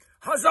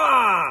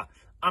Huzzah!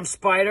 I'm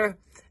Spider,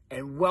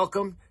 and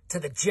welcome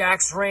to the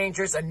Jacks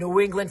Rangers, a New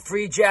England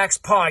Free Jacks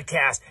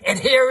podcast. And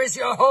here is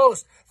your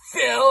host,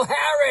 Phil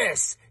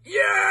Harris.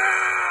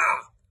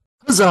 Yeah!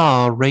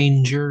 Huzzah,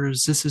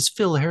 Rangers! This is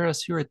Phil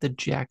Harris here at the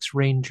Jacks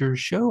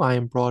Rangers show. I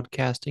am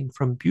broadcasting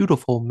from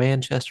beautiful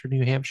Manchester,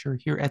 New Hampshire,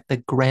 here at the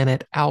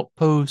Granite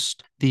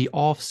Outpost. The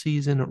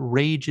off-season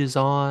rages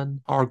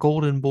on. Our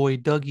golden boy,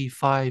 Dougie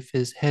Fife,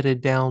 is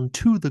headed down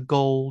to the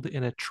Gold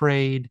in a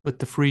trade with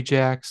the Free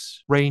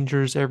Jacks.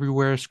 Rangers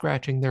everywhere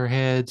scratching their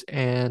heads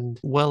and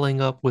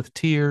welling up with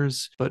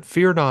tears. But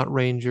fear not,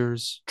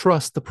 Rangers.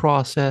 Trust the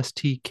process.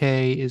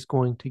 TK is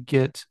going to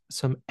get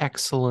some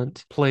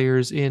excellent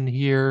players in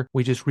here.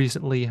 We just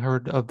recently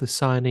heard of the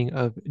signing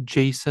of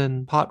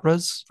Jason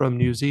Patras from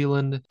New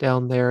Zealand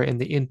down there in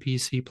the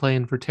NPC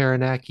playing for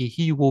Taranaki.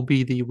 He will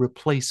be the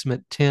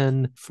replacement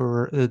 10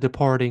 for the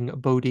departing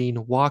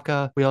Bodine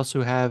Waka. We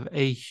also have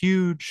a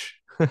huge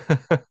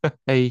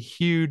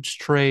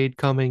trade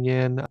coming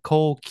in.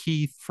 Cole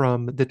Keith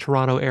from the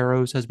Toronto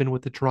Arrows has been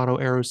with the Toronto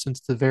Arrows since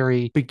the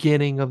very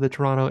beginning of the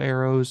Toronto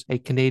Arrows. A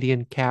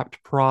Canadian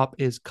capped prop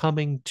is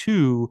coming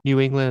to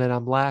New England, and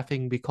I'm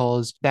laughing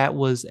because that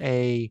was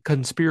a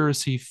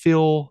conspiracy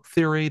Phil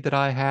theory that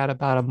I had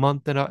about a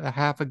month and a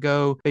half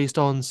ago based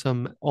on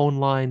some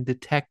online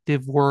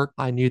detective work.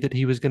 I knew that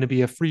he was going to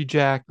be a Free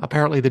Jack.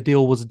 Apparently the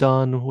deal was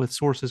done with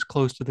sources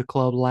close to the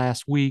club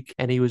last week,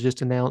 and he was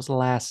just announced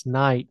last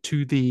night.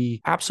 To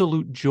the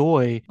absolute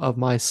joy of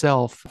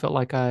myself, I felt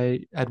like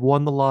I had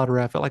won the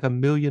lottery. I felt like $1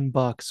 million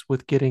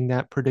with getting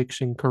that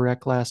prediction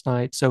correct last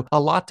night. So a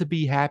lot to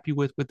be happy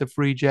with the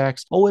Free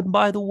Jacks. Oh, and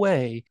by the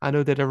way, I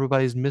know that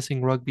everybody's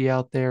missing rugby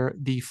out there.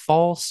 The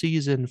fall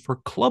season for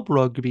club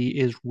rugby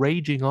is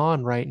raging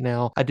on right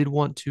now. I did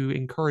want to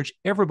encourage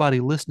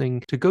everybody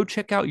listening to go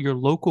check out your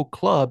local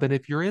club. And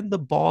if you're in the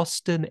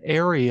Boston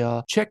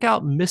area, check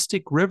out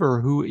Mystic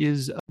River, who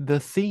is the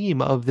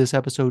theme of this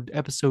episode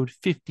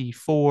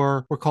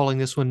 54. We're calling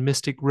this one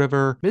Mystic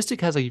River.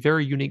 Mystic has a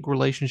very unique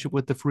relationship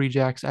with the Free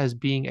Jacks as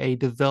being a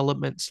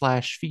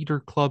development/feeder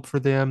club for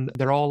them.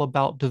 They're all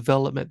about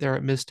development there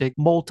at Mystic.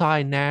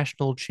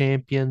 Multinational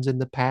champions in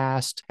the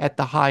past at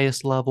the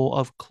highest level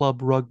of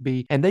club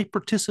rugby, and they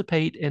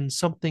participate in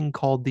something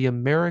called the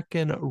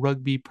American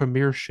Rugby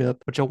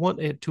Premiership, which I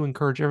want to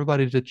encourage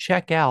everybody to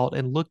check out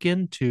and look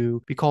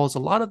into, because a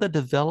lot of the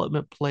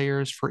development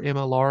players for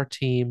MLR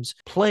teams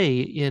play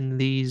in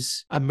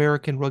these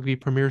American Rugby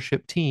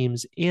Premiership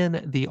teams in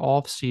the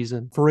off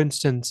season. For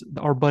instance,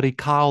 our buddy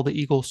Kyle the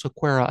Eagle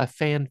Sequeira, a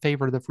fan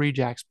favorite of the Free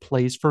Jacks,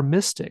 plays for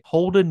Mystic.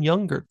 Holden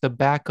Youngert, the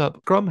backup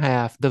scrum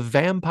half, the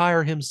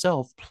vampire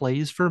himself,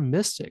 plays for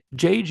Mystic.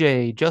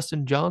 JJ,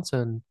 Justin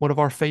Johnson, one of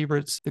our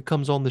favorites that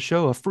comes on the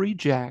show, a Free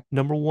Jack,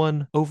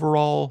 #1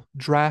 overall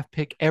draft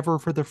pick ever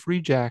for the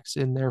Free Jacks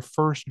in their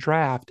first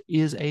draft,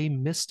 is a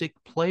Mystic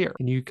player.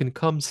 And you can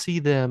come see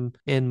them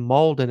in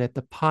Malden at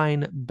the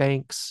Pine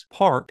Banks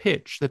Park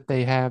pitch that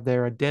they have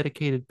there, a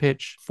dedicated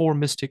pitch for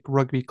Mystic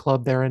Rugby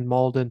Club there in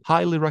Malden.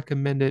 Highly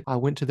recommend it. I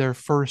went to their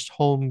first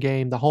home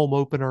game, the home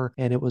opener,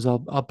 and it was a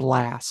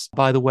blast.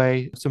 By the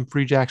way, some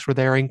Free Jacks were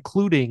there,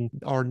 including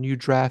our new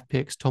draft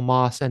picks,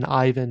 Tomas and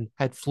Ivan,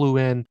 had flew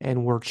in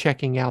and were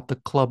checking out the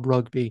club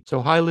rugby.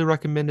 So highly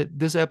recommend it.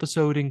 This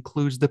episode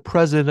includes the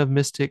president of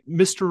Mystic,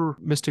 Mr.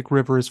 Mystic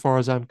River, as far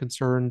as I'm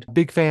concerned.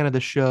 Big fan of the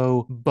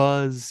show,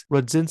 Buzz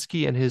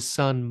Rudzinski, and his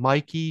son,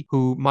 Mikey,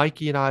 who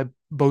Mikey and I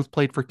both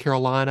played for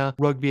Carolina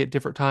rugby at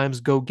different times.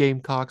 Go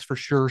Gamecocks for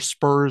sure.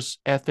 Spurs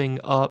effing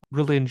up.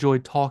 Really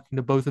enjoyed talking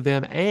to both of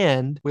them.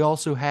 And we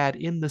also had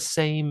in the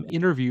same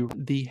interview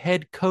the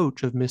head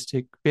coach of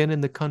Mystic, been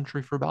in the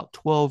country for about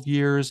 12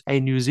 years,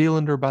 a New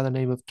Zealander by the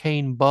name of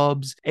Kane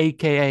Bubbs,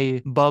 aka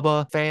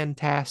Bubba.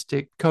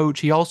 Fantastic coach.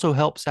 He also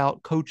helps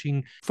out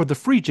coaching for the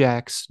Free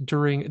Jacks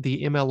during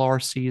the MLR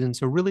season.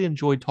 So really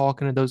enjoyed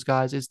talking to those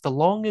guys. It's the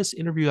longest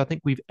interview I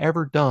think we've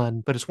ever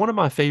done, but it's one of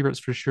my favorites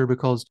for sure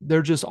because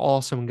they're just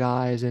awesome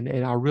guys, and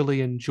I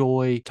really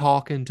enjoy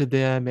talking to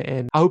them,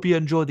 and I hope you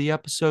enjoy the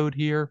episode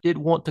here. Did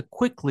want to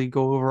quickly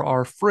go over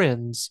our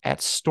friends at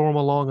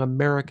Stormalong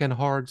American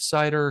Hard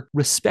Cider.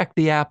 Respect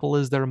the apple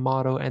is their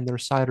motto, and their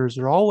ciders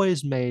are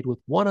always made with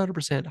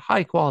 100%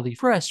 high quality,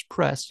 fresh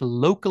pressed,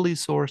 locally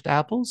sourced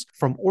apples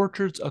from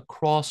orchards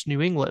across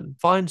New England.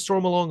 Find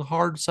Stormalong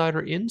Hard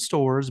Cider in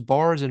stores,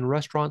 bars, and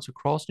restaurants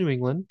across New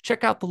England.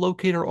 Check out the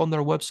locator on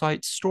their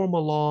website,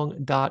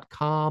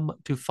 stormalong.com,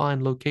 to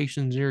find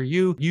locations near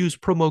you. Use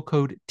promo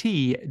code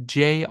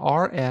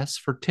TJRS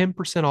for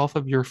 10% off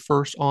of your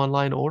first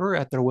online order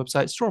at their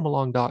website,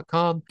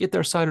 stormalong.com. Get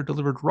their cider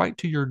delivered right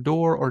to your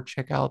door, or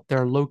check out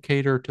their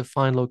locator to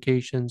find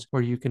locations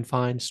where you can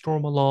find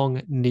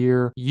Stormalong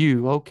near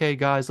you. Okay,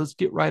 guys, let's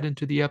get right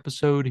into the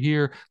episode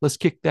here. Let's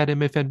kick that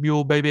MFN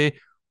mule, baby.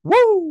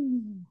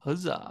 Woo!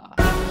 Huzzah!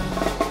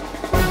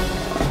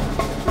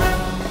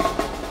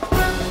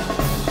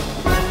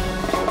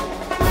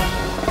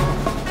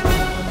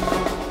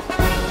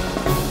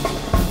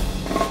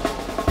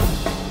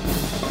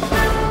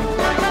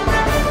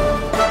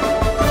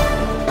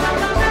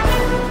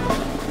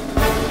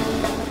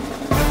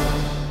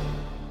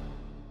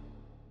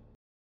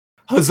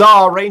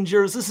 Huzzah,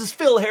 Rangers. This is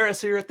Phil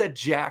Harris here at the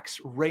Jacks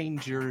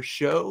Rangers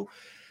Show.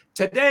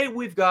 Today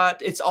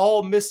it's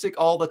all Mystic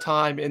all the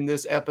time in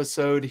this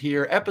episode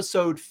here.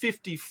 Episode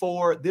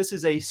 54. This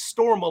is a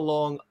storm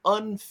along,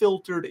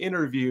 unfiltered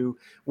interview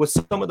with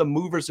some of the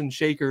movers and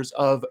shakers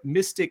of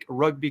Mystic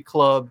Rugby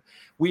Club.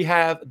 We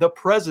have the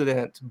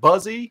president,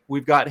 Buzzy.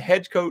 We've got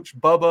head coach,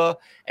 Bubba,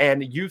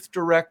 and youth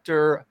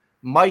director,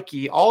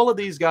 Mikey. All of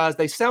these guys,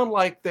 they sound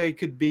like they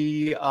could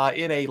be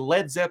in a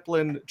Led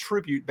Zeppelin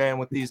tribute band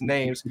with these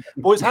names.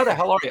 Boys, how the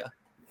hell are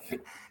you?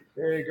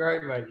 Very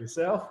great, mate.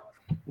 Yourself?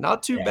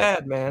 Not too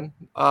bad, man.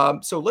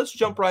 So let's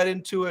jump right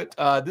into it.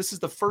 This is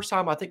the first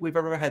time I think we've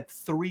ever had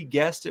 3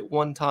 guests at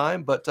one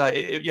time. But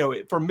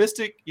for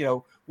Mystic,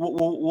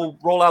 we'll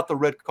roll out the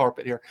red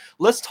carpet here.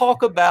 Let's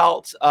talk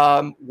about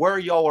where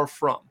y'all are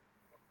from.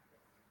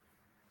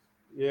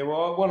 Yeah,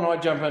 well, why don't I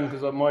jump in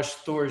because my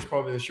story is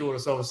probably the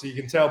shortest. Obviously, you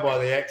can tell by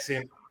the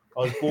accent.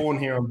 I was born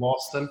here in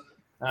Boston.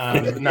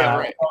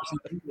 Right.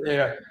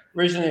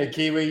 Originally a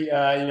Kiwi.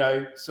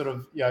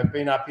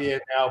 Been up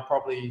here now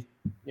probably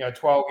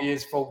 12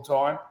 years full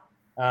time.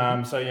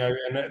 And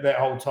that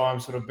whole time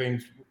sort of been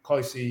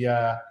closely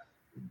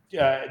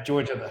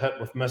joined at the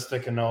hip with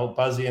Mystic and old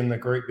Buzzy in the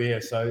group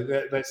there. So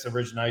that's the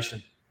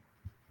origination.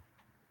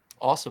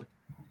 Awesome.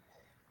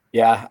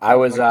 Yeah, I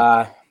was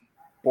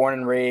born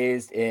and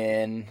raised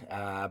in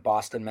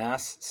Boston,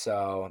 Mass.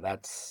 So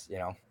that's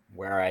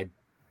where I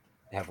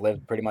have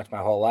lived pretty much my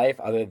whole life,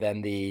 other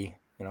than the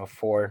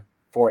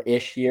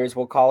 4-ish years,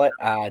 we'll call it,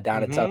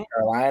 down in South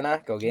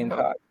Carolina. Go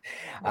Gamecocks.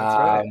 That's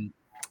right.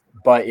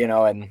 But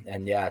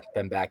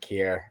been back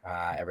here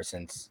ever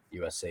since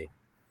USC.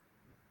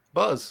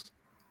 Buzz.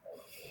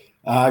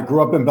 I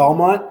grew up in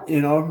Belmont,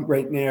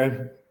 right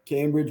near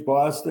Cambridge,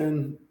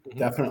 Boston.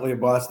 Definitely a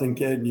Boston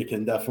kid. You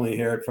can definitely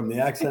hear it from the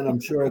accent, I'm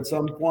sure, at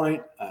some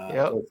point.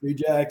 Go Free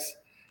Jacks.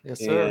 Yes,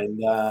 sir.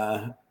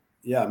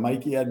 And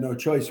Mikey had no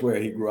choice where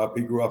he grew up.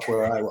 He grew up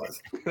where I was.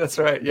 That's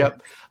right.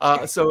 Yep.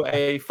 So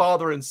a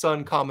father and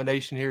son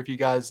combination here, if you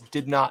guys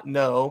did not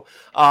know.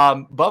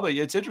 Bubba,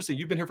 it's interesting.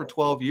 You've been here for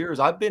 12 years.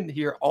 I've been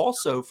here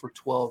also for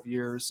 12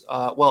 years.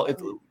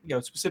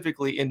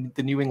 Specifically in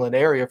the New England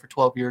area for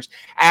 12 years.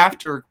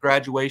 After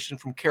graduation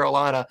from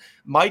Carolina,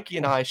 Mikey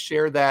and I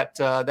share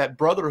that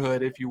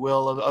brotherhood, if you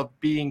will, of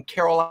being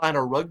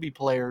Carolina rugby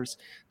players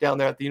down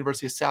there at the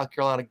University of South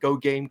Carolina. Go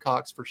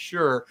Gamecocks for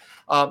sure.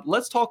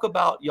 Let's talk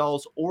about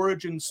y'all's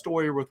origin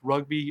story with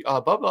rugby.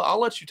 Bubba, I'll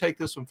let you take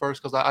this one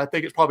first because I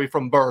think it's probably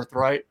from birth,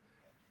 right?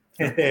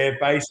 Yeah,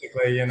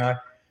 basically,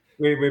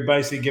 we're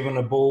basically given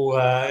a ball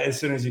as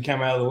soon as you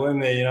come out of the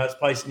womb there, it's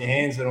placed in your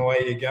hands and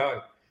away you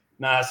go.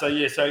 As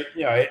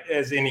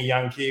any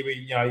young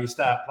Kiwi, you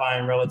start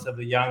playing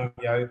relatively young,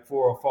 4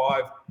 or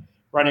 5,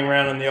 running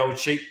around in the old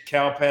sheep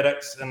cow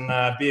paddocks and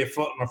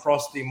barefoot on a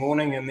frosty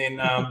morning. And then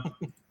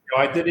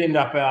I did end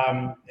up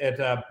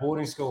at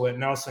boarding school at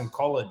Nelson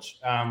College,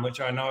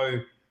 which I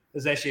know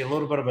is actually a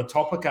little bit of a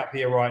topic up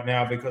here right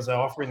now because they're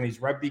offering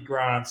these rugby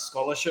grants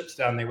scholarships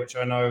down there, which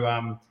I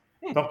know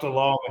Dr.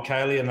 Lyle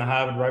McKaylee and the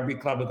Harvard Rugby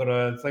Club have got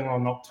a thing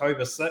on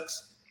October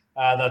 6th.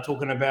 They're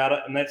talking about it,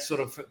 and that sort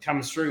of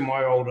comes through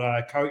my old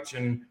coach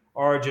and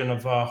origin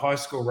of high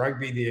school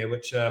rugby there,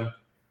 which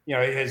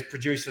has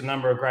produced a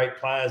number of great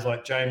players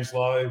like James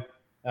Lowe,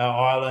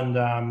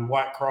 Ireland,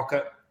 White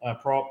Crockett,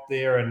 prop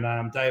there,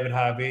 and David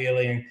Harvey,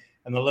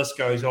 and the list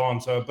goes on.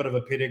 So a bit of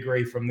a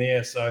pedigree from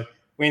there. So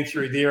went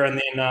through there,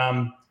 and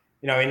then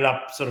ended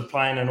up sort of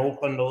playing in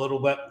Auckland a little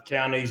bit,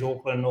 counties,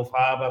 Auckland, North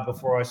Harbour,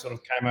 before I sort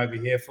of came over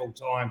here full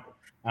time.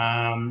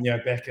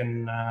 Back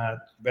in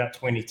about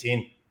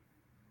 2010.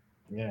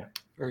 Yeah.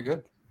 Very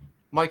good.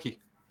 Mikey.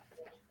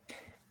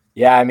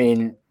 Yeah, I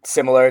mean,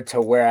 similar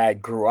to where I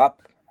grew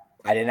up,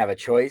 I didn't have a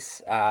choice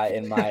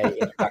in my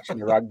introduction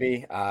to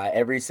rugby.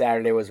 Every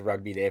Saturday was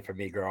rugby day for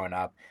me growing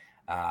up.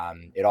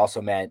 It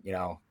also meant,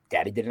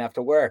 Daddy didn't have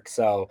to work.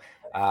 So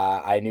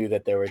I knew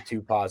that there were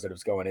 2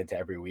 positives going into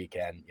every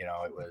weekend.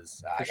 It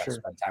was I got to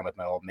spend time with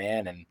my old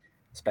man and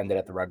spend it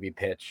at the rugby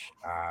pitch.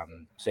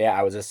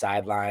 I was a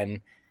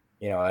sideline,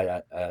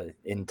 a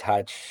in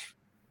touch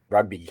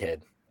rugby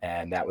kid.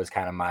 And that was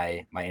kind of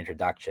my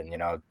introduction,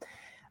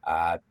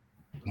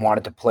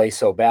 wanted to play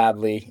so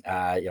badly.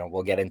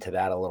 We'll get into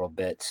that a little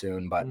bit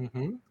soon, but,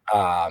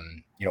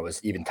 was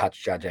even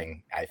touch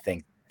judging, I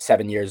think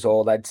 7 years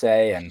old, I'd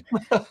say. And,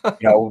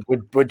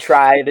 would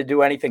try to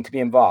do anything to be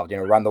involved,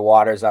 run the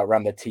waters out,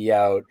 run the tee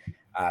out,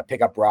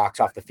 pick up rocks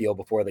off the field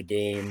before the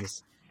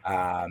games,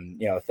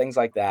 things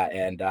like that.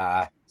 And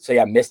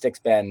Mystic's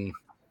been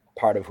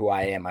part of who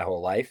I am my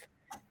whole life.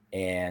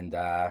 And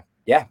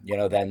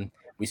then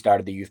we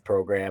started the youth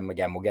program.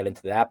 Again, we'll get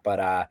into that,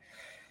 but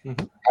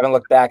haven't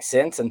looked back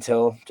since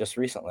until just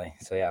recently.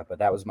 So but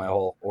that was my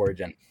whole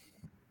origin.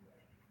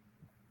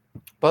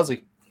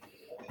 Buzzy.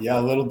 Yeah,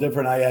 a little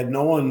different. I had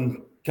no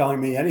one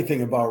telling me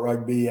anything about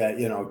rugby.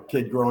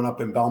 Kid growing up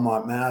in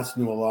Belmont, Mass,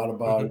 knew a lot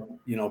about,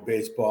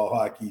 baseball,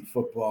 hockey,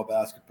 football,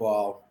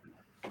 basketball,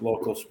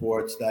 local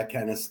sports, that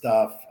kind of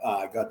stuff.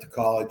 Got to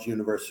college,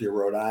 University of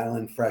Rhode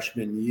Island,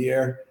 freshman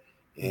year.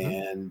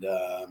 And,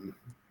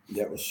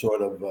 that was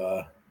sort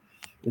of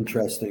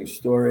interesting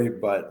story,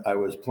 but I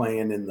was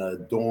playing in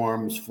the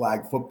dorms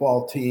flag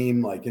football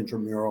team, like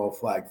intramural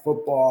flag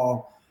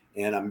football,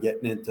 and I'm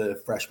getting into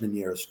freshman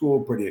year of school,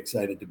 pretty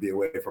excited to be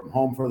away from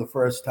home for the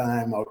first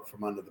time, out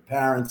from under the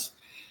parents.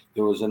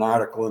 There was an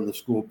article in the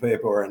school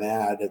paper or an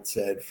ad that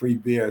said, free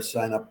beer,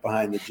 sign up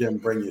behind the gym,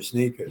 bring your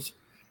sneakers.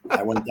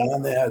 I went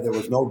down there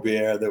was no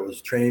beer, there was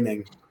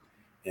training.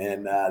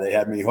 And they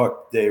had me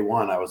hooked day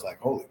one. I was like,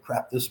 holy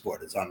crap, this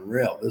sport is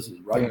unreal. This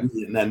is rugby.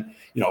 Yeah. And then,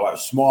 I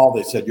was small.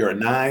 They said, you're a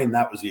 9.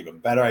 That was even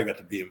better. I got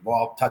to be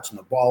involved, touching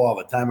the ball all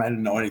the time. I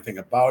didn't know anything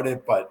about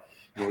it, but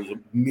I was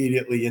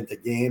immediately into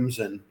games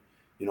and,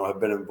 have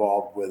been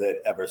involved with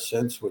it ever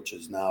since, which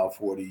is now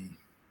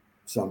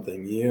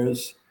 40-something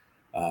years.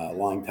 A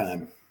long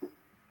time.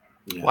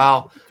 Yeah,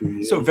 wow.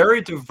 So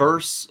very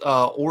diverse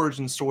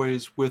origin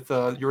stories with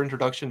your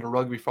introduction to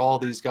rugby for all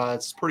these guys.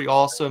 It's pretty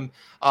awesome.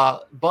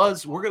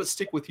 Buzz, we're going to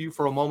stick with you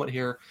for a moment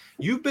here.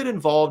 You've been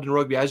involved in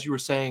rugby, as you were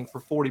saying,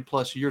 for 40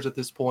 plus years at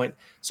this point.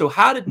 So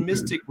how did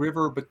Mystic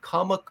River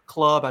become a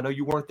club? I know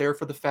you weren't there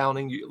for the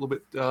founding, a little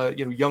bit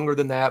younger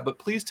than that, but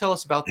please tell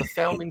us about the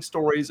founding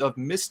stories of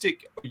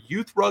Mystic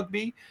Youth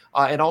Rugby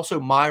and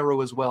also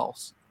Myro as well.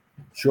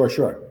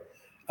 Sure.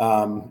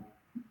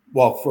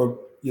 Well,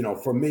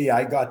 for me,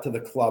 I got to the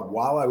club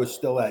while I was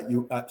still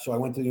so I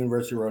went to the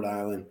University of Rhode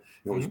Island.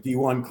 It was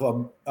D1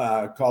 club,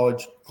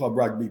 college club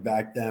rugby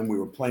back then. We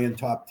were playing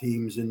top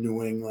teams in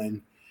New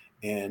England,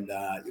 and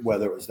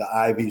whether it was the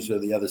Ivies or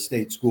the other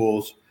state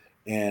schools.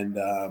 And,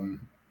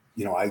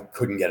 I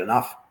couldn't get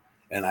enough.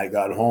 And I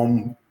got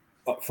home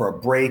for a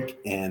break,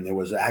 and there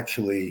was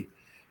actually,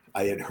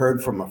 I had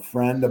heard from a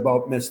friend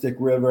about Mystic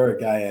River,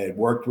 a guy I had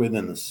worked with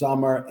in the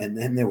summer. And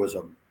then there was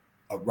a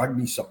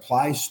rugby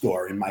supply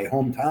store in my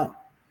hometown.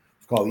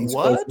 Called East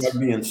Coast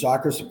Rugby and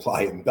Soccer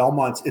Supply in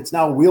Belmont. It's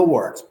now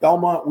Wheelworks.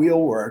 Belmont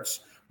Wheelworks,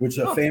 which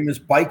is a famous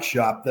bike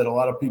shop that a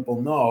lot of people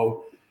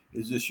know,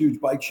 is this huge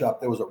bike shop.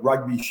 There was a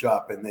rugby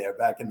shop in there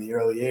back in the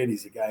early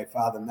 80s. A guy,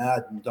 Father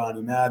Madden,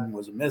 Donnie Madden,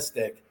 was a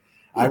Mystic.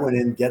 I went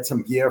in, get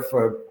some gear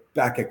for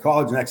back at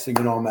college. Next thing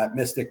you know, I'm at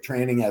Mystic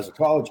training as a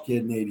college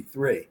kid in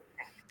 83. Nice.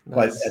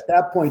 But at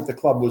that point, the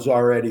club was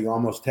already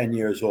almost 10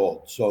 years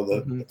old. So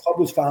the club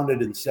was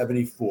founded in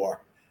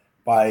 74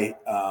 by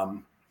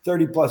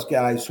 30 plus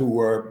guys who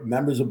were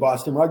members of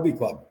Boston Rugby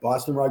Club.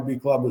 Boston Rugby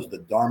Club was the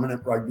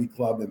dominant rugby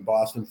club in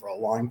Boston for a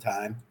long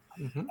time.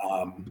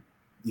 And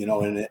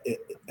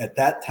at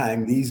that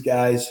time, these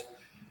guys,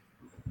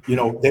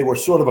 they were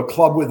sort of a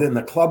club within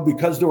the club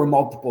because there were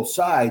multiple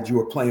sides. You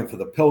were playing for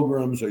the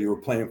Pilgrims, or you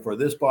were playing for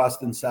this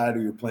Boston side,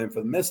 or you were playing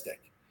for the Mystic.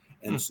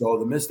 And so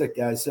the Mystic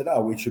guys said,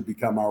 we should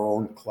become our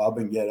own club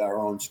and get our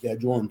own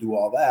schedule and do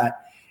all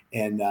that.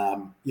 And,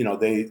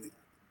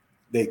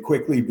 they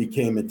quickly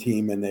became a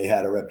team, and they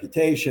had a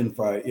reputation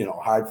for,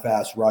 hard,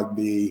 fast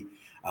rugby,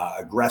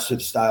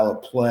 aggressive style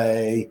of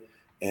play,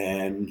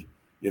 and,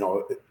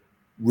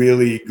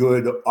 really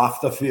good off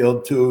the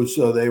field too.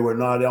 So they were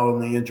not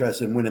only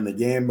interested in winning the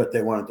game, but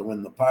they wanted to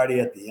win the party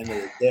at the end of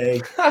the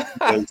day.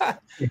 Nice.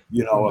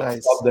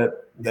 A club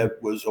that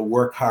was a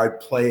work hard,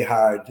 play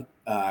hard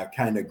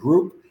kind of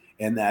group.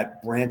 And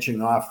that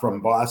branching off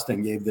from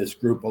Boston gave this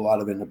group a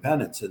lot of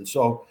independence. And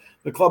so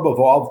the club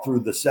evolved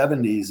through the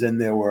 70s, and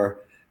there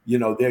were,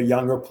 their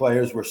younger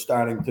players were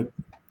starting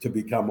to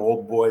become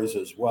old boys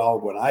as well.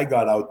 When I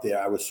got out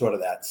there, I was sort of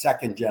that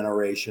second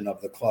generation of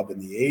the club in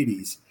the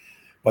 80s,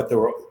 but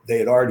they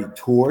had already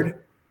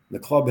toured. The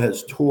club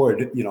has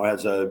toured,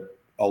 has a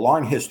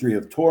long history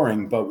of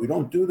touring, but we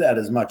don't do that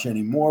as much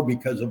anymore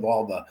because of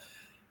all the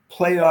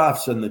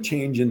playoffs and the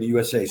change in the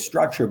USA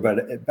structure.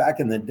 But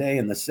back in the day,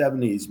 in the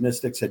 70s,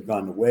 Mystics had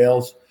gone to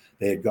Wales.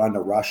 They had gone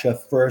to Russia,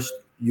 first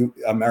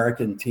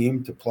American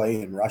team to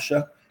play in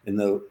Russia in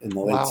the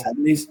late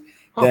 70s.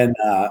 Then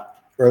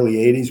early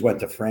 80s went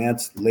to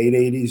France. Late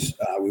 80s,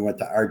 we went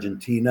to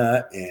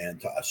Argentina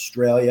and to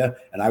Australia.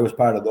 And I was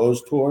part of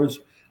those tours.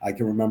 I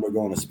can remember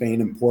going to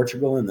Spain and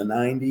Portugal in the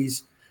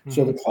 90s.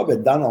 So the club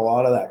had done a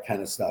lot of that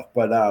kind of stuff.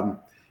 But,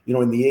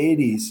 in the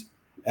 80s,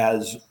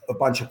 as a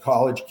bunch of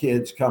college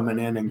kids coming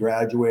in and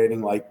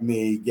graduating like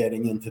me,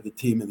 getting into the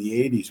team in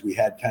the 80s, we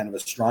had kind of a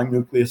strong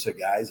nucleus of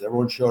guys.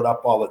 Everyone showed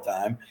up all the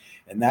time.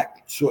 And that,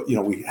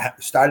 we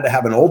started to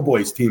have an old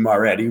boys team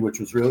already, which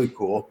was really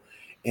cool.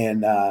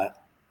 And, the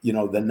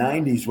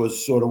 90s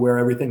was sort of where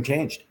everything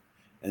changed.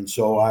 And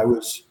so I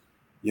was,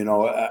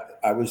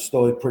 I was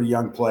still a pretty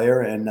young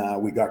player, and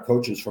we got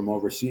coaches from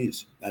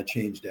overseas. That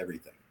changed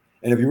everything.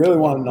 And if you really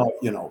want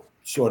to know,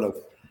 sort of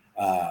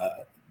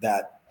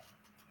that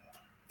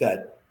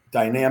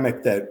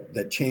dynamic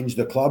that changed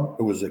the club,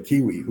 it was a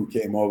Kiwi who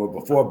came over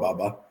before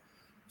Bubba.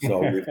 So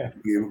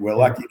we're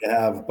lucky to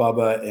have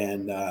Bubba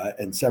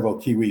and several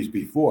Kiwis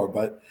before,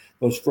 but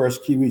those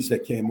first Kiwis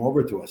that came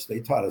over to us, they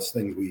taught us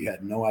things we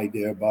had no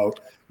idea about,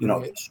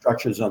 the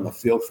structures on the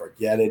field,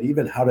 forget it,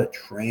 even how to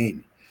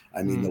train.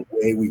 I mean, the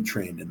way we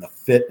trained and the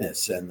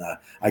fitness, and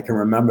I can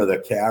remember the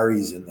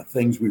carries and the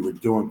things we were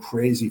doing,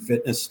 crazy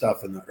fitness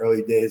stuff in the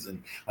early days,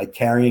 and like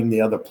carrying the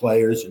other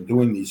players and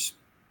doing these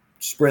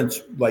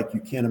sprints like you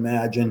can't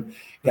imagine,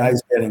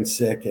 guys getting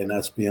sick, and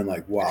us being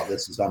like, wow,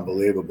 this is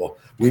unbelievable.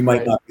 We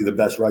might not be the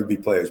best rugby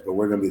players, but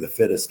we're going to be the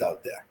fittest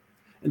out there.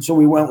 And so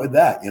we went with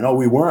that. You know,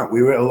 we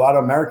were a lot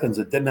of Americans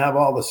that didn't have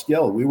all the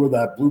skill. We were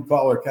that blue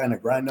collar kind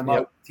of grind them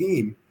out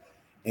team.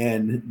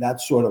 And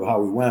that's sort of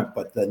how we went.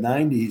 But the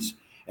 90s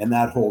and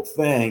that whole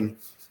thing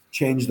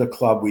changed the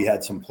club. We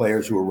had some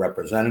players who were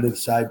representative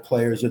side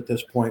players at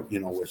this point. You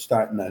know, we're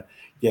starting to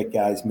get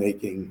guys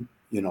making,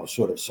 you know,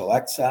 sort of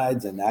select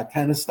sides and that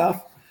kind of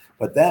stuff.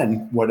 But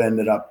then what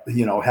ended up,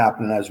 you know,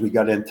 happening as we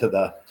got into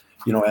the,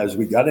 you know, as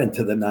we got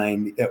into the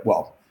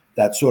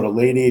that sort of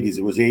late 80s,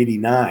 it was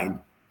 89.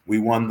 We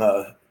won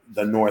the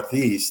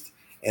Northeast.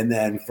 And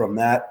then from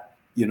that,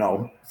 you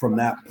know, from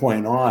that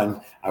point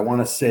on, I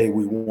want to say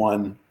we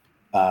won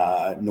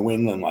New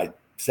England like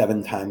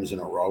 7 times in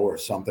a row or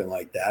something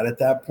like that at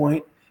that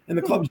point. And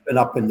the club's been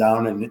up and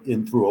down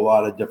and through a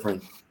lot of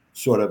different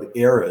sort of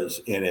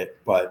eras in it.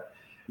 But,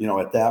 you know,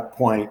 at that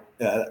point,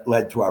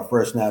 led to our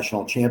first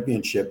national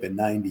championship in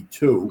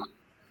 92.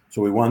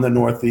 So we won the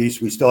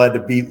Northeast. We still had to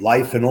beat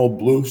Life and Old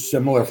Blue,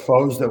 similar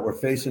foes that we're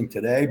facing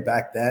today.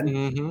 Back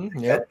then,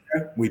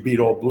 we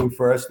beat Old Blue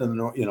first, and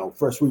you know,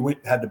 first we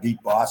had to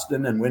beat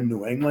Boston and win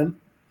New England.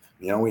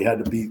 You know, we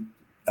had to beat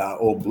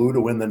Old Blue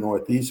to win the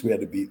Northeast. We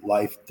had to beat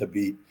Life to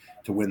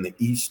win the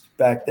East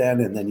back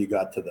then, and then you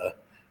got to the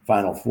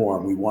Final Four,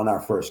 and we won our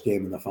first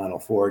game in the Final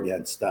Four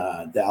against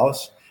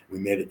Dallas. We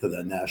made it to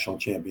the national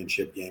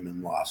championship game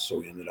and lost, so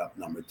we ended up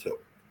number 2.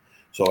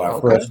 So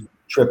our first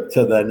trip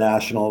to the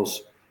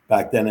Nationals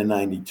back then in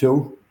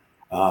 92,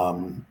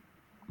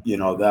 you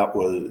know, that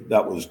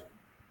was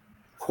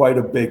quite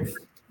a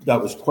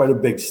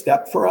big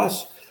step for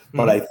us.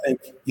 But I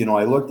think, you know,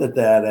 I looked at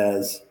that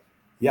as,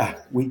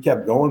 we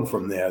kept going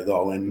from there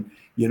though. And,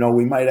 you know,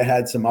 we might've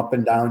had some up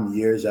and down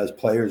years as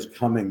players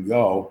come and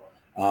go.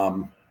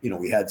 You know,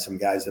 we had some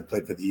guys that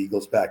played for the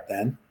Eagles back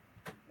then,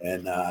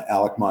 and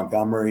Alec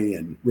Montgomery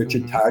and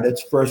Richard Tarditz,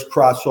 first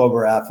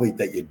crossover athlete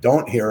that you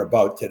don't hear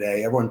about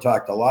today. Everyone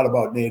talked a lot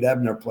about Nate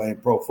Ebner playing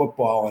pro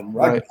football and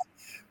rugby. Right.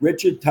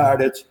 Richard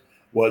Tarditz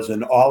was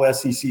an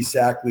all-SEC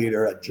sack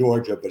leader at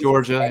Georgia, but he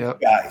was a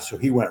guy. So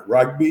he went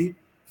rugby,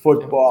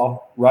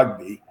 football,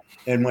 rugby.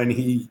 And when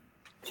he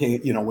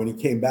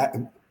came back,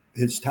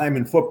 his time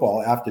in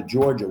football after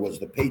Georgia was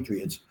the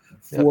Patriots,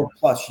 4+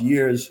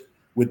 years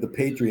with the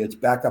Patriots,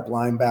 backup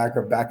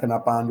linebacker, backing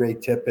up Andre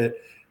Tippett,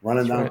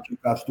 running down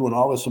kickoffs, doing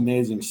all this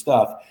amazing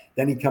stuff.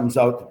 Then he comes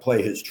out to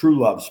play his true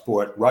love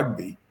sport,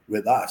 rugby,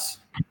 with us.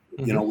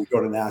 You know, we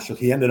go to nationals.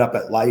 He ended up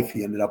at Life.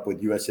 He ended up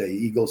with USA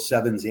Eagles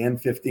 7s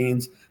and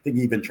 15s. I think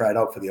he even tried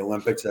out for the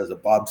Olympics as a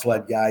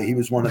bobsled guy. He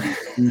was one of the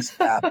best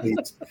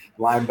athletes,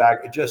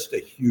 linebacker, just a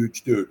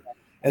huge dude.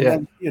 And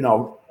then, you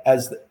know,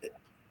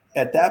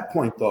 at that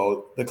point,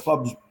 though, the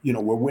clubs, you know,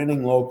 we're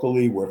winning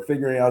locally. We're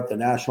figuring out the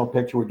national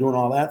picture. We're doing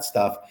all that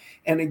stuff.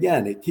 And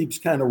again, it keeps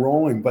kind of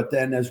rolling. But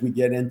then as we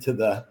get into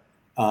the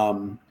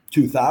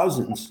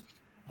 2000s,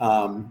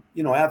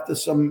 you know, after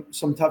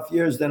some tough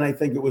years, then I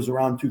think it was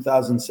around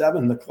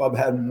 2007, the club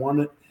hadn't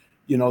won it,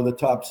 you know, the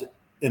tops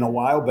in a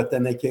while. But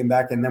then they came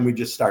back, and then we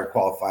just started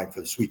qualifying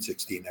for the Sweet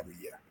 16 every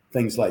year,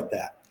 things like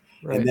that.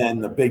 Right. And then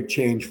the big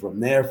change from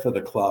there for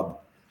the club,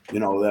 you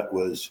know, that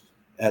was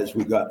as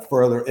we got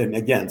further, and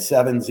again,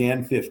 7s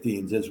and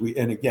 15s,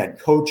 and again,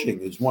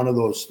 coaching is one of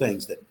those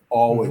things that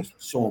always is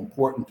so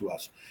important to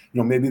us. You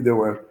know, maybe there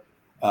were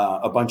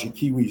a bunch of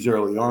Kiwis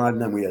early on,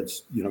 then we had,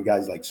 you know,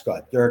 guys like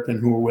Scott Durkin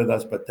who were with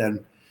us, but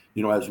then,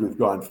 you know, as we've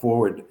gone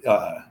forward,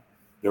 there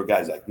were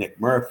guys like Nick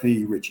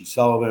Murphy, Richie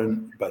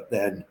Sullivan, but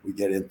then we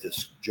get into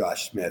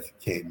Josh Smith,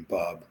 Caden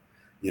Bub,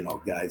 you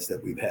know, guys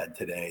that we've had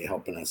today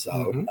helping us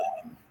out.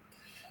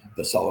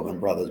 The Sullivan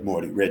brothers,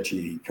 Morty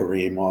Ritchie,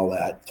 Kareem, all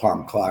that,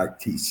 Tom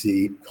Clark,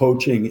 TC.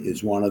 Coaching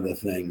is one of the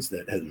things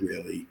that has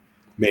really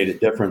made a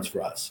difference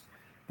for us.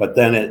 But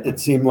then it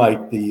seemed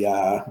like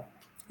the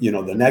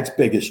next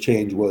biggest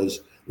change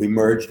was we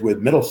merged with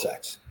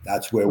Middlesex.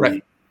 That's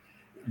where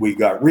we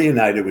got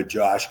reunited with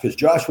Josh, because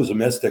Josh was a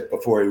Mystic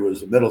before he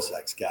was a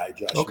Middlesex guy.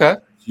 Josh was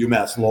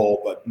UMass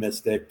Lowell, but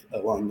Mystic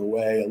along the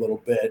way a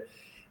little bit.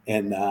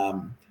 And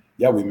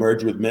we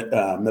merged with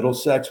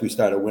Middlesex. We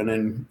started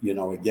winning, you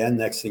know, again,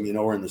 next thing you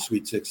know, we're in the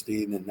Sweet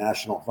 16 and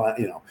national,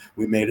 you know,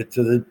 we made it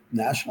to the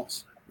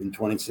Nationals in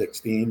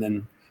 2016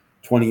 and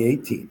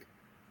 2018,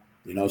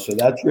 you know, so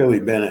that's really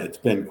it's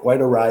been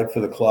quite a ride for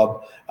the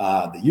club.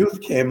 The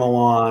youth came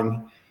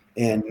along,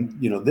 and,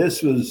 you know,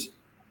 this was,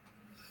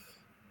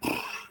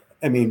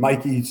 I mean,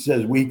 Mikey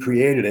says we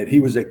created it. He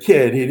was a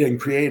kid. He didn't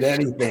create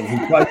anything. He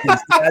taught his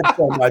dad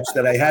so much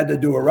that I had to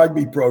do a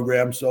rugby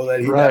program so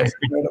that he had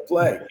to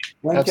play.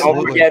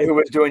 Don't forget who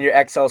was doing your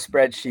Excel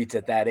spreadsheets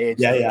at that age.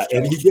 Yeah.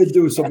 And he did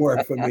do some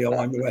work for me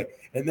along the way.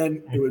 And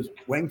then it was,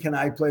 when can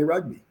I play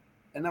rugby?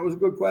 And that was a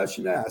good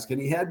question to ask.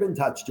 And he had been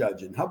touch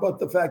judging. How about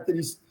the fact that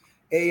he's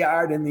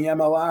AR'd in the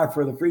MLR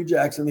for the Free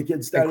Jacks, and the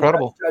kid started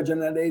touch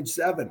judging at age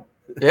 7?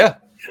 Yeah.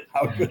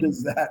 How good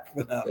is that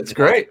for them? It's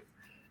great.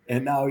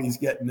 And now he's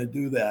getting to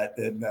do that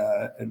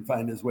and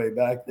find his way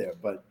back there.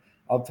 But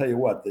I'll tell you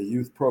what, the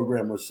youth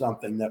program was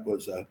something that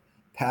was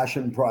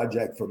passion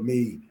project for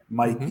me,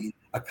 Mikey,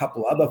 a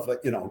couple other,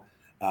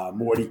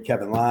 Morty,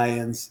 Kevin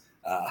Lyons,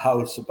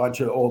 House, a bunch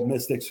of old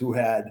Mystics who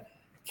had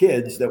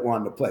kids that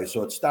wanted to play.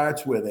 So it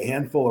starts with a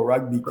handful of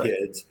rugby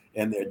kids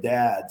and their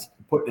dads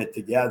putting it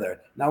together.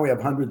 Now we have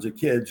hundreds of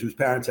kids whose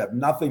parents have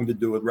nothing to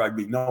do with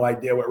rugby, no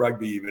idea what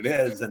rugby even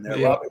is, and they're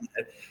loving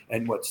it.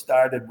 And what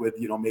started with,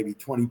 maybe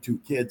 22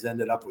 kids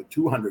ended up with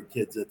 200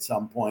 kids at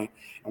some point.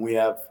 And we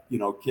have,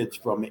 kids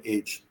from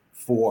age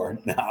 4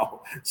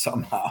 now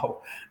somehow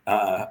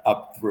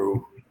up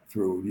through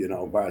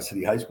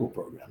varsity high school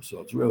programs.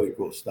 So it's really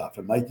cool stuff.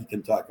 And Mikey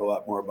can talk a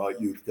lot more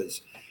about youth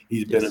because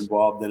he's been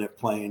involved in it,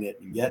 playing it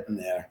and getting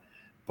there.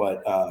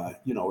 But,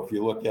 if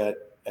you look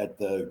at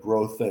the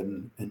growth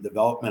and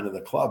development of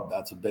the club,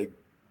 that's a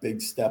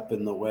big step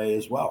in the way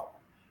as well.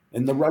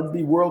 And the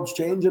rugby world's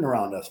changing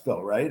around us,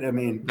 Phil, right? I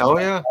mean,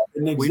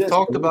 we've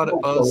talked about it,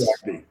 Buzz.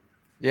 Rugby.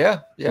 Yeah.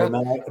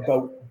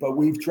 But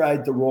we've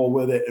tried to roll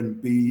with it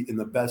and be in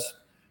the best,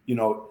 be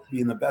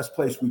in the best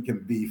place we can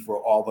be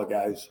for all the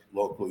guys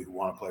locally who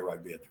want to play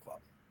rugby at the club.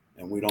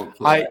 And we don't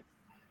care.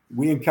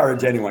 We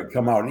encourage anyone to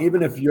come out. And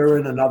even if you're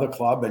in another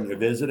club and you're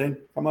visiting,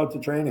 come out to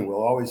training.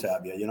 We'll always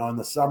have you. In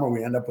the summer,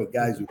 we end up with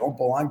guys who don't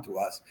belong to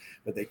us,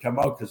 but they come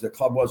out because the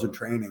club wasn't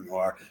training.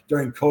 Or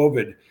during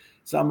COVID,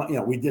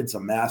 we did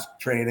some mass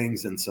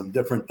trainings and some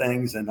different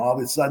things. And all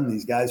of a sudden,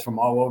 these guys from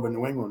all over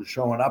New England are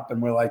showing up.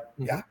 And we're like,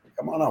 yeah,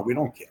 come on out. We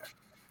don't care.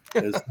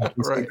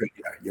 Right.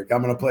 You're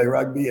coming to play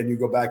rugby and you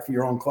go back for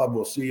your own club.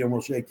 We'll see you and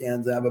we'll shake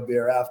hands and have a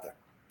beer after.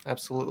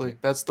 Absolutely.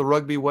 That's the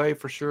rugby way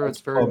for sure.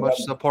 It's very much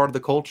a part of the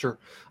culture.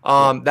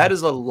 That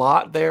is a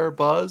lot there,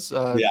 Buzz,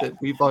 that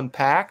we've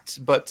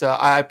unpacked, but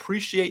I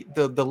appreciate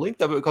the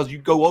length of it because you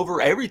go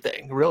over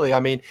everything, really. I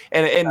mean,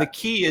 and the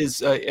key is,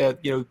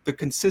 the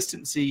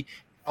consistency.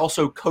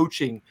 Also,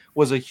 coaching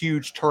was a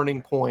huge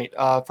turning point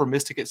for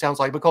Mystic, it sounds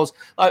like, because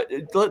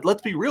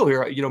let's be real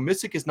here.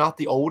 Mystic is not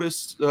the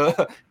oldest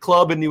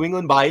club in New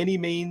England by any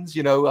means.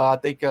 I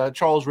think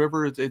Charles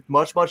River is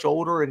much, much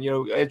older. And,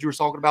 as you were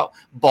talking about,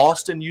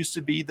 Boston used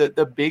to be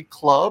the big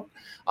club.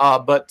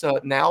 But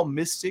now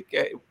Mystic,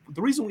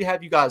 the reason we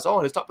have you guys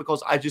on is not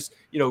because I just,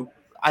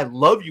 I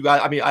love you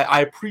guys. I mean,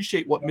 I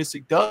appreciate what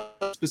Mystic does,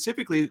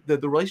 specifically the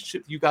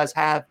relationship you guys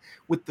have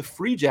with the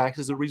Free Jacks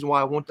is the reason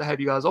why I want to have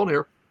you guys on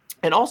here.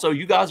 And also,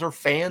 you guys are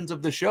fans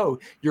of the show.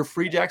 You're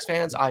Free Jacks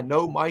fans. I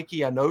know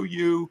Mikey. I know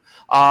you.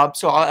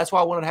 So that's why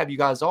I wanted to have you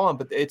guys on.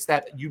 But it's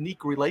that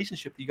unique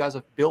relationship that you guys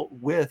have built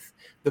with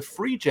the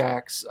Free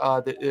Jacks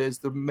that is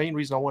the main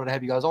reason I wanted to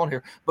have you guys on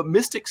here. But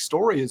Mystic's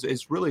story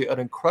is really an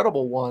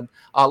incredible one.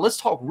 Let's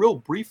talk real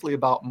briefly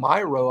about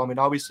Myro. I mean,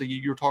 obviously,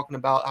 you're talking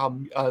about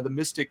how the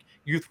Mystic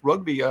Youth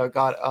Rugby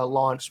got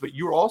launched, but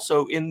you're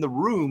also in the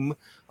room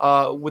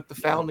with the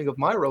founding of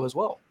Myro as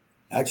well.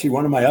 Actually,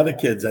 one of my other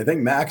kids, I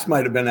think Max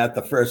might have been at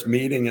the first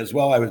meeting as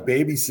well. I was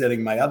babysitting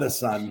my other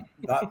son,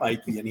 not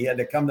Mikey, and he had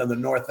to come to the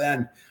North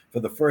End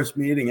for the first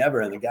meeting ever.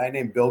 And the guy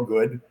named Bill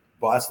Good,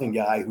 Boston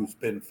guy who's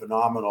been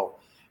phenomenal.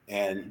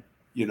 And,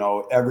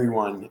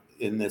 everyone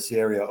in this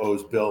area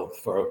owes Bill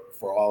for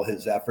all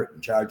his effort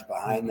and charge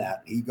behind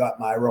that. He got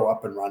Myro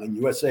up and running.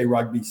 USA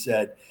Rugby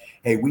said,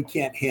 hey, we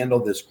can't handle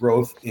this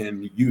growth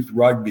in youth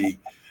rugby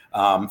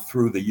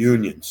through the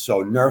unions.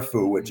 So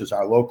NERFU, which is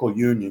our local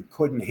union,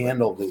 couldn't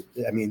handle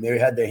they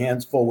had their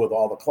hands full with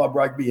all the club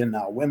rugby and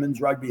now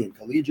women's rugby and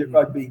collegiate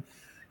rugby.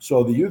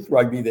 So the youth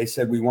rugby, they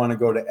said, we want to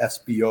go to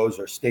SBOs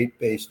or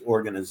state-based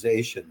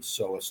organizations.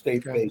 So a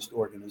state-based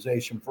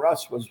organization for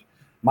us was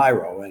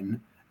Myro. And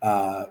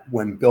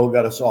when Bill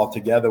got us all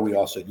together, we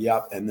all said,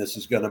 yep, and this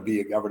is going to be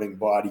a governing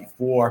body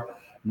for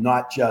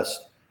not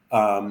just,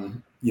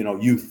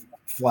 youth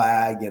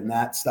flag and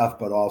that stuff,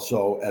 but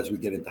also as we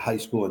get into high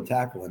school and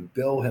tackle. And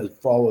Bill has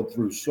followed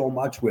through so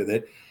much with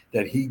it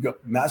that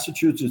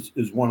Massachusetts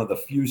is one of the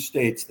few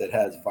states that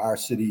has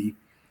varsity,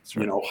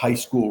 high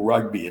school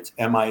rugby. It's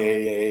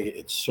MIAA.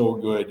 It's so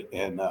good.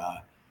 And,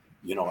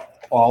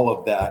 all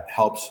of that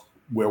helps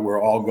where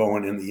we're all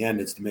going in the end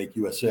is to make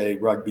USA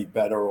Rugby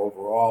better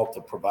overall,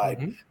 to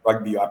provide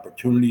rugby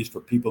opportunities for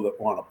people that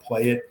want to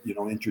play it,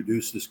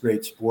 introduce this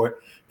great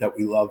sport that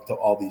we love to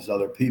all these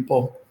other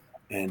people.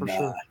 And,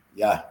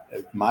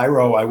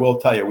 Myro, I will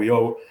tell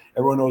you,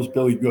 everyone knows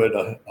Billy Good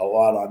a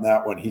lot on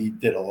that one. He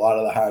did a lot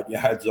of the hard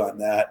yards on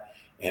that,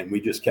 and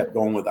we just kept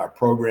going with our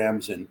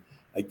programs. And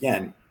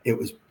again, it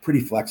was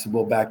pretty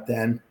flexible back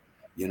then,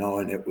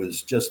 and it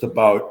was just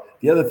about,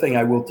 the other thing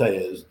I will tell you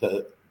is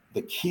the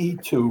key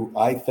to,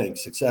 I think,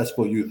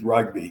 successful youth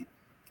rugby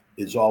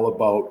is all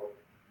about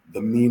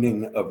the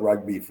meaning of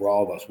rugby for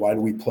all of us. Why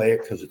do we play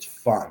it? Because it's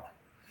fun.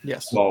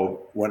 Yes.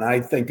 So when I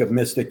think of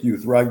Mystic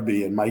Youth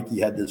Rugby, and Mikey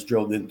had this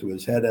drilled into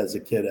his head as a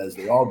kid, as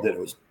they all did, it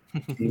was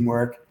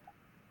teamwork,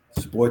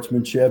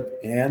 sportsmanship,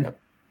 and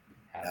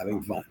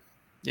having fun.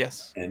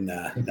 Yes. And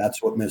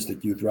that's what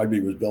Mystic Youth Rugby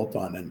was built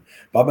on. And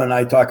Bubba and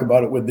I talk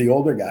about it with the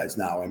older guys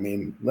now. I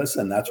mean,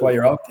 listen, that's why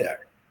you're out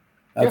there.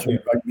 That's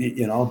what rugby,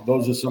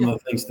 those are some of the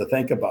things to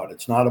think about.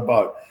 It's not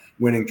about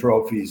winning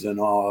trophies and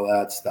all of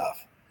that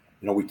stuff.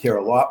 we care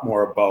a lot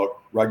more about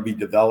rugby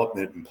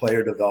development and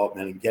player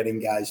development and getting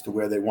guys to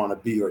where they want to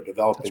be, or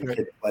developing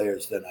kid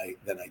players than I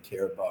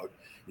care about,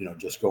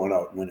 just going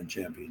out and winning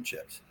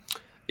championships.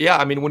 Yeah,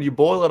 I mean, when you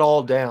boil it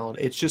all down,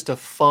 it's just a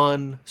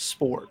fun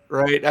sport,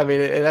 right? I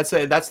mean,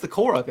 that's the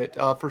core of it,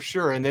 for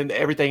sure. And then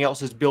everything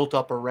else is built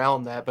up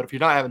around that. But if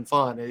you're not having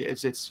fun,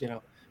 it's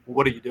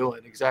what are you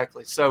doing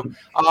exactly? So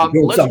you're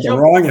doing something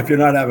wrong if you're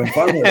not having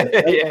fun with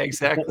it. Yeah,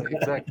 exactly.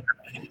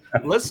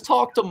 Let's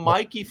talk to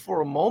Mikey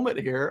for a moment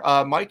here.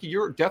 Mikey,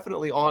 you're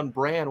definitely on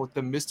brand with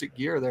the Mystic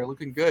gear there,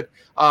 looking good.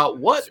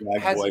 What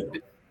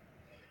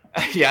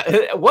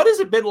has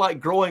it been like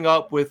growing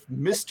up with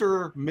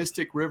Mr.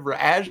 Mystic River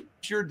as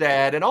your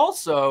dad? And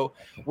also,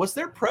 was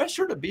there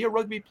pressure to be a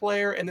rugby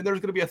player? And then there's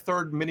going to be a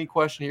third mini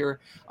question here.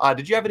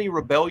 Did you have any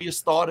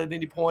rebellious thought at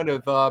any point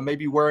of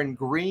maybe wearing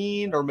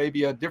green or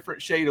maybe a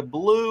different shade of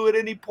blue at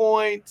any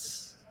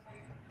point?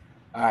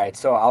 All right,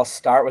 so I'll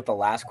start with the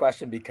last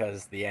question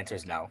because the answer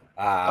is no.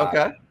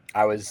 Okay.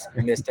 I was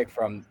Mystic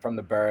from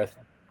the birth.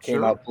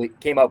 Came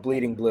out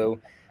bleeding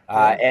blue,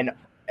 and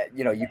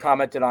you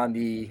commented on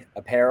the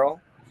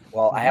apparel.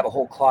 Well, I have a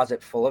whole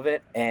closet full of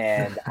it,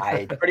 and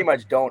I pretty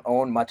much don't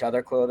own much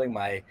other clothing.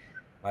 My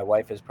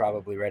wife is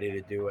probably ready to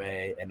do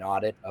an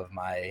audit of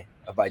my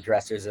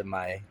dressers in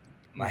my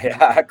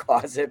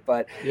closet.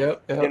 But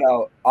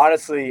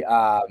honestly,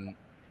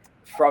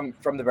 from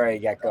the very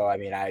get-go, I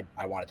mean, I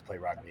wanted to play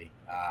rugby.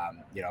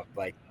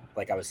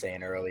 Like I was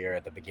saying earlier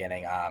at the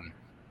beginning, I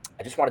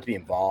just wanted to be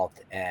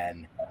involved,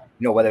 and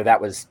whether that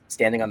was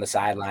standing on the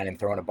sideline and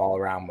throwing a ball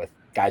around with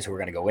guys who were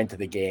going to go into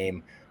the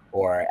game,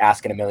 or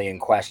asking a million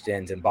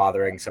questions and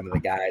bothering some of the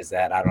guys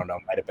that I don't know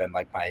might have been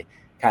like my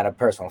kind of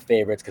personal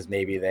favorites because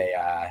maybe they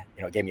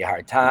gave me a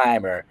hard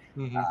time, or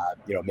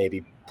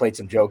maybe played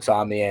some jokes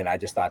on me and I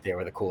just thought they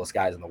were the coolest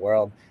guys in the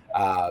world.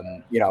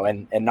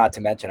 And not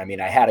to mention, I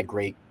mean, I had a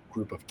great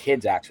group of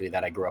kids actually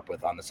that I grew up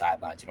with on the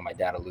sidelines. My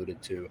dad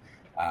alluded to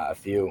a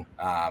few.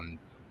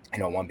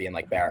 One being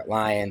like Barrett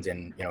Lyons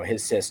and,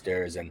 his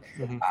sisters, and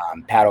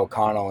Pat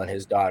O'Connell and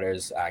his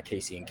daughters,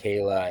 Casey and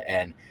Kayla.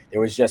 And there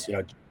was just,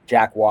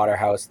 Jack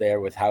Waterhouse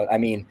there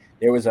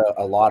there was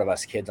a lot of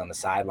us kids on the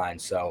sideline.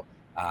 So,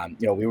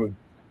 we would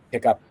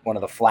pick up one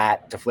of the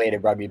flat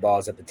deflated rugby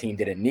balls that the team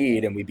didn't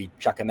need, and we'd be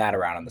chucking that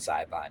around on the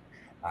sideline.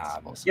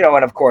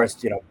 And of course,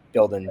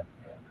 building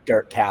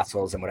dirt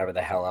castles and whatever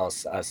the hell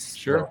else us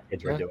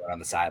kids were doing on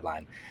the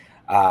sideline.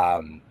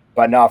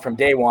 But no, from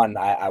day one,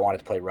 I wanted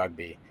to play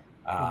rugby.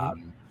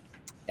 And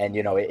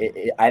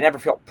I never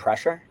felt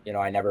pressure.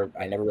 I never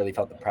really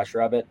felt the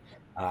pressure of it.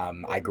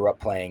 I grew up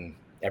playing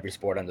every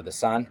sport under the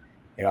sun.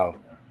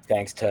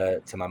 Thanks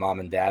to my mom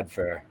and dad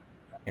for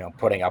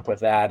putting up with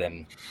that,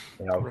 and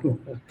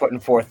putting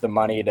forth the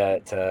money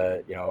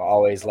to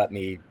always let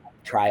me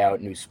try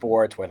out new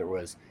sports, whether it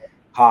was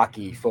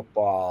hockey,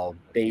 football,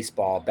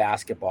 baseball,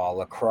 basketball,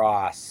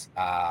 lacrosse,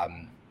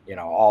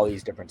 all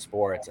these different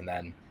sports. And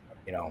then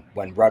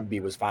when rugby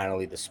was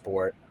finally the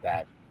sport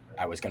that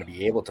I was going to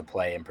be able to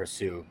play and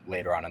pursue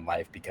later on in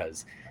life,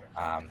 because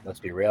let's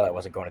be real, I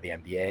wasn't going to the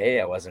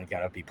NBA. I wasn't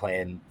going to be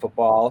playing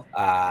football.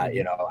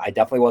 I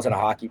definitely wasn't a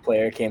hockey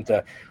player. Came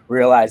to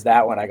realize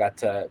that when I got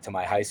to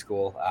my high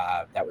school,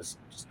 that was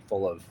just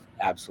full of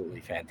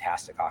absolutely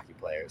fantastic hockey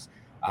players.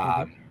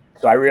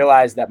 So I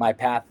realized that my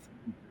path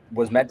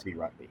was meant to be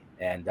rugby,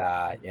 and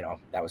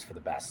that was for the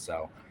best.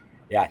 So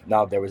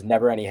there was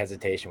never any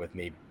hesitation with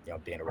me,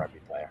 being a rugby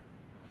player.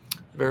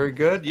 Very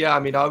good. Yeah, I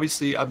mean,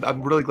 obviously,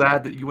 I'm really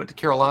glad that you went to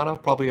Carolina.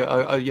 Probably,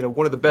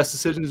 one of the best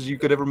decisions you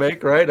could ever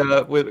make, right?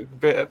 With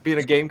being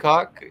a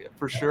Gamecock,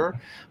 for sure.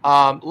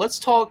 Let's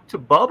talk to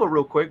Bubba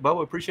real quick.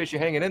 Bubba, appreciate you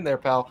hanging in there,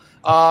 pal.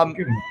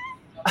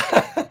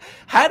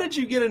 How did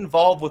you get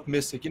involved with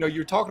Mystic?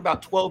 You're talking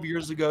about 12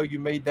 years ago, you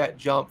made that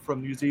jump from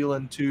New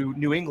Zealand to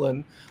New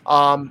England.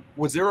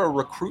 Was there a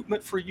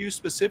recruitment for you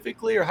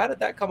specifically, or how did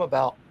that come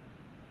about?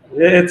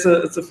 Yeah, it's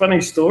a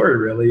funny story,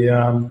 really.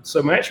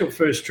 So my actual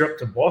first trip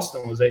to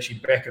Boston was actually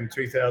back in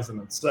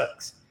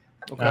 2006.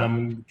 Okay.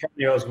 The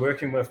company I was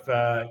working with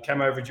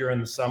came over during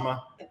the summer.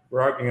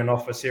 We're opening an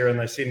office here, and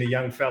they send a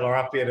young fella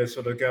up here to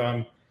sort of go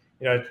and,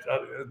 a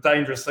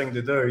dangerous thing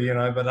to do,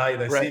 but hey,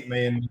 they sent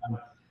me. And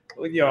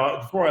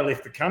before I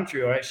left the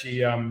country, I actually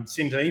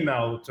sent an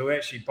email to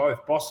actually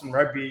both Boston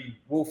Rugby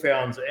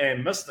Wolfhounds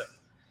and Mystic.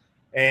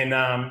 And,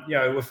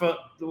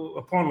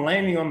 upon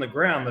landing on the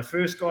ground, the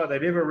first guy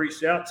that ever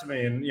reached out to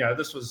me, and,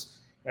 this was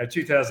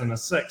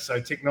 2006, so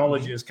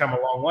technology has come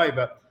a long way,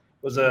 but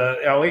was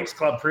our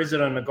ex-club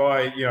president, a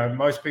guy,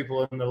 most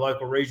people in the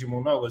local region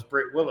will know, was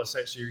Brett Willis,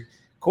 actually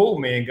called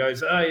me and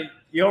goes, "Hey,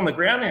 you on the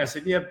ground now?" I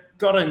said, "Yeah,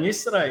 got in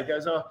yesterday." He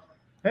goes, "Oh,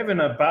 having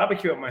a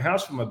barbecue at my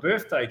house for my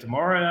birthday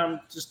tomorrow,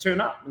 just turn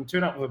up with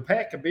a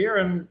pack of beer,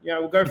 and,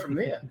 we'll go from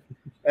there."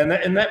 and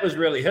that was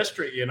really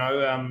history,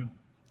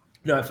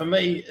 for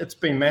me, it's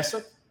been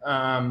massive.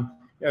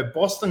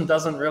 Boston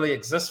doesn't really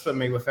exist for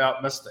me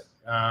without Mystic.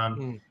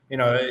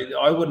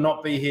 I would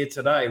not be here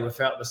today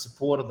without the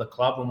support of the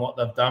club and what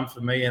they've done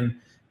for me and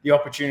the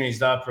opportunities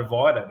they've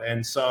provided.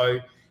 And so,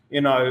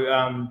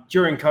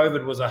 during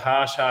COVID was a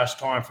harsh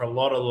time for a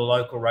lot of the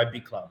local rugby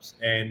clubs,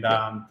 and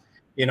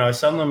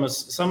some of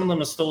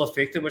them are still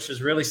affected, which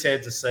is really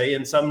sad to see,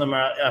 and some of them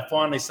are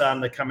finally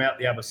starting to come out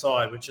the other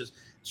side, which is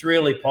it's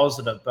really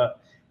positive.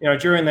 But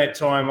during that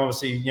time,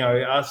 obviously,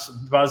 us,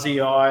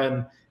 Buzzy,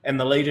 I, and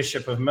the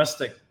leadership of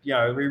Mystic, we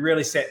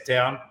really sat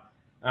down.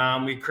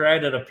 We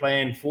created a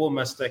plan for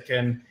Mystic,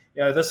 and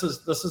this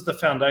is the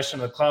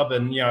foundation of the club,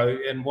 and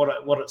and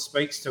what it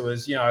speaks to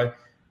is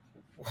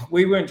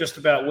we weren't just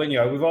about win.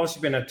 We've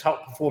obviously been a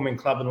top performing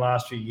club in the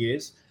last few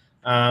years,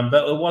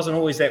 but it wasn't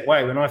always that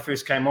way. When I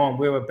first came on,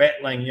 we were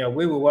battling.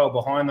 We were well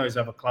behind those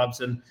other clubs,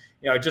 and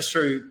just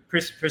through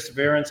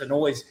perseverance and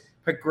always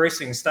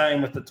progressing,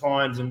 staying with the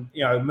times, and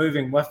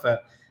moving with it,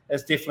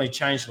 has definitely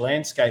changed the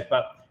landscape.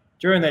 But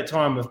during that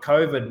time of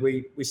COVID,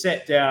 we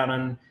sat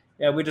down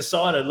and we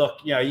decided, look,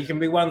 you can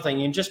be one thing,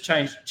 you can just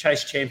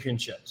chase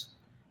championships.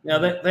 Now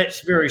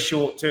that's very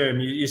short term.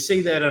 You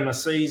see that in a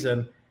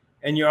season,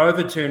 and you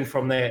overturn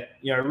from that,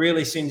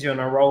 really sends you on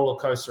a roller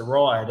coaster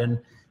ride. And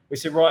we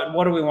said, right,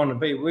 what do we want to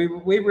be?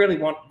 We really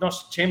want not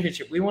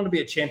championship. We want to be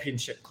a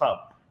championship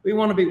club. We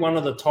want to be one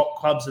of the top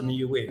clubs in the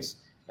US,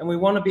 and we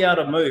want to be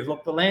able to move.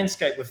 Look, the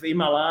landscape with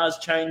MLRs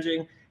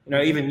changing,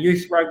 even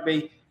youth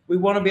rugby. We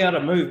want to be able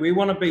to move. We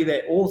want to be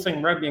that all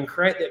thing rugby and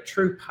create that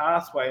true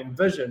pathway and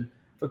vision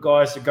for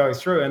guys to go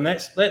through. And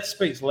that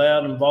speaks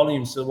loud and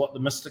volumes to what the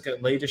Mystic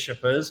leadership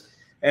is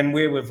and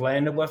where we've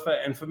landed with it.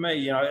 And for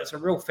me, it's a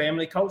real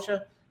family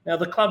culture. Now,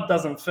 the club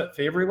doesn't fit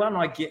for everyone.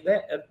 I get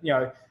that.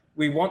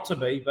 We want to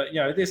be, but,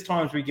 there's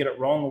times we get it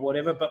wrong or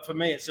whatever. But for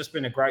me, it's just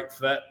been a great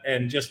fit.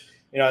 And just,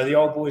 the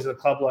old boys of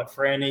the club like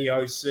Franny,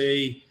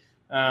 OC,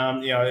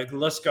 the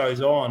list goes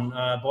on,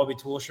 Bobby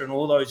Torsha and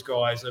all those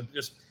guys are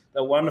just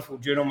they're wonderful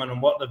gentlemen,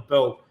 and what they've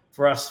built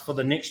for us, for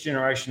the next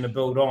generation to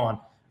build on.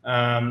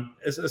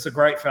 It's a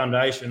great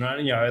foundation,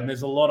 and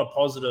there's a lot of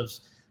positives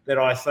that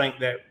I think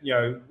that,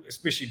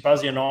 especially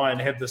Buzzy and I,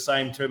 and have the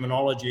same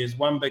terminology, is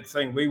one big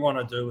thing we want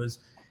to do is,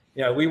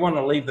 we want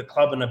to leave the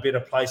club in a better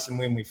place than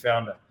when we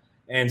found it.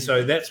 And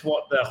so that's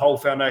what the whole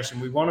foundation,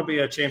 we want to be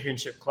a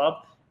championship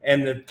club,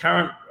 and the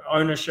current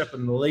ownership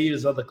and the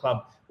leaders of the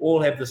club all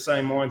have the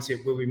same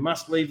mindset where we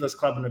must leave this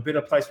club in a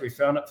better place we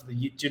found it for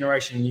the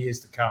generation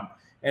years to come.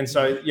 And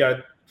so,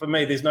 for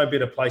me, there's no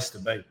better place to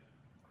be.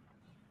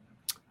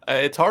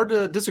 It's hard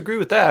to disagree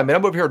with that. I mean,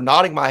 I'm over here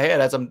nodding my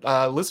head as I'm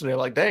listening.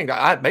 Like, dang,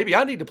 maybe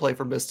I need to play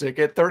for Mystic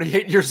at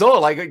 38 years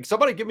old. Like,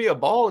 somebody give me a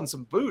ball and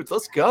some boots.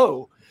 Let's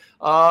go.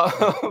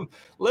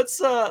 Let's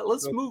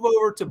move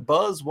over to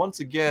Buzz once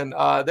again.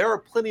 There are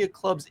plenty of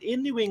clubs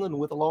in New England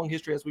with a long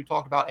history, as we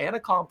talked about, and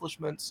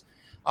accomplishments.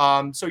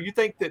 So you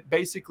think that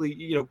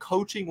basically,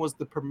 coaching was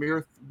the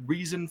premier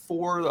reason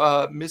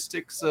for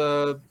Mystic's,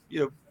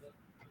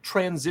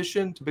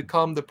 transition to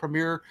become the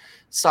premier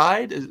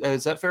side?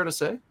 Is that fair to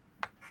say?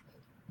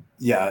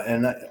 Yeah,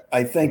 and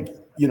I think,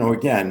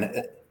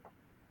 again,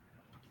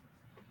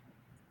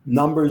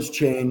 numbers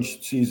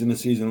change season to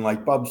season.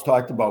 Like Bubs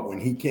talked about,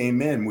 when he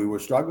came in, we were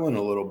struggling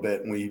a little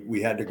bit, and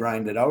we had to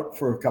grind it out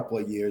for a couple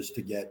of years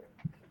to get,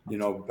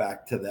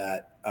 back to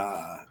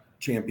that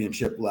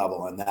championship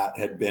level. And that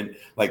had been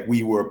like,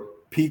 we were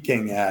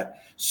peaking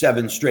at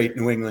 7 straight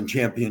New England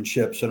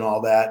championships and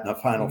all that, and a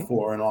Final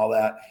Four and all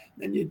that.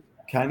 Then you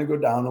kind of go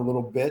down a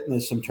little bit, and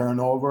there's some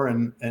turnover,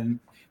 and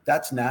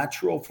that's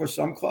natural for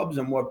some clubs.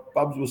 And what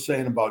Bubs was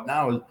saying about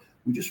now is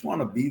we just want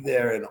to be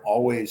there and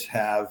always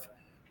have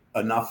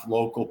enough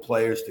local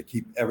players to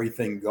keep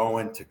everything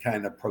going, to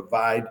kind of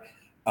provide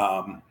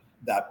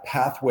that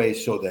pathway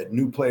so that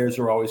new players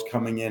are always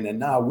coming in. And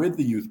now with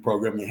the youth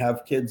program, you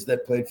have kids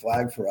that played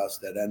flag for us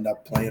that end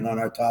up playing on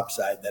our top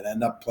side, that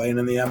end up playing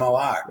in the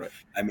MLR. Right.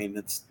 I mean,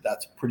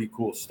 that's pretty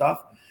cool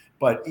stuff.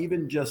 But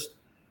even just,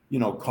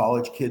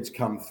 college kids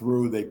come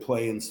through, they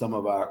play in some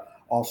of our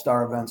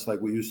all-star events. Like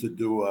we used to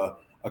do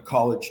a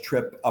college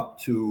trip up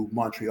to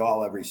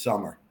Montreal every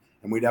summer,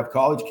 and we'd have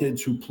college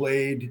kids who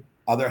played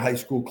other high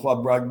school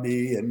club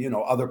rugby and,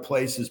 other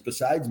places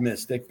besides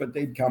Mystic, but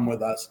they'd come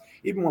with us.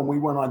 Even when we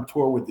went on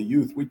tour with the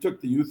youth, we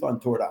took the youth on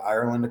tour to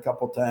Ireland a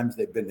couple of times.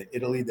 They've been to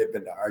Italy, they've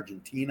been to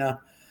Argentina,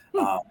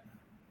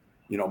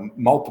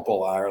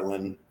 multiple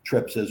Ireland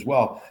trips as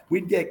well.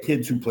 We'd get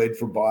kids who played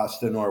for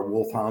Boston or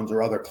Wolfhounds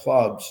or other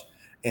clubs,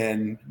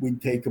 and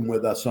we'd take them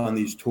with us on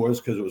these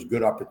tours because it was a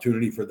good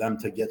opportunity for them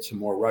to get some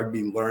more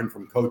rugby, learn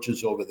from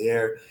coaches over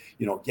there,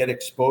 get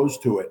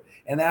exposed to it.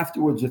 And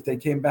afterwards, if they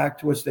came back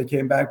to us, they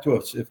came back to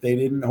us. If they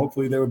didn't,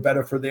 hopefully they were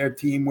better for their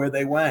team where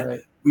they went.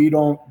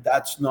 Right.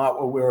 That's not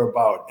what we're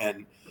about.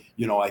 And,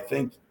 I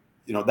think,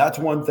 that's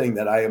one thing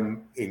that I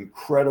am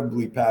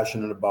incredibly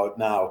passionate about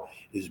now,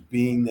 is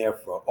being there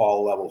for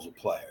all levels of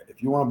player.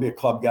 If you want to be a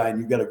club guy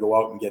and you got to go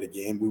out and get a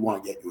game, we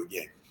want to get you a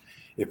game.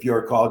 If you're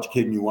a college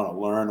kid and you want to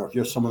learn, or if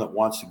you're someone that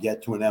wants to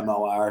get to an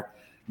MLR,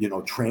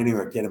 training,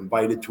 or get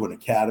invited to an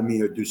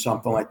academy or do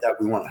something like that,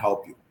 we want to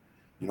help you.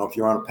 If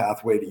you're on a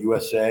pathway to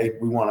USA,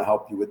 we want to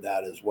help you with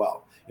that as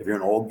well. If you're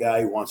an old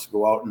guy who wants to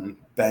go out and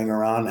bang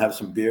around and have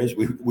some beers,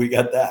 we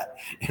got that.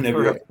 And if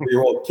you're a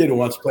 3-year-old kid who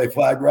wants to play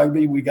flag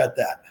rugby, we got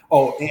that.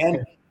 Oh,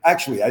 and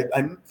actually,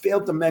 I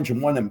failed to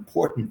mention one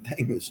important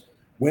thing is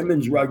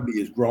women's rugby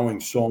is growing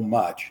so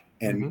much,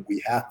 and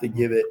we have to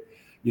give it,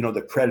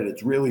 the credit.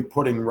 It's really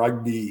putting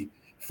rugby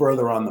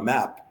further on the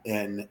map.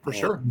 And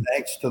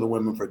thanks to the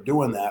women for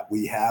doing that.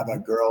 We have a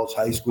girls'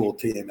 high school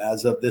team.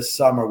 As of this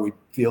summer, we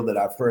fielded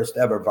our first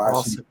ever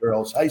varsity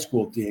girls' high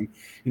school team.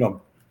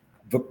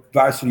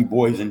 Varsity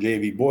boys and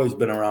JV boys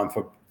been around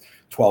for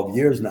 12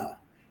 years now.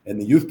 And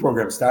the youth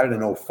program started in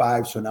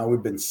 2005. So now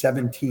we've been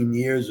 17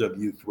 years of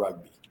youth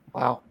rugby.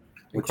 Wow.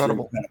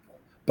 Incredible.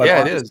 But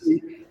honestly,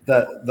 it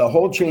is. The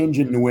whole change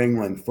in New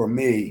England for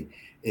me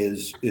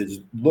is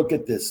look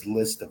at this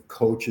list of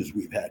coaches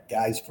we've had.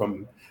 Guys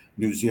from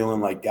New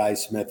Zealand like Guy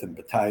Smith and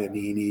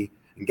Battaglianini.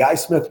 And Guy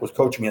Smith was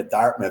coaching at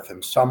Dartmouth,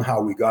 and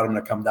somehow we got him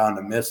to come down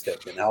to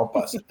Mystic and help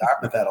us. And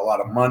Dartmouth had a lot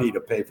of money to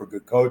pay for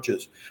good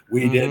coaches.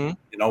 We didn't.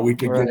 We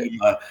could give him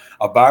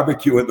a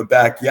barbecue in the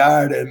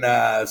backyard and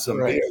some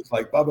beers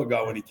like Bubba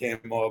got when he came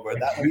over.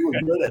 We were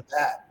good at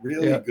that,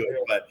 really good.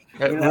 But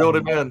it reeled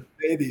him in.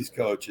 Pay these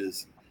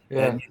coaches.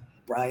 Yeah. And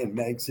Brian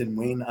Megson,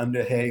 Wayne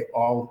Underhay,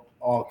 all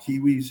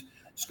Kiwis.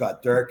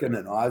 Scott Durkin,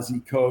 an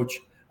Aussie coach.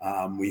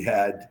 We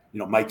had,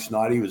 Mike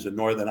Snoddy was a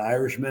Northern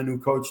Irishman who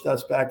coached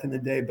us back in the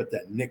day, but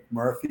then Nick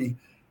Murphy,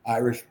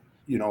 Irish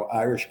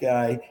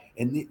guy,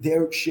 and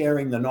they're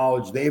sharing the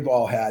knowledge they've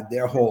all had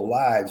their whole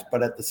lives.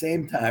 But at the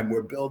same time,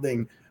 we're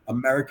building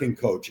American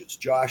coaches,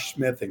 Josh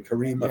Smith and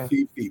Kareem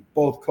Afifi,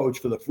 both coach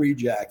for the Free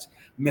Jacks,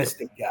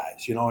 Mystic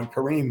guys, and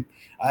Kareem,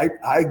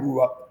 I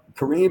grew up,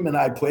 Kareem and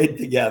I played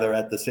together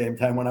at the same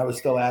time when I was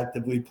still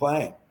actively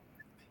playing.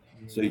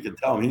 So you can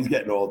tell him he's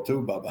getting old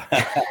too, Bubba.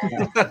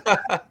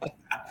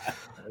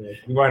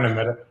 You won't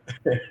admit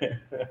it.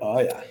 Oh,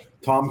 yeah.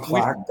 Tom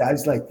Clark,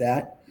 guys like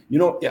that.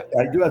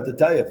 I do have to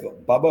tell you,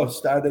 Bubba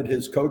started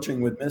his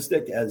coaching with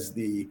Mystic as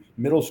the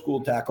middle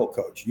school tackle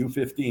coach,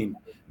 U15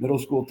 middle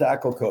school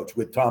tackle coach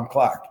with Tom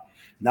Clark.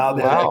 Now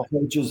they're head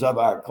coaches of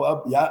our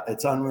club. Yeah,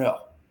 it's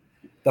unreal.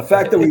 The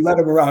fact that we let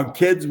him around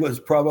kids was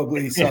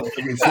probably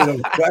something we should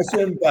have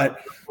questioned,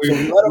 but we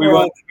let him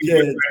around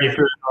kids.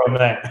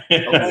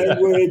 The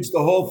language,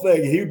 the whole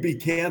thing. He'd be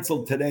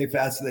canceled today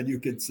faster than you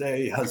could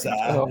say huzzah.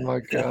 Oh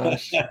my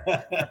gosh.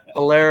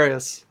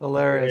 Hilarious.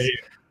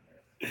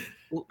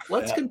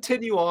 Let's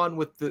continue on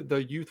with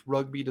the youth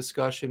rugby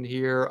discussion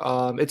here.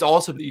 It's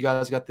awesome that you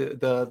guys got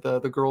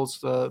the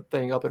girls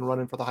thing up and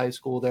running for the high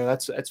school there.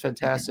 That's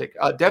fantastic.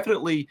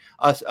 Definitely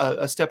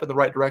a step in the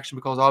right direction,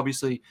 because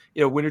obviously,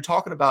 when you're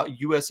talking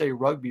about USA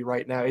Rugby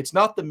right now, it's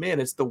not the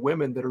men, it's the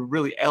women that are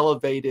really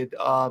elevated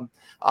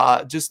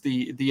just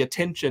the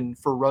attention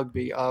for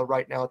rugby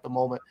right now at the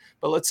moment.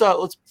 But let's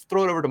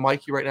throw it over to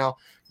Mikey right now.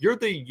 You're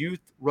the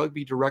youth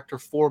rugby director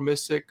for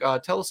Mystic.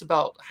 Tell us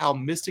about how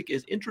Mystic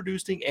is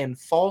introducing and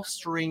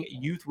fostering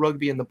youth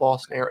rugby in the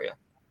Boston area.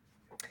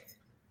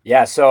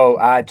 Yeah, so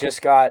I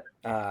just got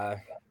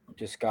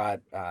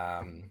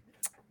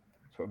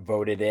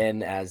voted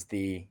in as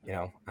the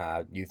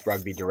youth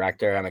rugby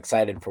director. I'm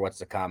excited for what's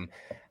to come.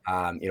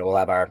 We'll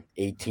have our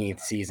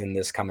 18th season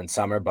this coming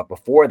summer, but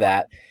before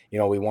that,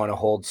 we want to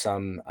hold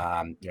some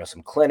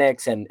some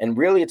clinics, and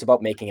really it's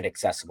about making it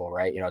accessible,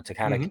 right? To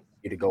kind of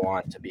continue to go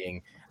on to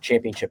being a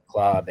championship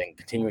club and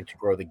continuing to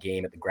grow the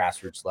game at the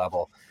grassroots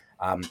level.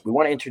 We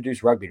want to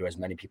introduce rugby to as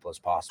many people as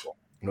possible.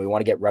 We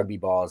want to get rugby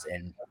balls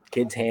in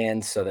kids'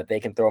 hands so that they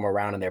can throw them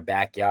around in their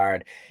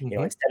backyard.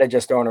 Instead of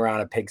just throwing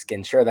around a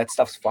pigskin. Sure, that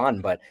stuff's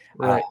fun, but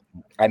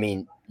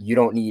you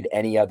don't need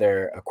any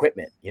other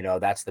equipment.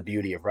 That's the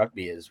beauty of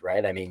rugby is,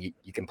 right?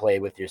 You can play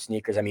with your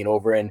sneakers.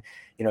 Over in,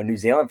 New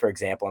Zealand, for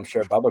example, I'm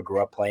sure Bubba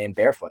grew up playing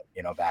barefoot,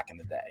 back in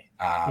the day.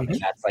 And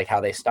that's like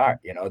how they start,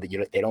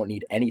 they don't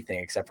need anything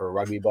except for a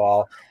rugby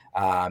ball.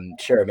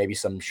 Sure, maybe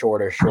some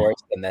shorter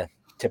shorts than the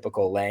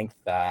typical length,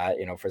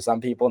 for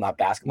some people, not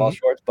basketball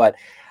shorts, but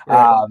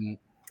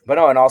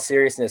no, in all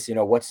seriousness,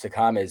 what's to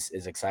come is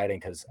exciting,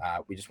 because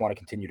we just want to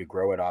continue to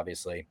grow it.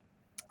 Obviously,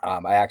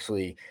 I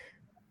actually,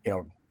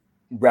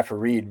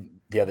 refereed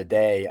the other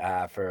day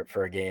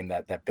for a game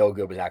that Bill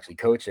Good was actually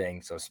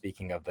coaching. So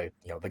speaking of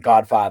the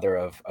godfather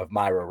of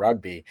Myra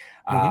Rugby,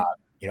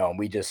 and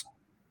we just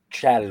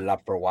chatted it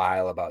up for a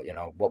while about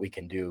what we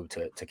can do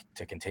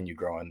to continue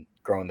growing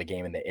the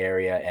game in the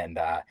area, and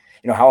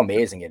how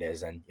amazing it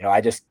is. And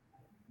I just,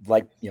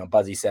 like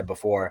Buzzy said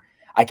before,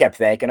 I kept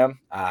thanking him.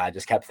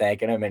 Just kept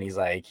thanking him, and he's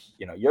like,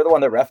 you're the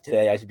one that ref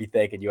today, I should be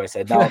thanking you. I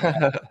said,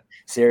 no,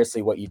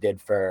 seriously, what you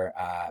did for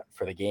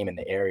the game in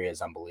the area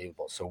is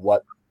unbelievable. So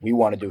what we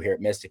want to do here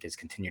at Mystic is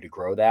continue to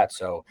grow that.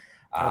 So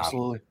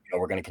absolutely,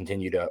 we're going to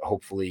continue to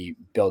hopefully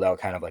build out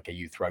kind of like a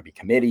youth rugby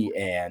committee,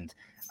 and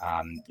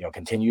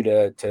continue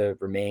to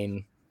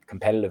remain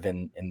competitive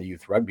in the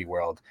youth rugby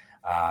world.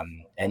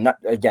 And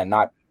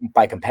not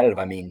by competitive,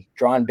 I mean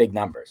drawing big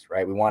numbers,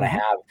 right? We want to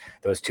have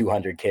those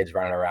 200 kids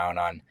running around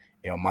on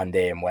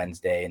Monday and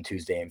Wednesday and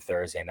Tuesday and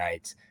Thursday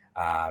nights.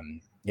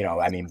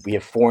 We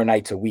have 4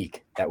 nights a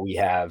week that we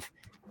have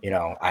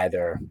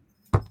either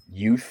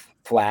youth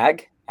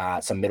flag,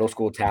 some middle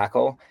school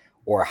tackle,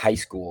 or high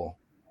school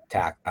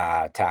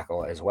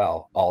tackle as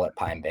well, all at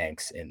Pine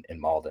Banks in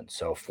Malden.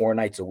 So 4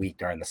 nights a week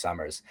during the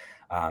summers,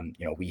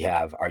 we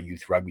have our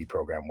youth rugby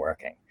program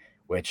working,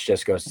 which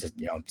just goes to,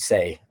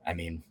 say, I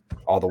mean,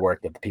 all the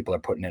work that the people are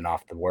putting in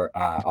off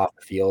the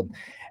field,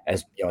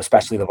 as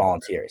especially the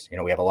volunteers.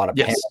 We have a lot of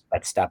parents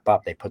that step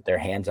up, they put their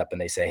hands up and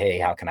they say, hey,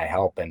 how can I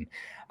help? And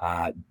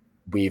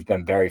we've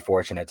been very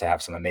fortunate to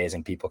have some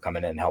amazing people come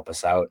in and help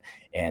us out.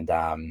 And,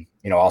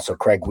 also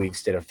Craig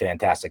Weeks did a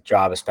fantastic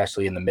job,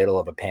 especially in the middle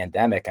of a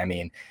pandemic. I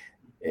mean,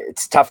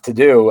 it's tough to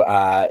do,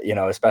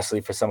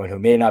 especially for someone who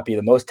may not be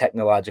the most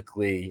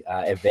technologically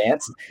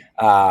advanced.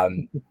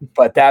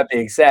 But that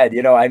being said,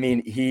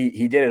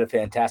 he did a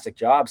fantastic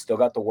job, still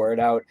got the word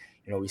out.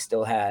 We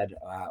still had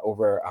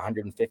over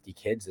 150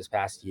 kids this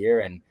past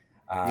year. And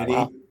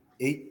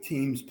eight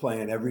teams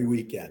playing every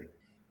weekend.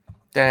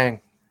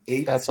 Dang.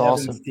 That's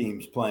awesome.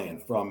 Teams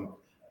playing, from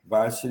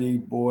varsity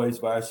boys,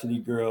 varsity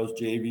girls,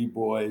 JV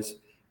boys,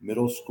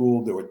 middle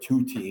school. There were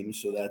 2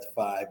 teams, so that's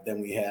 5.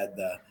 Then we had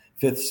the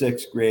 5th,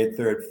 6th grade,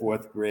 3rd,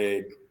 4th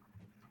grade.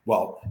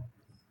 Well,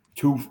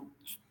 2,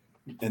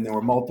 and there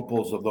were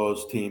multiples of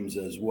those teams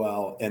as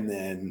well. And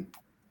then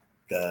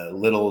the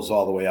littles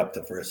all the way up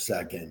to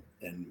 1st, 2nd.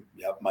 And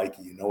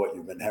Mikey, what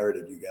you've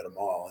inherited, you get them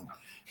all. And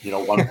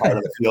one part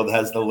of the field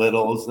has the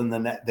littles, and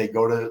then they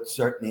go to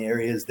certain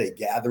areas. They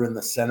gather in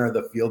the center of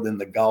the field in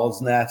the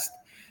gull's nest.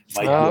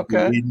 Mike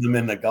leading them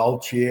in the gull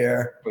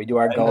cheer. We do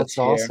our gull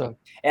cheer. Awesome.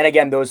 And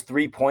again, those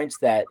 3 points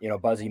that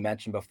Buzzy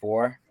mentioned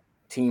before: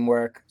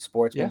 teamwork,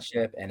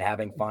 sportsmanship, and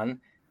having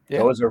fun. Yeah.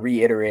 Those are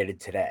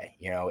reiterated today.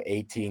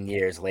 18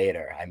 years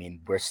later. I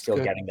mean, we're still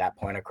getting that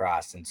point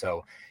across. And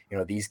so,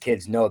 these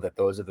kids know that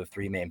those are the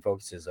 3 main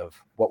focuses of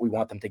what we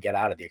want them to get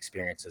out of the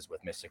experiences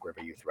with Mystic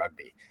River Youth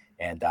Rugby.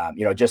 And,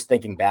 just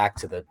thinking back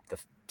to the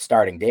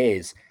starting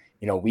days,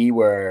 we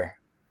were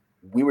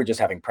just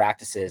having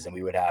practices, and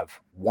we would have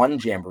 1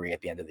 jamboree at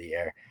the end of the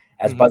year.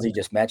 As Buzzy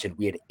just mentioned,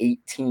 we had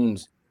 8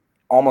 teams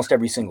almost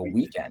every single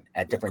weekend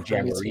at different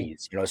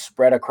jamborees,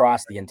 spread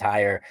across the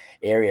entire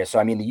area. So,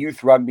 I mean, the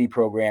youth rugby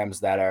programs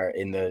that are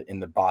in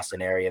the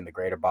Boston area, in the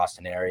greater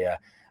Boston area,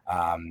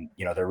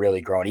 they're really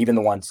growing, even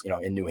the ones,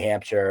 in New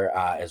Hampshire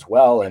as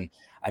well. And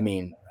I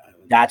mean,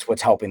 that's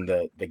what's helping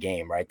the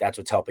game, right? That's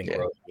what's helping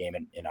grow the game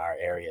in our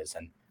areas.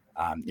 And,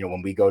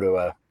 when we go to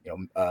a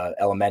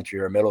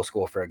elementary or middle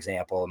school, for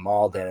example, in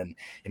Malden,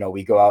 and,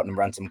 we go out and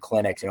run some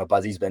clinics.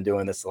 Buzzy's been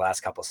doing this the last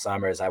couple of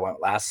summers. I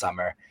went last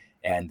summer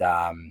and,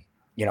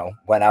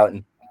 went out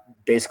and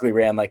basically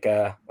ran like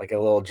a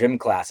little gym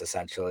class,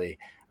 essentially,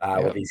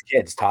 with these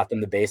kids, taught them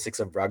the basics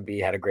of rugby,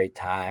 had a great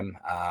time.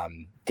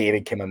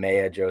 David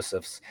Kimamea,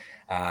 Joseph's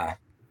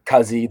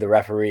Cuzzy, the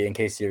referee, in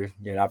case you're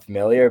not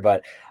familiar,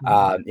 but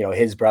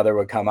his brother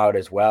would come out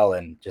as well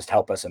and just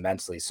help us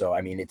immensely. So,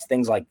 I mean, it's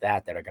things like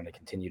that are going to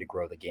continue to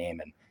grow the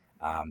game.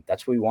 And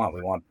that's what we want.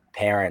 We want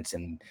parents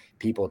and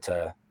people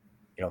to,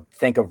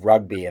 think of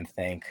rugby and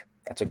think,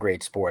 that's a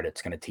great sport.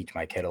 It's going to teach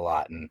my kid a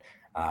lot. And,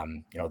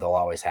 they'll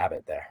always have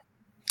it there.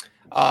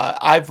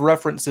 I've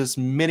referenced this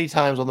many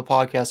times on the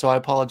podcast, so I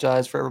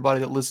apologize for everybody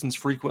that listens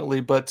frequently.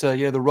 But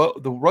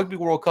the Rugby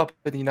World Cup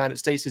in the United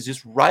States is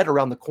just right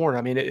around the corner.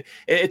 I mean,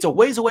 it's a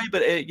ways away,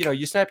 but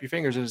you snap your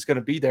fingers and it's going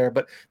to be there.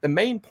 But the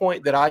main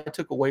point that I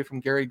took away from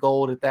Gary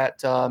Gold at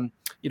that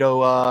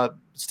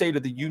State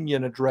of the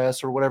Union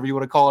address, or whatever you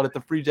want to call it, at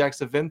the Free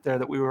Jacks event there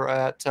that we were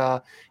at,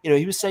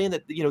 he was saying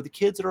that the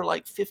kids that are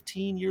like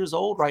 15 years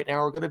old right now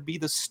are going to be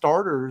the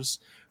starters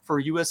for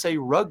USA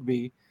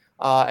Rugby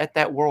at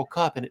that World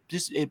Cup, and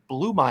it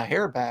blew my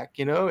hair back.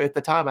 At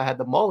the time I had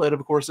the mullet,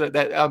 of course,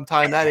 that I'm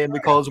tying that in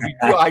because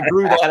I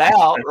grew that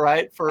out,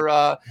 right, for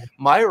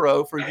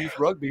Myro for youth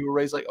rugby. We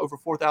raised like over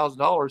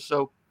 $4,000.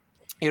 So,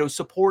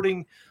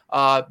 supporting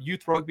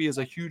youth rugby is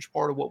a huge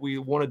part of what we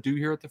want to do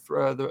here at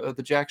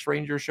the Jacks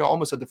Rangers show.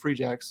 Almost at the Free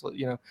Jacks,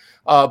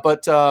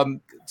 but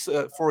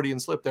Freudian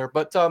slip there.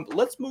 But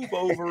let's move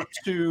over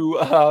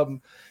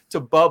to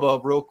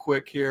Bubba real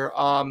quick here.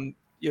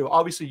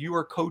 Obviously you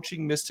are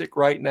coaching Mystic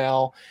right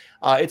now.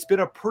 It's been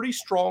a pretty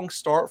strong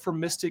start for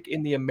Mystic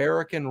in the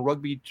American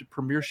Rugby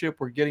Premiership.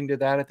 We're getting to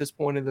that at this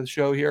point in the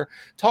show here.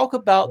 Talk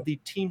about the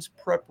team's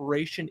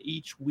preparation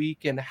each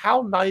week, and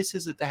how nice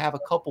is it to have a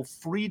couple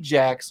Free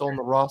Jacks on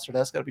the roster?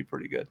 That's got to be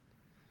pretty good.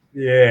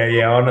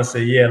 Yeah,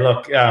 honestly. Yeah,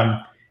 look,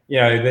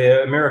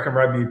 the American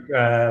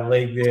Rugby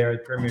League there,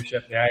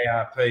 Premiership, the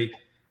ARP,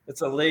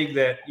 it's a league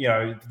that,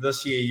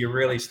 this year you're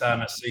really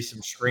starting to see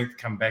some strength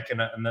come back in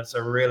it, and it's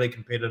a really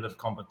competitive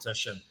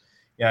competition.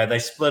 They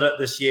split it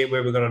this year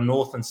where we've got a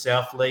North and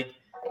South league.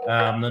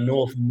 The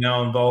North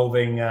now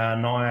involving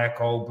Nyack,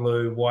 Old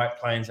Blue, White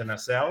Plains, and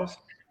ourselves.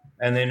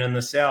 And then in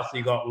the South,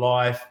 you got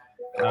Life,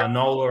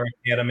 NOLA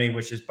Academy,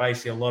 which is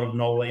basically a lot of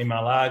NOLA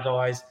MLR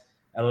guys,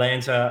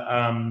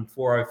 Atlanta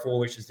 404,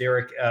 which is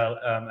their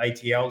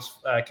ATL's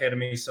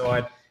academy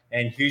side,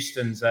 and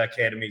Houston's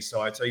academy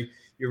side. So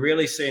you're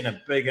really seeing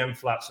a big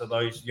influx of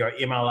those,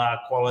 MLR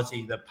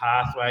quality, the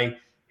pathway.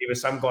 There were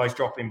some guys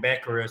dropping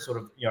back or sort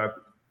of,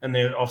 in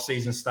their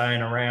off-season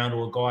staying around,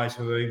 or guys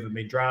who have either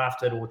been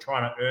drafted or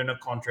trying to earn a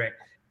contract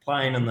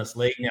playing in this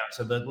league now.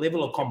 So the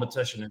level of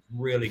competition is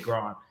really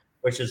growing,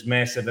 which is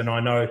massive. And I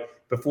know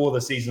before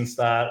the season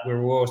start, we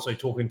were also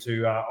talking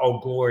to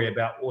Old Glory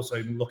about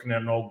also looking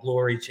at an Old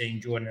Glory team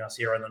joining us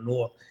here in the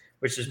north,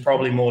 which is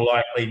probably more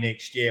likely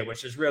next year,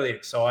 which is really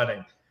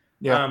exciting.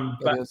 Yeah,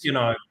 but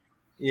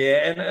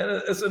and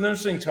it's an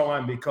interesting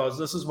time because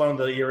this is one of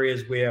the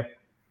areas where,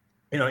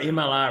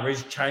 MLR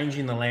is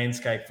changing the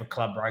landscape for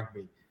club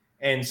rugby.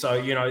 And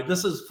so,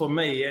 this is for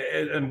me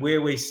and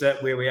where we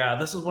sit, where we are,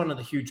 this is one of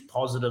the huge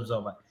positives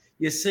of it.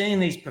 You're seeing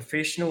these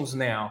professionals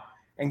now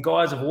and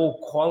guys of all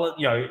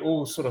quality,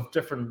 all sort of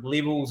different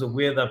levels of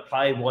where they've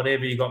played,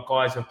 whatever. You got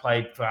guys who've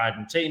played for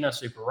Argentina,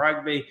 Super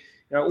Rugby,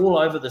 all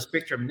over the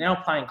spectrum, now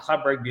playing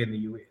club rugby in the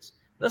US.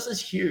 This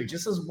is huge.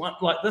 This is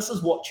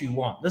what you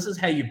want. This is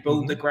how you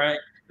build the great.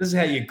 This is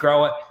how you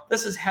grow it.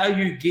 This is how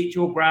you get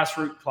your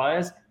grassroots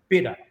players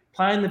better,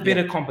 playing the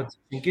better competition,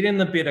 getting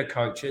the better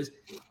coaches.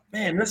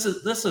 Man, this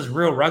is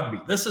real rugby.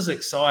 This is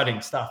exciting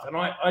stuff, and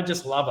I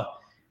just love it.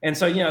 And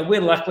so,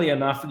 we're lucky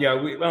enough.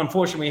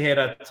 Unfortunately, we had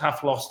a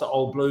tough loss to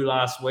Old Blue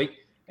last week,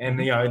 and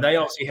they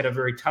obviously had a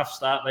very tough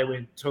start. They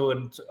went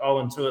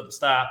 2-2 at the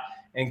start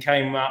and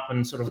came up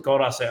and sort of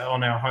got us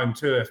on our home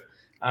turf.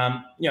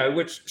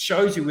 Which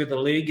shows you where the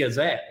league is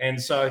at.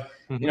 And so,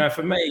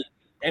 for me,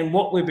 and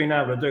what we've been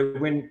able to do,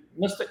 when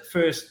Mystic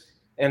first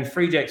and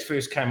Free Jacks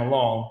first came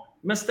along,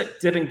 Mystic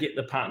didn't get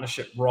the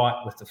partnership right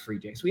with the Free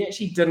Jacks. We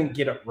actually didn't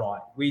get it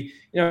right. We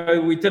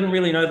didn't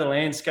really know the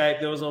landscape.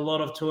 There was a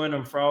lot of toing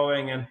and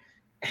froing, and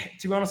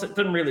to be honest, it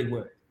didn't really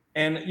work.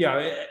 And,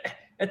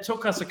 it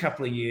took us a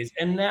couple of years.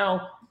 And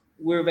now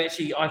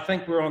I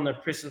think we're on the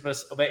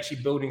precipice of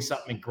actually building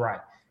something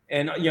great.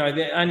 And,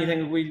 the only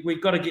thing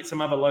we've got to get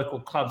some other local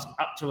clubs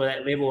up to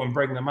that level and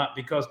bring them up,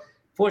 because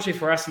fortunately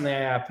for us in the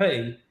ARP,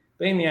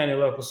 being the only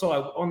local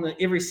side,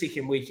 every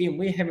second weekend,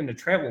 we're having to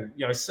travel,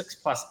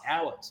 6+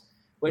 hours,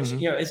 which,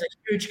 is a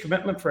huge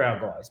commitment for our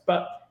guys.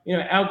 But,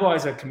 our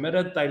guys are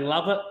committed. They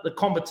love it. The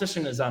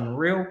competition is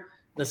unreal.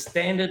 The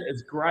standard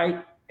is great.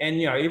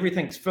 And,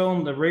 everything's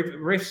filmed. The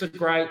refs are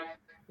great.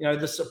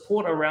 The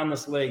support around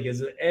this league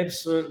is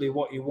absolutely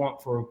what you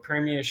want for a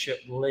premiership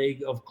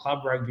league of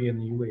club rugby in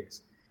the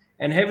US.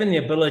 And having the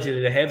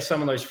ability to have some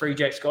of those Free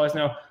Jacks guys.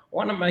 Now, I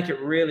want to make it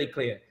really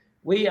clear.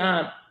 We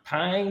aren't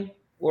paying.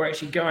 We're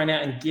actually going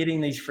out and getting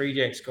these Free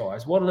Jacks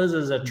guys. What it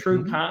is a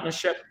true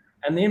partnership,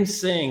 and them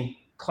seeing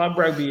club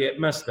rugby at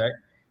Mystic,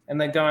 and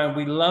they're going,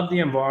 we love the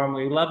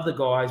environment, we love the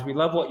guys, we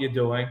love what you're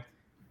doing,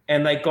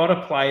 and they got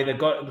to play.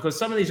 Because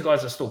some of these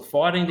guys are still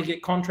fighting to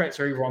get contracts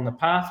or even on the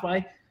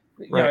pathway.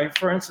 Right.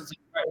 For instance,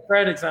 a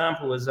great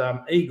example is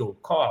Eagle,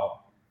 Kyle.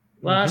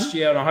 Last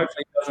year, and I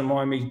hopefully he doesn't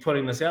mind me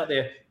putting this out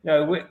there,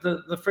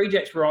 the Free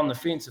Jacks were on the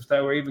fence if they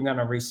were even going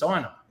to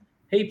re-sign him.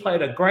 He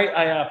played a great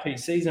ARP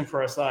season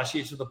for us last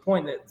year to the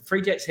point that the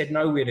Free Jacks had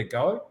nowhere to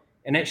go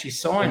and actually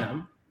sign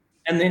him.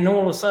 And then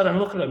all of a sudden,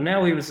 look at him.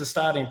 Now he was the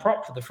starting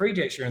prop for the Free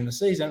Jacks during the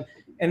season.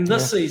 And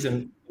this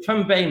season,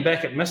 him being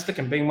back at Mystic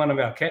and being one of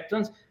our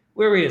captains,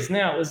 where he is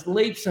now is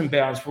leaps and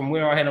bounds from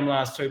where I had him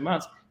last 2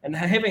 months. And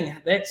having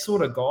that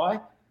sort of guy,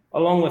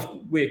 along with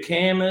where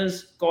Cam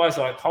is, guys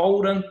like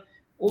Holden,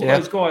 all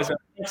those guys are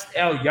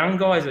our young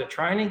guys at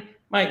training.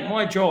 Mate,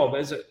 my job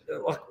is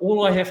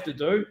all I have to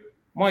do.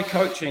 My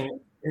coaching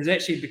has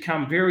actually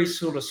become very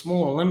sort of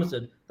small and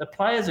limited. The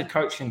players are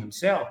coaching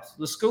themselves,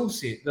 the skill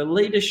set, the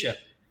leadership.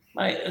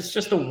 Mate, it's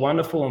just a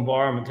wonderful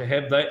environment to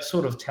have that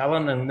sort of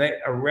talent and that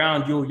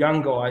around your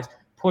young guys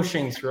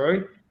pushing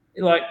through.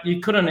 Like,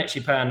 you couldn't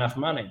actually pay enough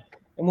money.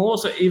 And we're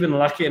also even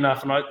lucky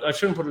enough, and I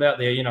shouldn't put it out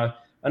there,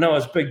 I know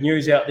it's big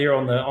news out there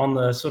on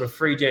the sort of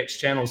Free Jacks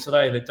channels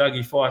today that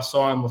Dougie Fife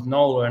signed with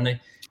Nola, and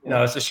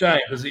it's a shame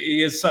because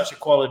he is such a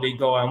quality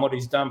guy, and what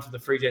he's done for the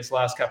Free Jacks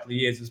last couple of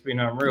years has been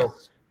unreal.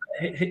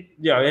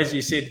 As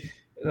you said,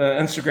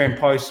 Instagram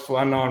posts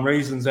for unknown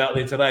reasons out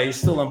there today. He's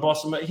still in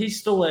Boston, but he's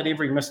still at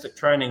every Mystic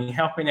training,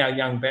 helping our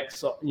young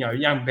backs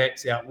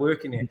out,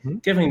 working there,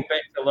 giving back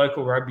to the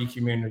local rugby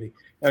community.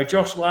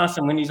 Josh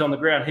Larson, when he's on the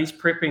ground, he's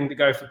prepping to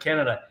go for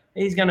Canada.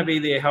 He's going to be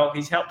there.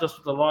 He's helped us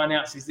with the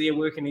lineouts. He's there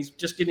working. He's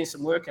just getting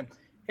some work. And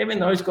having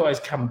those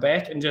guys come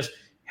back and just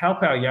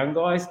help our young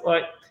guys,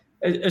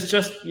 it's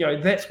just,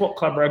 that's what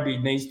club rugby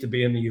needs to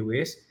be in the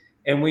US.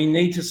 And we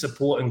need to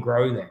support and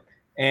grow that.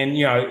 And,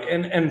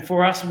 and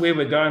for us, where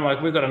we're going,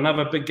 we've got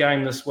another big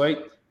game this week.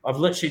 I've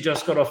literally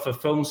just got off a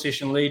film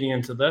session leading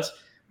into this.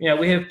 We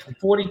have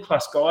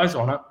 40+ guys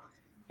on it.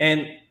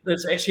 And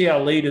it's actually our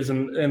leaders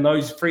and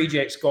those Free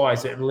Jacks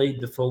guys that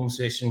lead the film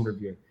session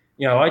review.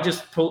 I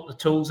just put the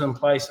tools in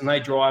place and they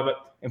drive it.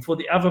 And for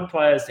the other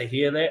players to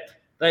hear that,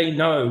 they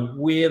know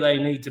where they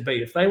need to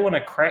be. If they want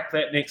to crack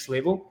that next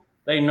level,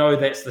 they know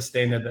that's the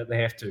standard that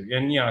they have to.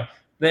 And,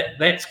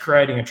 that's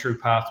creating a true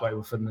pathway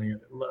within the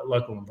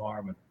local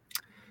environment.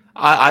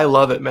 I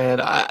love it,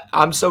 man.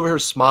 I'm so here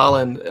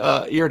smiling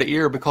ear to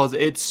ear because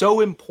it's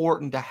so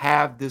important to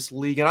have this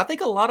league. And I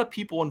think a lot of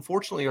people,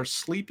 unfortunately, are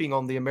sleeping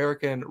on the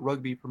American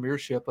Rugby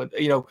Premiership. But,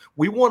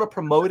 we want to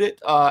promote it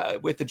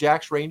with the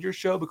Jacks Rangers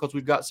show because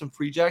we've got some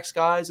Free Jacks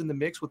guys in the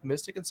mix with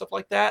Mystic and stuff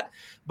like that.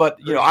 But,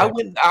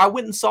 I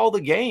went and saw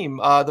the game,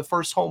 the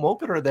first home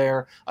opener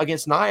there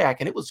against Nyack,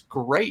 and it was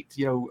great,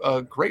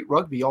 great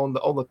rugby on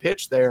the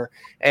pitch there.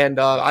 And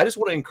I just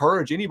want to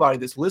encourage anybody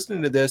that's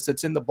listening to this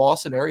that's in the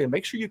Boston area,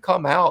 make sure you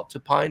come out to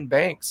Pine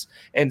Banks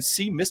and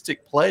see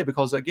Mystic play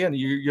because, again,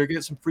 you're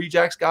getting some Free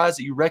Jacks guys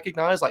that you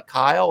recognize like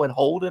Kyle and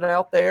Holden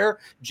out there,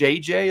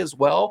 JJ as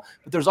well.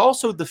 But there's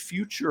also the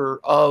future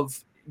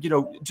of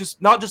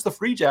just not just the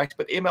Free Jacks,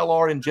 but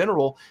MLR in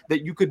general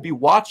that you could be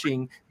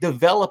watching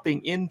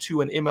developing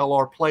into an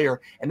MLR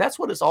player. And that's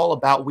what it's all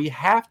about. We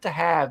have to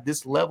have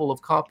this level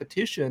of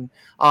competition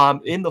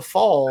in the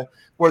fall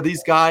where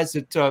these guys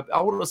that I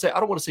don't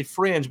want to say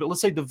fringe, but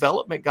let's say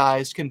development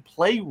guys can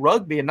play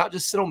rugby and not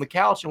just sit on the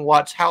couch and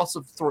watch House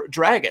of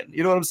Dragon.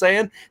 You know what I'm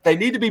saying? They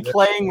need to be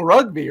playing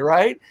rugby,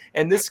 right?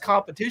 And this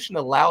competition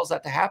allows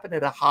that to happen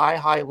at a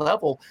high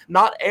level.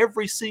 Not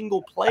every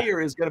single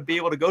player is going to be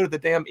able to go to the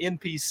damn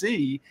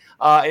NPC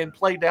and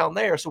play down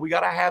there. So we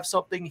got to have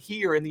something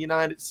here in the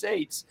United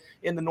States,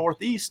 in the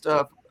Northeast,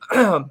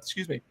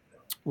 excuse me,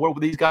 where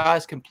these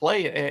guys can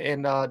play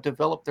and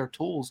develop their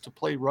tools to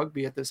play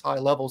rugby at this high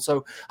level.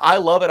 So I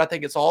love it. I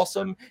think it's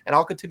awesome. And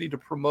I'll continue to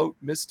promote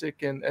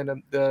Mystic and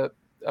the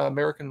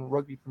American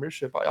Rugby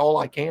Premiership all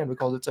I can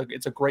because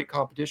it's a great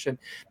competition.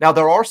 Now,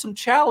 there are some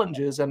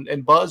challenges,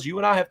 and Buzz, you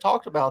and I have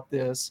talked about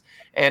this,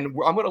 and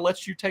I'm going to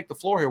let you take the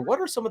floor here. What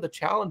are some of the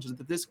challenges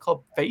that this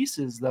club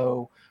faces,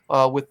 though,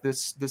 with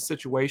this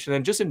situation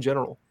and just in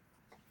general?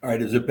 All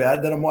right. Is it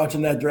bad that I'm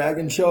watching that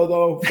Dragon show,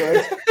 though,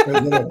 first? Or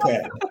is it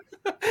okay?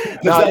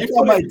 Because that's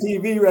on my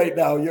TV right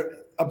now.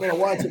 I'm going to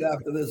watch it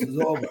after this is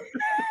over.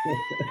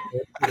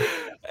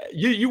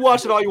 You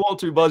watch it all you want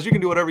to, Buzz. You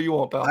can do whatever you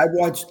want, pal. I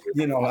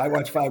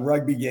watch 5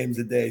 rugby games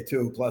a day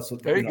too, plus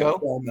there you go,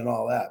 film and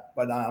all that.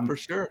 But for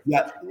sure,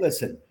 yeah.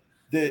 Listen,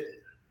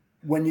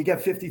 when you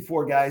get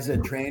 54 guys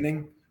at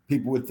training,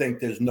 people would think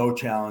there's no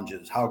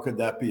challenges. How could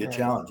that be a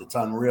challenge? It's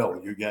unreal.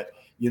 You get,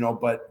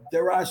 but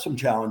there are some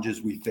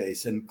challenges we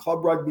face, and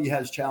club rugby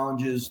has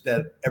challenges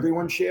that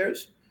everyone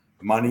shares.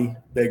 Money,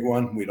 big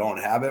one. We don't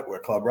have it. We're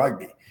club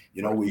rugby.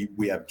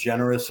 We have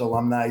generous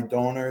alumni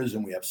donors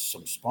and we have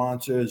some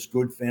sponsors,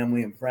 good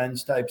family and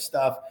friends type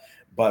stuff.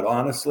 But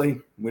honestly,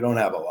 we don't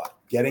have a lot.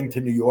 Getting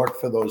to New York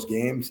for those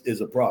games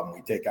is a problem.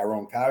 We take our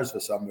own cars for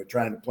something. We're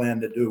trying to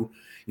plan to do,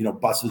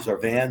 buses or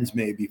vans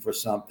maybe for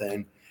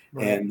something.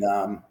 Right.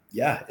 And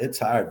it's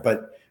hard.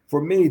 But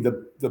for me,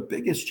 the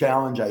biggest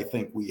challenge I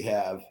think we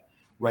have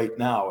right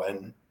now,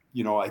 and,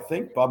 I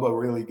think Bubba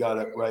really got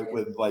it right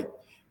with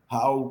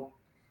how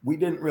we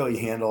didn't really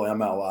handle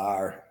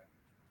MLR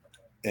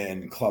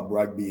and club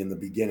rugby in the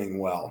beginning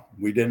well.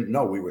 We didn't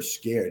know. We were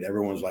scared.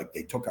 Everyone was like,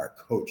 they took our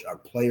coach. Our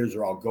players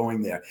are all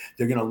going there.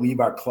 They're going to leave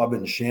our club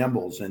in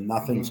shambles and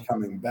nothing's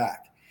coming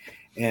back.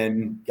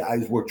 And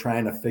guys were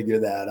trying to figure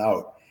that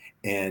out.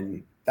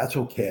 And that's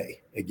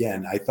okay.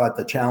 Again, I thought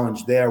the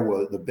challenge there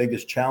was the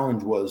biggest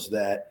challenge was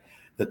that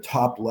the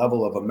top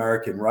level of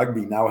American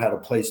rugby now had a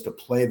place to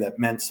play that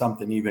meant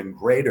something even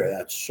greater.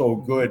 That's so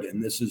good.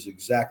 And this is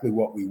exactly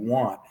what we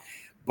want.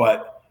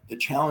 But the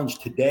challenge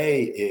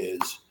today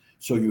is,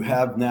 so you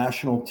have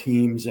national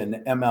teams and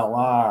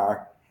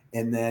MLR,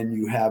 and then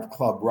you have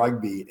club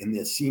rugby, and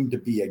there seemed to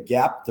be a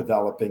gap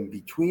developing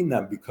between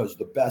them because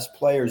the best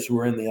players who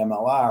are in the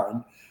MLR,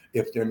 and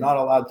if they're not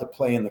allowed to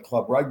play in the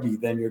club rugby,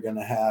 then you're going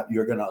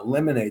to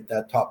eliminate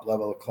that top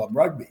level of club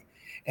rugby.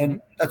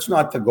 And that's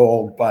not the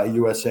goal by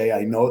USA.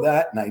 I know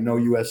that, and I know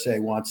USA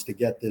wants to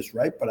get this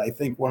right. But I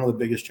think one of the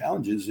biggest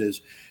challenges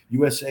is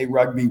USA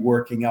Rugby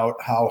working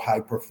out how high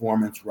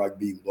performance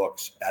rugby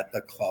looks at the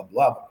club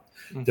level.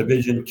 Mm-hmm.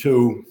 Division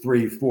 2,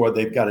 3, 4,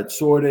 they've got it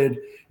sorted.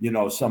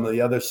 Some of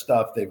the other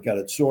stuff, they've got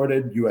it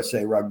sorted.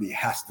 USA Rugby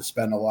has to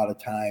spend a lot of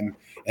time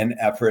and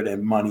effort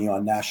and money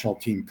on national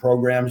team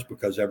programs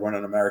because everyone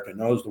in America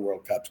knows the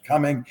World Cup's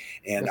coming.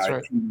 And that's our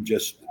right. team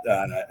just,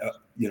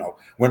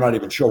 we're not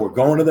even sure we're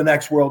going to the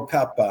next World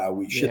Cup.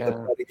 We shit the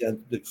bed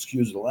against,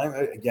 excuse the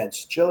language,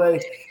 against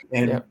Chile.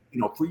 And,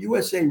 for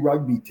USA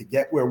Rugby to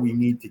get where we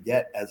need to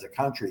get as a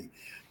country,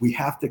 we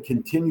have to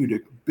continue to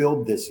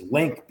build this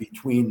link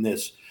between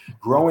this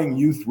growing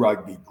youth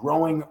rugby,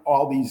 growing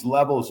all these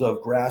levels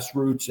of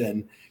grassroots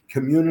and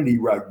community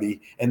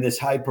rugby, and this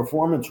high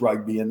performance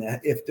rugby. And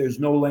if there's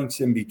no links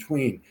in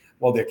between,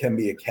 well, there can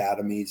be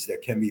academies, there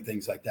can be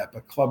things like that,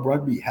 but club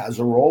rugby has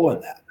a role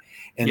in that.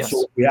 And so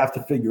what we have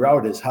to figure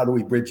out is how do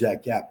we bridge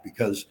that gap?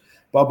 Because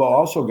Bubba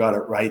also got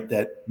it right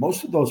that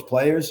most of those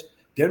players,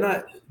 they're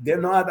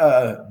not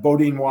a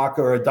Bodine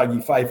Walker or a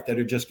Dougie Fife that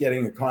are just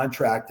getting a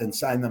contract and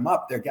sign them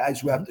up. They're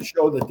guys who have to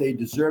show that they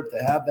deserve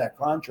to have that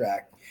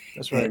contract.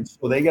 That's right. And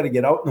so they got to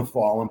get out in the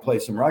fall and play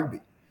some rugby.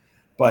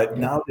 But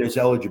now there's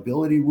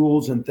eligibility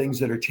rules and things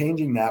that are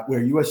changing that,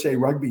 where USA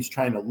Rugby is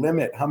trying to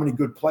limit how many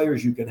good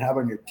players you can have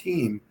on your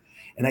team.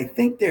 And I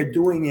think they're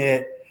doing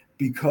it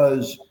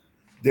because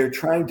they're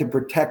trying to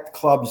protect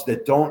clubs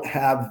that don't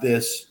have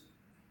this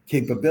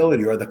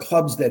capability, or the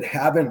clubs that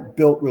haven't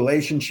built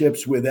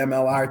relationships with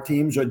MLR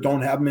teams or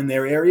don't have them in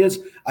their areas.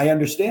 I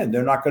understand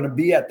they're not going to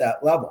be at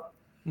that level.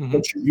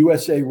 But should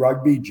USA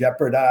Rugby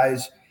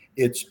jeopardize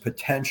its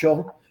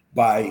potential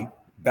by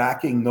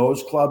backing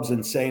those clubs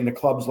and saying to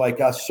clubs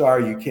like us,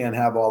 sorry, you can't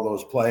have all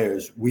those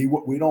players. We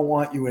don't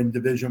want you in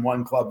Division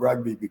I club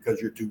rugby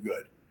because you're too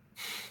good.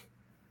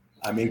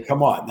 I mean,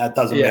 come on, that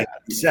doesn't make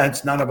any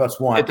sense. None of us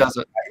want it.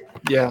 Doesn't.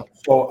 Yeah.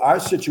 So our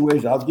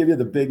situation, I'll give you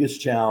the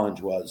biggest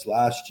challenge was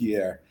last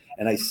year,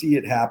 and I see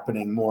it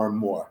happening more and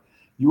more.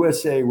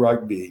 USA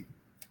Rugby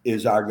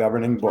is our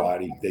governing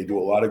body. They do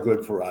a lot of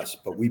good for us,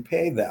 but we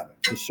pay them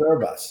to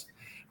serve us.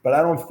 But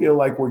I don't feel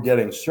like we're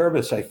getting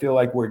service. I feel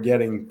like we're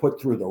getting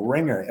put through the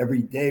ringer.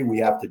 Every day we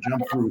have to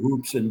jump through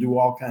hoops and do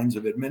all kinds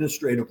of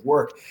administrative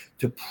work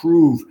to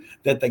prove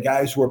that the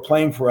guys who are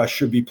playing for us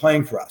should be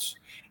playing for us.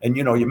 And,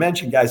 you know, you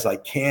mentioned guys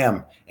like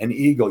Cam and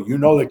Eagle. You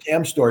know the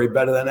Cam story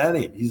better than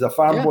any. He's a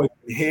farm boy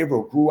from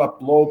Haverhill, grew up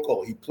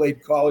local. He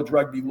played college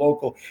rugby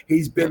local.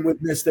 He's been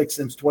with Mystic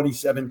since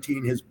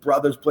 2017. His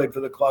brothers played for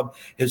the club.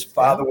 His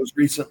father was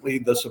recently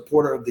the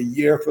supporter of the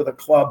year for the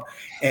club.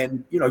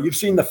 And, you know, you've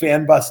seen the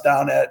fan bus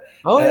down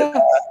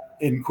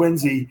in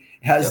Quincy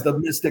has the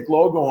Mystic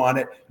logo on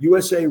it.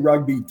 USA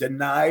Rugby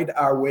denied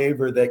our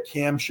waiver that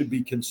Cam should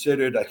be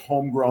considered a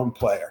homegrown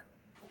player.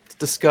 It's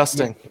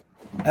disgusting.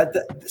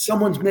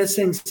 Someone's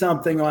missing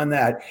something on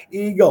that.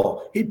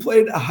 Eagle, he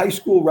played a high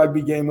school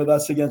rugby game with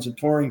us against a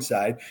touring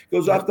side,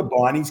 goes off the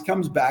Bonnies,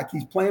 comes back,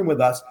 he's playing with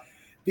us.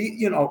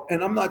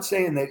 And I'm not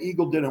saying that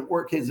Eagle didn't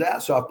work his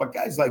ass off, but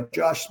guys like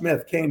Josh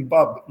Smith, Kane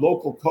Bubb,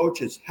 local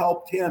coaches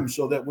helped him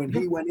so that when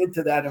he went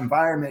into that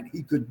environment,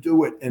 he could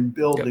do it and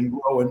build and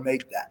grow and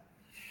make that.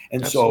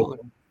 And so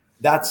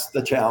that's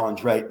the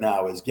challenge right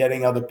now, is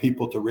getting other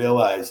people to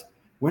realize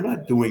we're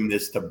not doing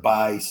this to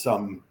buy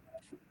some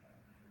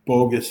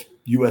bogus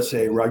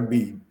USA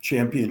Rugby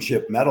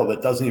championship medal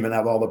that doesn't even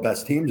have all the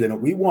best teams in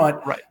it. We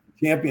want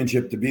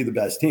championship to be the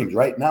best teams.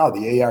 Right now,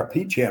 the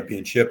ARP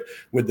championship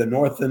with the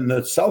North and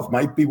the South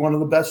might be one of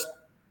the best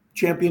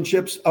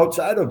championships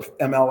outside of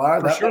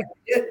MLR. That might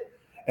be it.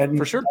 And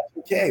for sure,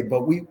 okay.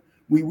 But we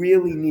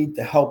really need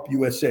to help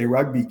USA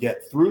Rugby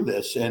get through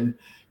this. And,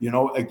 you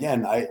know,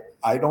 again,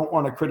 I don't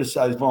want to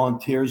criticize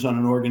volunteers on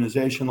an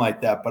organization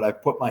like that, but I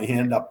put my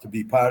hand up to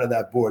be part of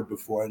that board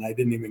before, and I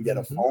didn't even get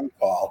a phone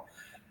call.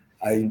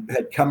 I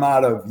had come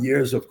out of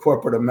years of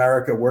corporate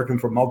America, working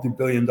for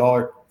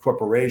multi-billion-dollar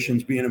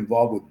corporations, being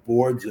involved with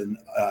boards and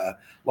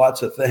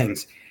lots of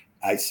things.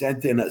 I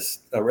sent in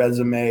a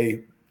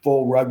resume,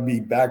 full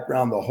rugby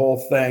background, the whole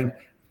thing.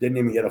 Didn't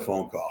even get a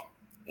phone call.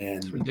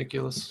 And it's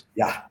ridiculous.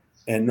 Yeah.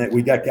 And that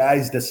we got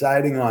guys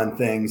deciding on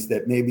things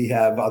that maybe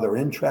have other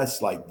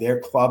interests, like their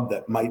club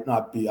that might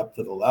not be up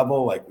to the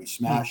level, like we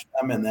smashed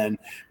them. And then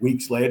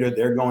weeks later,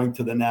 they're going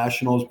to the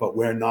nationals, but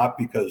we're not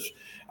because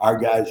our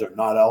guys are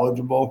not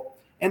eligible.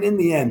 And in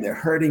the end, they're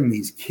hurting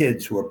these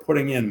kids who are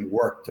putting in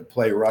work to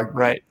play rugby.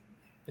 Right.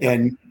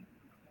 And,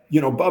 you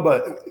know,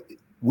 Bubba,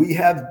 we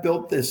have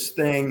built this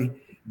thing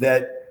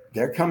that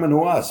they're coming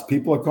to us.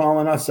 People are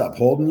calling us up.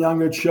 Holden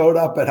Young had showed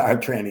up at our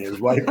training. His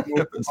wife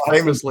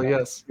famously,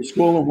 yes.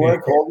 School of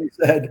work. Holden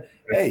said,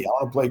 hey, I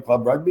want to play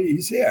club rugby.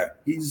 He's here.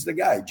 He's the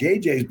guy.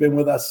 JJ's been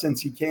with us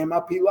since he came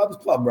up. He loves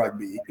club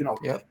rugby. You know,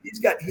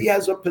 he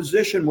has a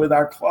position with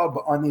our club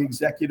on the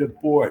executive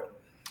board.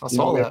 I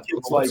saw that.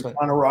 Kids like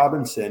Connor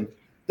Robinson.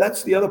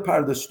 That's the other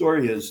part of the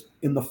story is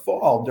in the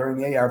fall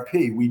during ARP,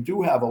 we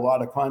do have a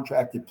lot of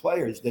contracted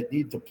players that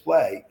need to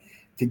play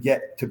to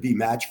get to be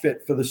match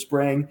fit for the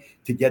spring,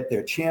 to get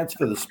their chance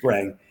for the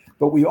spring.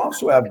 But we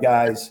also have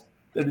guys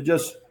that are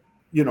just,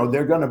 you know,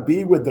 they're going to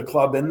be with the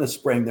club in the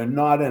spring. They're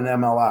not in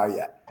MLR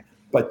yet.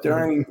 But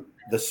during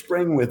the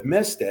spring with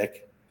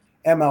Mystic,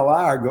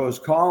 MLR goes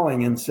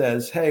calling and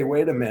says, hey,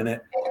 wait a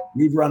minute.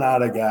 We've run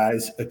out of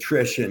guys,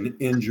 attrition,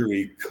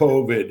 injury,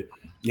 COVID.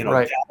 You know,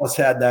 Dallas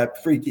had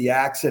that freaky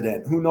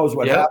accident. Who knows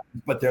what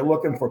happened, but they're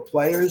looking for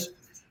players.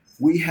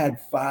 We had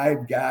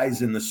 5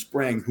 guys in the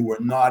spring who were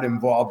not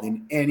involved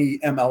in any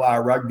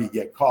MLR rugby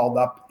get called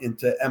up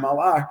into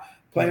MLR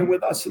playing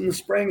with us in the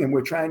spring, and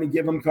we're trying to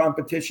give them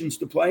competitions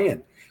to play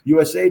in.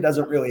 USA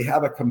doesn't really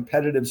have a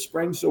competitive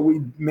spring, so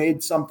we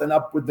made something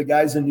up with the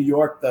guys in New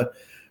York. The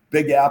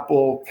Big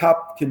Apple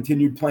Cup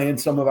continued playing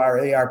some of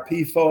our ARP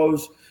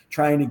foes,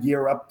 trying to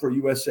gear up for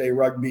USA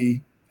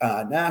Rugby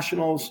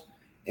Nationals.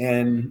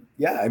 And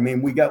I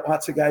mean, we got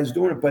lots of guys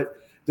doing it, but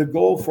the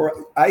goal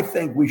I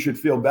think we should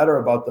feel better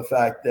about the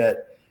fact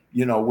that,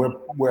 you know,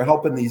 we're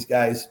helping these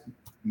guys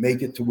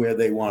make it to where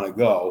they want to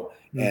go.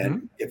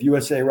 And if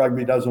USA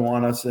Rugby doesn't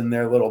want us in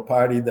their little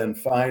party, then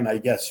fine. I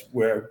guess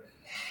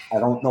I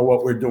don't know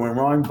what we're doing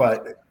wrong,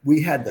 but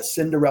we had the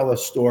Cinderella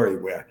story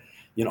where,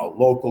 you know,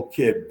 local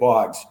kid,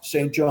 Boggs,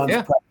 St. John's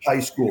Prep High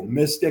School,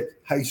 Mystic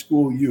High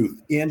School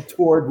Youth, and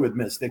toured with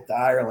Mystic to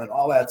Ireland,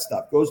 all that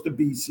stuff, goes to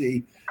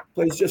BC,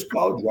 plays just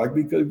college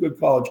rugby, good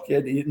college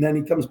kid. And then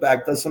he comes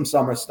back, does some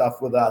summer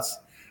stuff with us.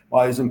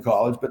 while he's in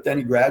college, but then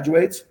he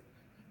graduates,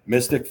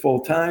 Mystic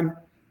full time,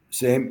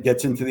 same,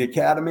 gets into the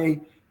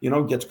academy,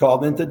 gets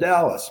called into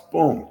Dallas.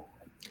 Boom.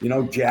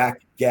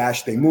 Jack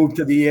Gash, they moved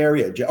to the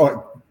area.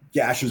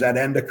 Gash was at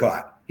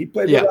Endicott. He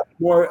played with us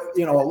more,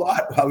 a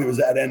lot while he was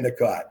at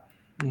Endicott.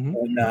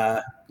 Mm-hmm.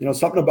 And,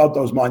 something about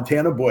those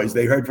Montana boys,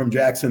 they heard from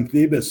Jackson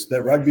Thebes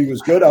that rugby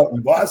was good out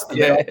in Boston.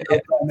 They all got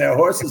on their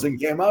horses and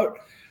came out.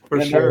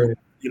 For sure.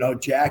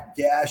 Jack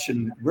Gash,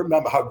 and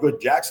remember how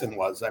good Jackson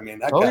was. I mean,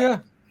 that guy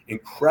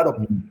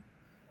incredible.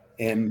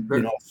 And,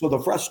 so the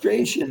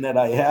frustration that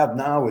I have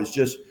now is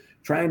just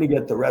trying to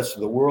get the rest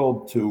of the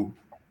world to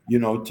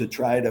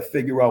try to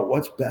figure out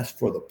what's best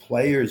for the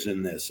players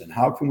in this, and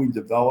how can we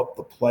develop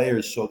the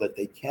players so that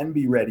they can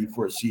be ready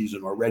for a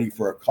season or ready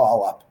for a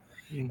call up.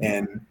 Mm-hmm.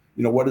 And,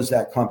 what does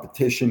that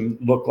competition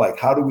look like?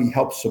 How do we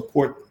help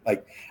support?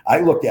 Like, I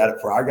look at it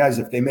for our guys,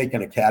 if they make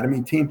an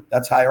academy team,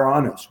 that's higher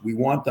honors. We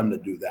want them to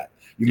do that.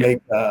 You make,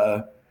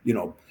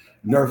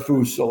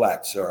 NERFU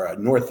selects or a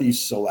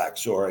Northeast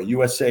selects or a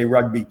USA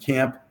rugby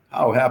camp.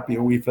 How happy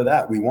are we for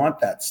that? We want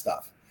that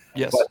stuff.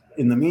 Yes. But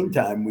in the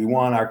meantime, we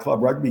want our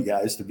club rugby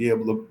guys to be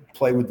able to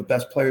play with the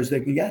best players they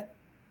can get.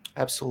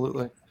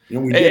 Absolutely.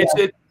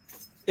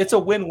 It's a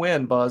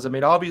win-win, Buzz. I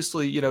mean,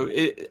 obviously,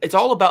 it's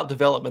all about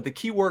development. The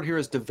key word here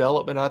is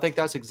development. And I think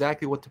that's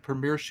exactly what the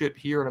Premiership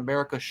here in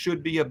America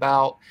should be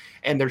about.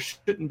 And there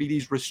shouldn't be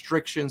these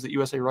restrictions that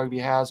USA Rugby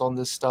has on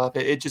this stuff.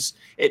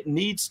 It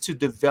needs to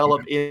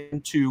develop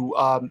into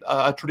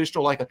a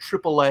traditional, like a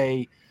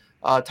AAA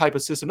type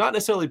of system, not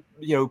necessarily,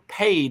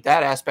 paid,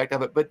 that aspect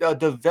of it, but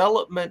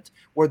development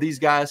where these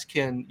guys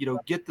can,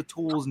 get the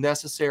tools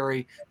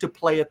necessary to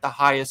play at the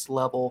highest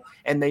level.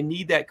 And they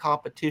need that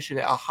competition,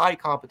 a high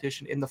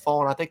competition in the fall.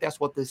 And I think that's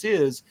what this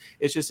is.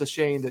 It's just a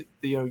shame that,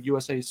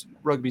 USA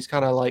Rugby's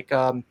kind of like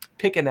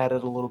picking at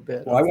it a little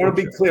bit. Well, I want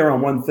to be clear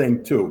on one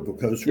thing too,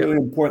 because it's really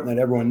important that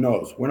everyone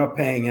knows we're not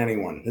paying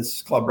anyone. This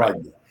is club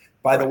rugby.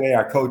 By the way,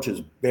 our coaches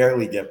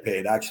barely get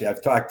paid. Actually,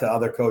 I've talked to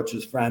other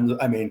coaches,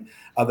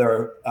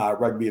 other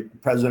rugby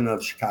president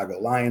of Chicago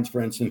Lions,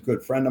 for instance,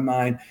 good friend of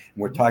mine. And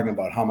we're talking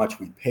about how much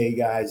we pay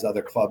guys,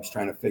 other clubs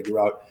trying to figure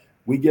out.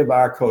 We give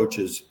our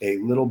coaches a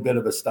little bit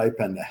of a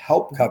stipend to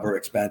help cover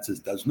expenses,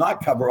 does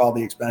not cover all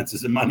the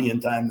expenses and money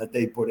and time that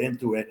they put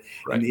into it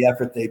and the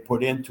effort they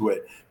put into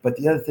it. But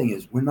the other thing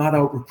is we're not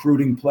out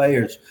recruiting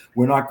players.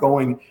 We're not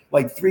going,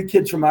 like 3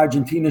 kids from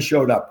Argentina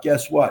showed up.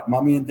 Guess what?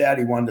 Mommy and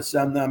daddy wanted to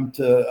send them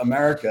to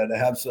America to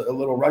have a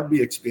little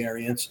rugby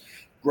experience,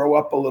 grow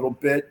up a little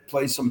bit,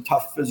 play some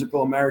tough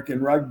physical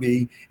American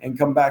rugby, and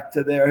come back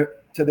to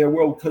their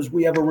world, because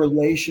we have a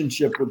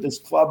relationship with this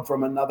club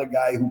from another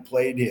guy who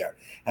played here.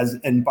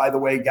 And by the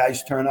way,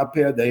 guys turn up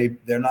here,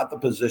 they're not the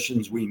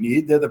positions we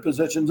need. They're the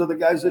positions of the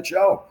guys that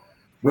show.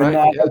 We're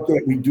not out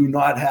there. We do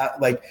not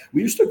have,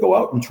 we used to go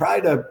out and try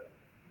to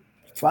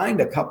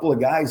find a couple of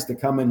guys to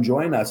come and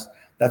join us.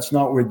 That's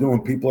not what we're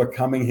doing. People are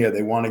coming here.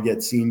 They want to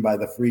get seen by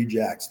the Free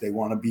Jacks. They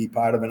want to be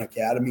part of an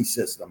academy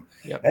system.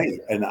 Yep. Hey,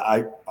 and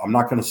I'm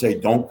not going to say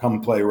don't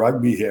come play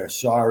rugby here.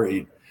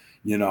 Sorry.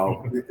 We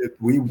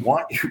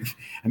want you.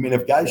 I mean,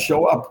 if guys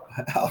show up,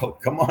 hell,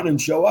 come on and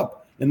show up.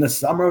 In the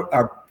summer,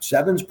 our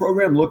sevens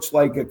program looks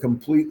like a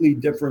completely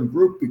different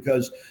group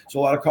because it's a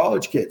lot of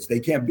college kids. They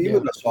can't be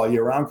with us all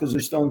year round because they're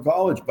still in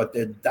college, but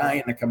they're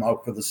dying to come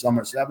out for the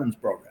summer sevens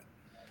program.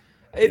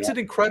 It's an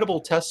incredible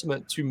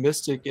testament to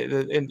Mystic.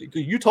 And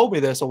you told me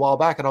this a while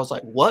back, and I was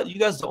like, what? You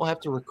guys don't have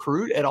to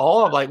recruit at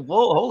all? I'm like,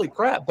 whoa, holy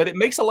crap. But it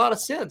makes a lot of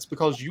sense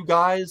because you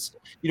guys,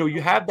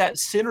 you have that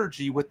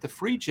synergy with the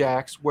Free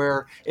Jacks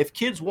where if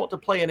kids want to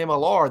play an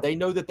MLR, they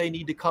know that they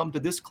need to come to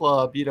this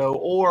club,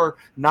 or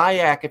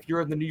NIAC if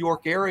you're in the New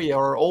York area,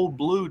 or Old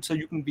Blue, so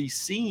you can be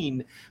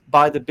seen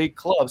by the big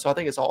club. So I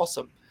think it's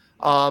awesome.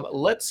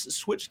 Let's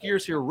switch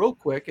gears here real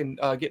quick and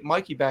get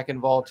Mikey back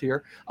involved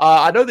here.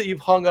 I know that you've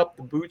hung up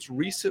the boots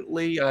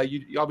recently.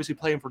 You obviously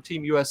playing for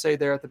Team USA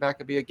there at the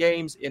Maccabea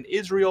Games in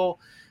Israel.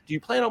 Do you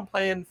plan on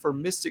playing for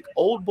Mystic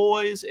Old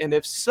Boys? And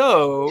if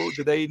so,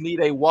 do they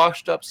need a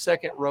washed-up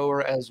second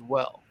rower as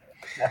well?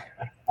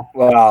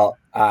 Well,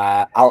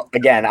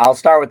 I'll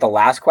start with the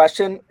last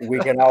question. We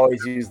can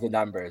always use the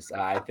numbers.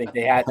 I think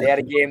they had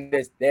a game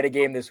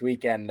this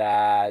weekend.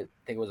 I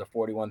think it was a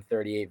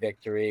 41-38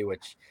 victory,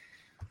 which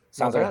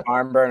sounds like a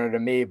barn burner to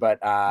me, but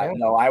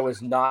no, I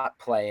was not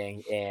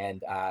playing.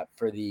 And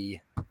for the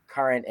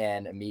current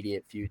and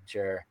immediate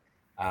future,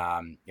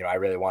 I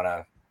really want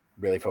to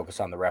focus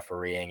on the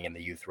refereeing and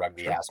the youth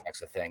rugby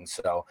aspects of things.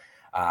 So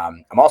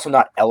I'm also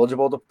not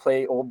eligible to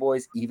play Old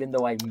Boys, even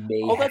though I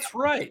may. Oh, that's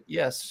right.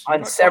 Yes.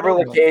 On several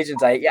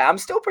occasions, I'm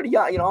still pretty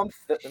young. I'm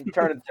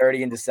turning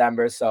 30 in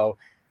December, so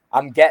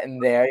I'm getting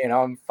there.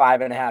 I'm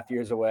 5.5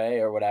 years away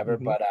or whatever.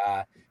 Mm-hmm. But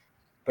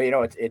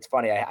it's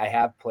funny. I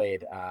have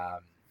played.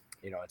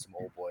 In some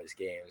Old Boys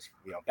games,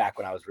 back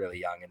when I was really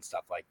young and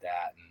stuff like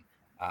that.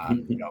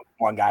 And,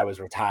 one guy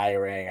was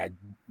retiring.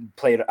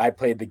 I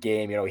played the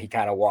game, he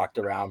kind of walked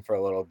around for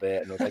a little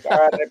bit and was like, all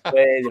right, I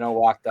played,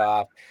 walked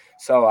off.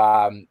 So,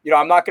 I'm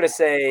not going to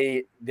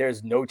say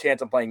there's no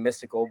chance I'm playing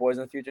Mystic Old Boys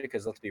in the future,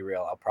 because let's be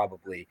real, I'll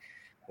probably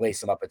lace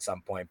them up at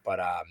some point. But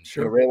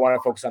Sure. we really want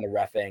to focus on the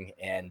reffing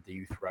and the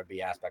youth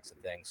rugby aspects of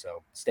things.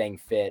 So staying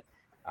fit,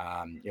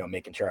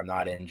 making sure I'm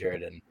not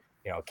injured and,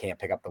 can't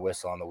pick up the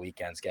whistle on the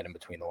weekends, get in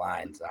between the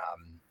lines.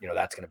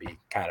 That's going to be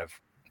kind of,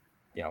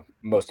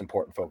 most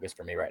important focus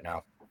for me right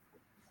now.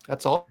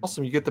 That's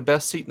awesome. You get the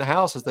best seat in the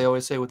house, as they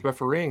always say with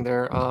refereeing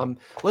there.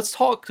 Let's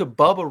talk to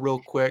Bubba real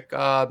quick.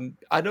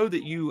 I know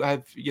that you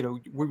have,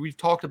 we've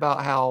talked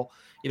about how,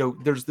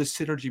 there's this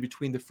synergy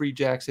between the Free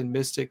Jacks and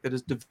Mystic that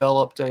has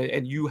developed,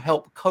 and you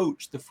help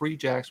coach the Free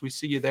Jacks. We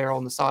see you there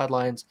on the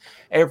sidelines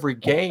every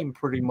game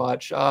pretty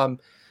much. What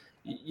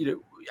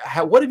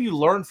have you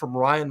learned from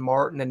Ryan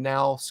Martin and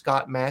now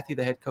Scott Matthew,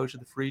 the head coach of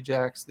the Free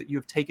Jacks, that you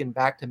have taken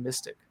back to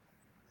Mystic?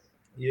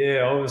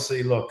 Yeah,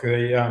 obviously, look,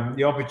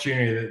 the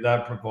opportunity that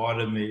they've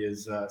provided me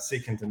is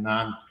second to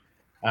none.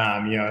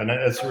 And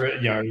it's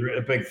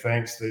a big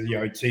thanks to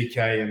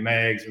TK and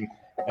Mags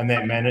and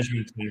that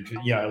management team for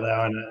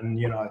allowing it. And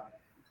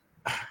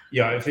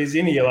if there's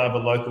any other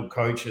local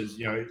coaches,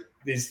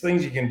 there's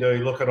things you can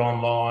do. Look at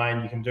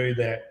online, you can do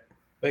that,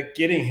 but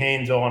getting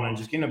hands on and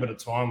just getting a bit of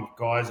time with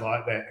guys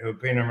like that who have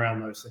been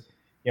around those things.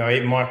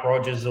 Even Mike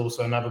Rogers is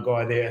also another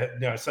guy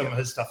there. Some of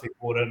his stuff he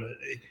brought in.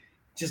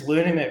 Just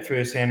learning that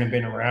firsthand and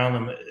being around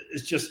them,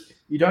 it's just,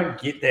 you don't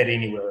get that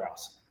anywhere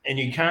else. And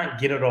you can't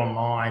get it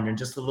online and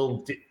just the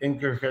little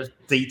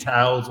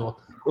details or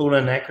little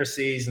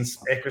inaccuracies and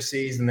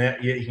accuracies and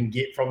that you can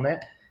get from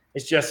that.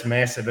 It's just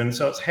massive. And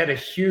so it's had a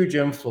huge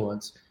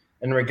influence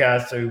in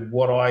regards to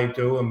what I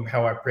do and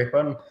how I prep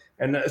them.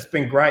 And it's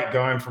been great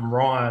going from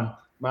Ryan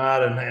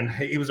Martin, and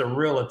he was a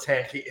real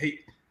attack.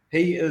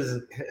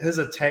 His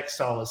attack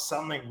style is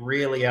something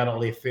really out of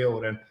left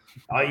field. And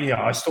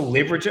I still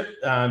leverage it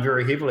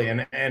very heavily.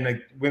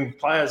 And when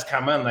players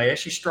come in, they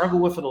actually struggle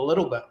with it a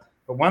little bit.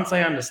 But once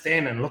they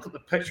understand and look at the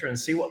picture and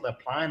see what they're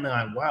playing, they're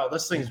like, wow,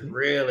 this thing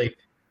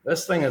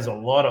is a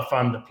lot of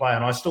fun to play.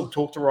 And I still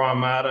talk to Ryan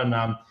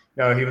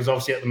Martin. He was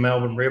obviously at the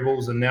Melbourne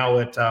Rebels and now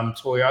at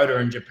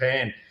Toyota in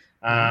Japan.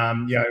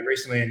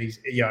 Recently, and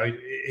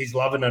he's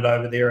loving it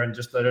over there, and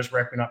they're just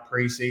wrapping up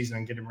preseason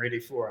and getting ready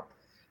for it.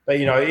 But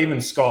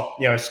even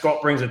Scott,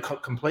 Scott brings a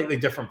completely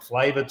different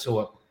flavor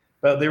to it.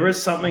 But there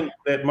is something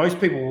that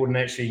most people wouldn't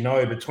actually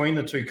know between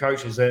the two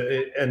coaches,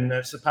 and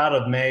it's a part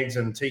of Mags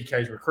and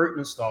TK's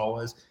recruitment style,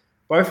 is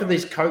both of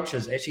these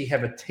coaches actually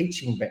have a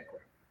teaching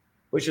background,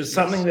 which is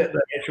something that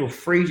the actual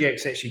Free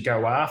Jacks actually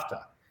go after,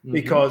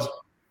 because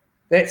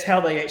that's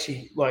how they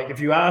actually, if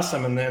you ask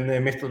them and then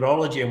their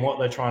methodology and what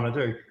they're trying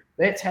to do,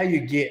 that's how you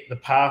get the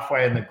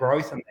pathway and the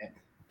growth in that.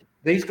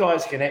 These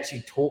guys can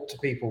actually talk to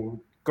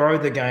people, grow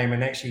the game,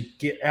 and actually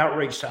get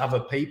outreach to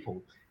other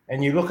people.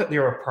 And you look at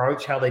their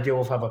approach, how they deal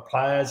with other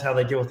players, how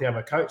they deal with the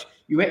other coach,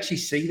 you actually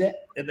see that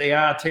they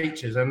are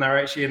teachers and they're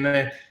actually in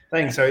their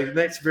thing. So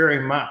that's very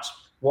much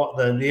what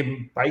their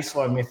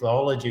baseline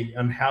methodology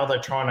and how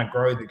they're trying to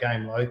grow the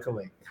game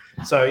locally.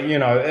 So,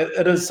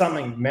 it is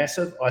something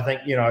massive. I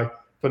think,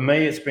 for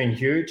me, it's been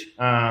huge.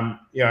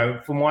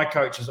 For my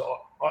coaches,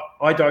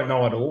 I don't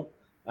know it all.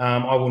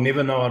 I will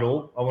never know it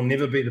all. I will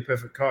never be the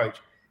perfect coach.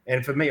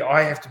 And for me,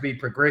 I have to be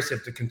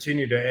progressive to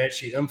continue to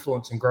actually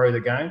influence and grow the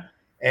game.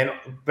 And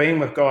being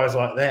with guys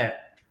like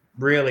that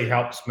really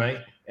helps me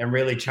and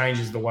really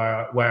changes the way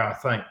I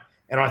think.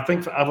 And I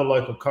think for other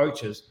local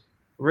coaches,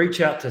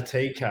 reach out to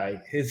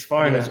TK. His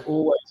phone is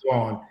always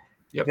on.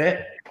 Yep.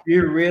 That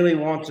you really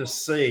want to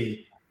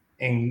see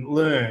and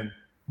learn,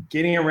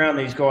 getting around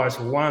these guys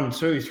for 1,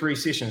 2, 3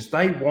 sessions.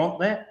 They want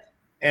that.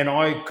 And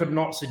I could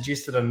not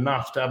suggest it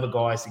enough to other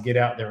guys to get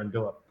out there and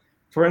do it.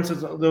 For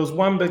instance, there was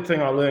one big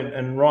thing I learned,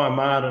 and Ryan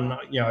Martin,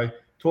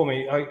 taught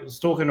me. I was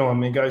talking to him,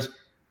 and he goes,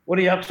 "What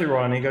are you up to,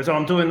 Ryan?" He goes,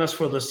 "I'm doing this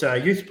for this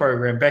youth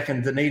program back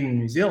in Dunedin,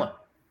 New Zealand."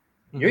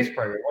 Youth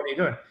program, what are you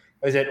doing?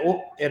 He said,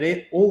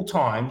 at all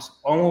times,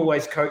 I'm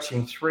always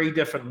coaching 3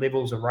 different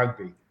levels of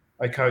rugby.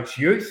 I coach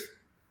youth,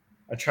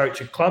 I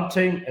coach a club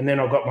team, and then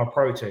I've got my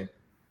pro team.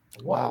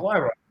 Wow. Why,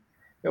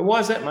 Ryan? Why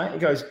is that, mate? He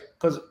goes,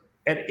 because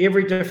at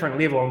every different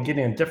level, I'm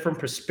getting a different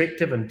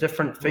perspective and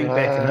different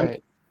feedback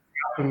and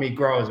helping me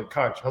grow as a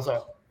coach. I was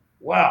like,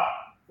 wow.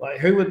 Like,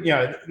 who would,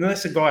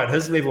 that's a guy at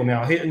his level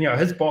now.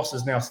 His boss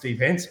is now Steve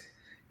Hansen,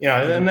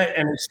 and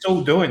he's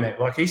still doing that.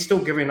 Like, he's still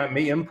giving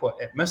me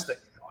input at Mystic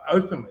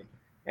openly.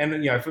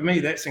 And, for me,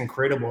 that's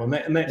incredible.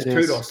 And that's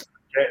kudos to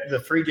the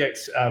Free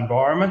Jacks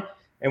environment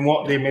and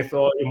what their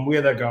method and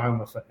where they're going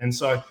with it. And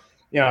so,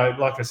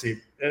 like I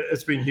said,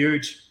 it's been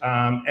huge.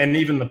 And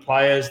even the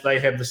players, they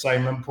have the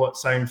same input,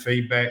 same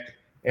feedback.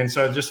 And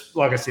so just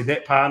like I said,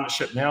 that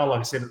partnership now, like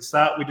I said at the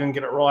start, we didn't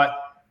get it right.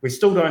 We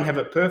still don't have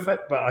it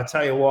perfect, but I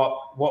tell you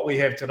what we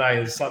have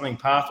today is something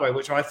pathway,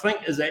 which I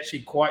think is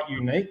actually quite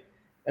unique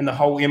in the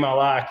whole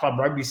MLR club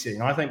rugby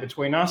scene. I think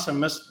between us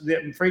and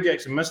Free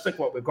Jacks and Mystic,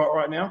 what we've got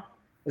right now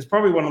is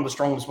probably one of the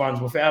strongest ones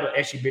without it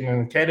actually being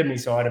an academy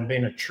side and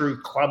being a true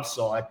club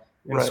side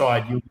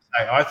inside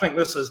USA. I think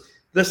this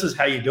is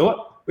how you do it.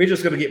 We're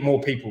just going to get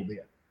more people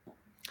there.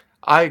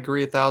 I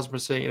agree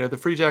 1,000%. You know, the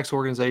Free Jacks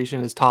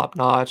organization is top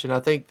notch, and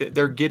I think that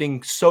they're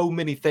getting so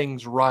many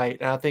things right.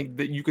 And I think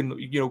that you can,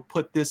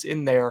 put this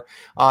in there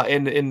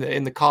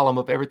in the column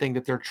of everything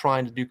that they're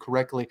trying to do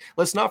correctly.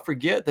 Let's not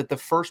forget that the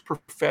first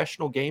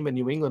professional game in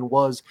New England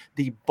was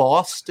the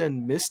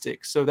Boston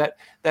Mystics. So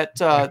that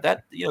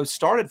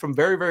started from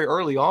very, very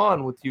early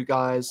on with you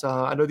guys.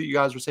 I know that you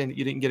guys were saying that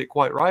you didn't get it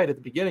quite right at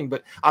the beginning,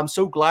 but I'm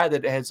so glad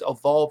that it has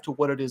evolved to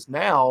what it is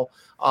now.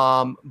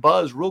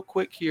 Buzz, real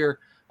quick here.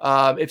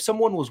 If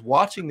someone was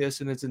watching this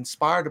and is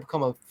inspired to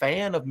become a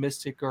fan of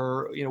Mystic,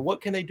 or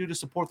what can they do to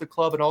support the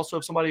club? And also,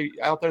 if somebody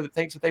out there that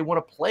thinks that they want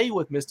to play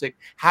with Mystic,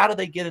 how do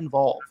they get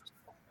involved?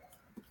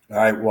 All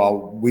right.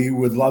 Well, we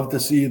would love to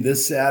see you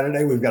this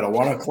Saturday. We've got a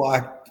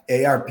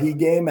 1:00 ARP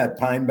game at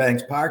Pine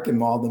Banks Park in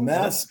Malden,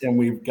 Mass, and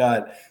we've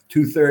got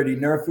 2:30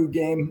 Nerfu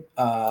game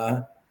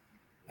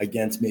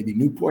against maybe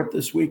Newport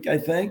this week, I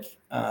think.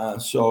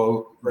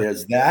 So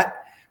there's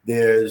that.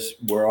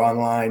 We're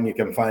online. You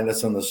can find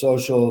us on the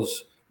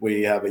socials.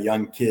 We have a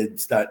young kid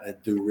starting to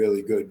do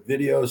really good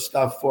video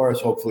stuff for us.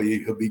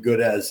 Hopefully he'll be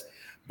good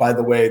by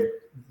the way,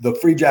 the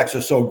Free Jacks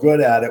are so good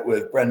at it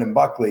with Brendan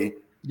Buckley.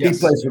 Yes. He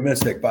plays for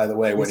Mystic, by the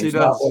way. When he's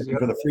not working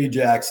for the Free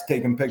Jacks,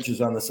 taking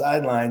pictures on the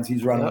sidelines,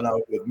 he's running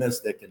out with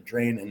Mystic and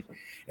training.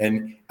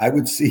 And I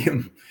would see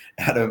him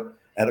at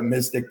a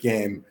Mystic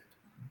game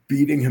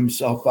beating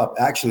himself up.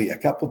 Actually, a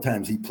couple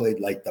times he played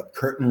like the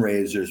curtain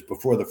raisers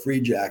before the Free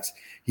Jacks.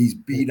 He's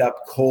beat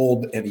up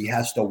cold and he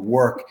has to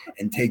work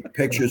and take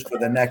pictures for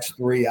the next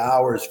 3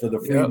 hours for the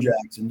Free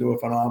Jacks and do a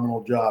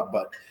phenomenal job.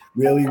 But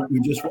really, we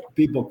just want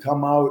people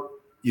come out,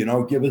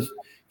 give us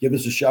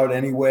a shout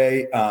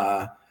anyway.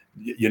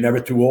 You're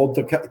never too old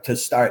to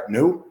start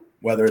new,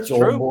 whether it's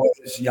old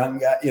boys, young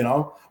guys,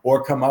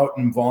 or come out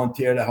and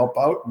volunteer to help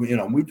out. We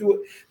do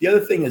it. The other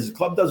thing is the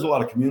club does a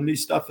lot of community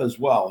stuff as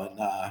well.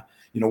 And,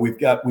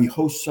 we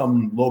host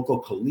some local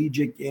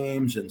collegiate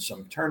games and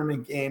some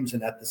tournament games.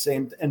 And at the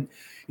same time,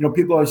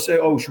 people always say,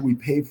 oh, should we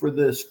pay for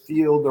this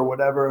field or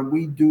whatever? And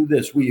we do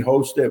this. We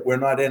host it. We're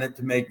not in it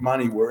to make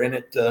money. We're in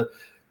it to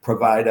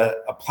provide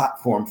a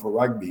platform for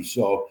rugby.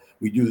 So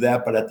we do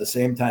that. But at the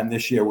same time,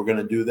 this year, we're going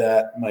to do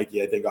that.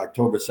 Mikey, I think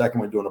October 2nd,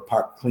 we're doing a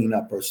park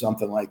cleanup or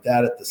something like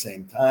that at the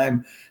same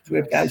time. So we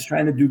have guys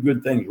trying to do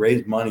good things,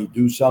 raise money,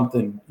 do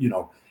something,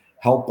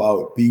 help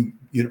out.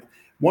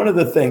 One of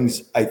the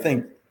things I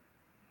think,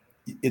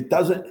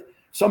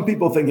 some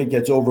people think it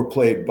gets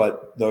overplayed,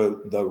 but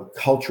the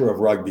culture of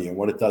rugby and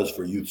what it does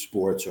for youth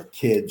sports or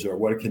kids or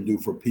what it can do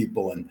for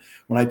people. And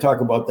when I talk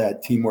about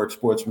that teamwork,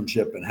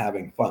 sportsmanship, and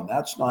having fun,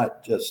 that's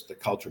not just the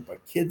culture,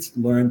 but kids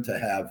learn to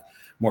have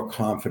more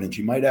confidence.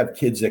 You might have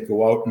kids that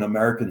go out in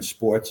American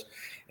sports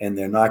and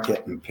they're not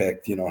getting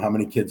picked. How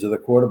many kids are the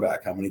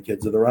quarterback? How many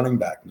kids are the running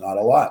back? Not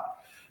a lot.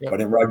 Yep.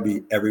 But in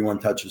rugby, everyone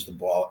touches the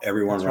ball.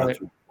 Everyone runs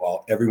with the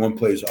ball. Everyone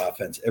plays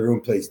offense.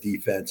 Everyone plays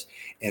defense.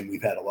 And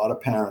we've had a lot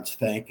of parents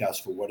thank us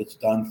for what it's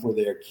done for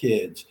their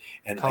kids.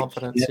 And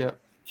confidence, I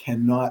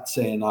cannot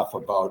say enough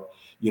about,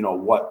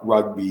 what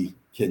rugby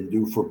can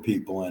do for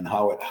people and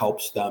how it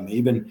helps them.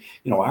 Even,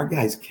 our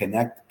guys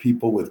connect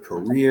people with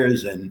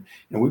careers, and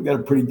we've got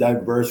a pretty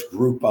diverse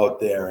group out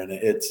there, and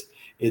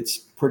it's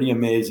pretty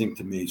amazing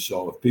to me.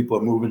 So if people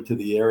are moving to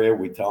the area,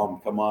 we tell them,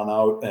 come on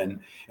out.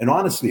 And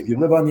honestly, if you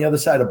live on the other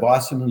side of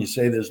Boston and you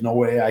say there's no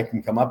way I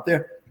can come up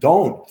there,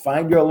 don't.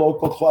 Find your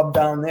local club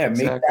down there.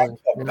 Make that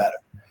club better.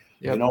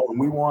 Yep. And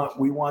we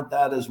want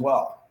that as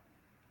well.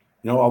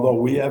 Although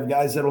we have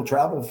guys that'll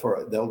travel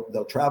for it.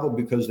 They'll travel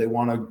because they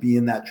want to be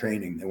in that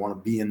training. They want to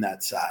be in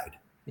that side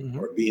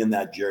or be in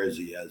that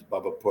jersey, as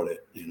Bubba put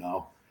it.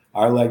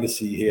 Our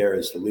legacy here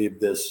is to leave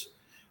this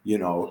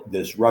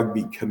this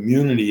rugby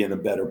community in a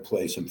better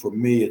place. And for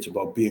me, it's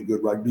about being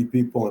good rugby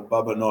people. And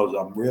Bubba knows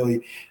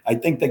I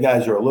think the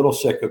guys are a little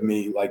sick of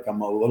me. Like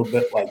I'm a little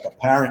bit like a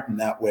parent in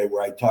that way,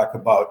 where I talk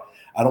about,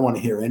 I don't want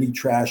to hear any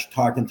trash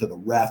talking to the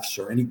refs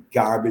or any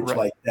garbage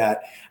like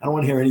that. I don't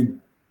want to hear any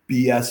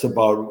BS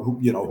about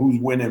who's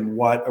winning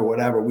what or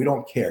whatever. We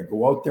don't care.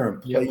 Go out there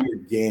and play your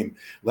game.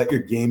 Let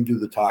your game do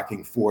the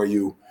talking for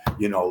you.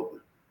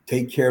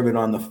 Take care of it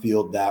on the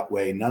field that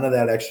way. None of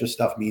that extra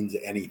stuff means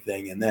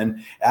anything. And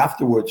then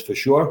afterwards, for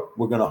sure,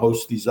 we're going to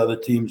host these other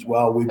teams.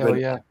 Well, we've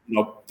been,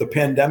 the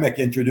pandemic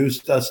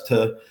introduced us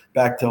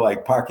back to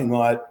like parking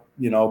lot,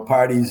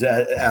 parties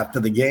after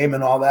the game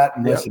and all that.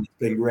 And listen, it's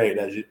been great.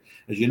 As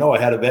you know, I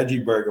had a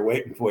veggie burger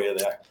waiting for you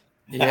there.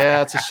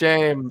 Yeah, it's a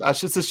shame. That's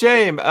just a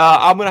shame.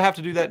 I'm going to have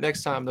to do that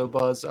next time, though,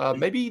 Buzz.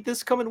 Maybe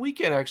this coming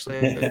weekend, actually,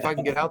 if I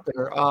can get out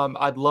there.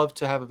 I'd love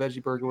to have a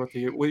veggie burger with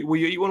you. Will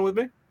you eat one with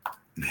me?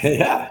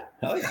 Yeah.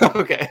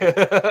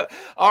 Okay.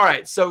 All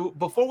right. So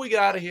before we get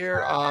out of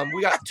here,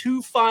 we got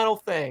two final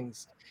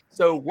things.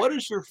 So what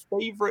is your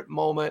favorite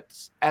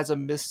moment as a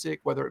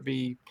Mystic, whether it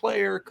be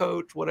player,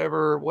 coach,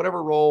 whatever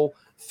role,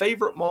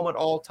 favorite moment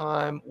all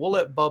time? We'll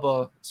let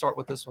Bubba start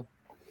with this one.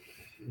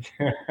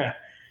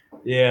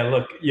 Yeah,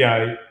 look,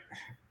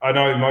 I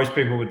know most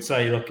people would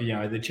say, look,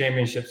 the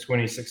championships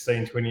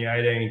 2016,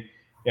 2018,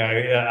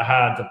 are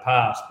hard to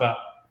pass. But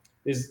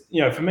there's,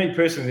 for me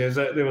personally,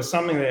 there was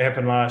something that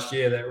happened last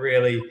year that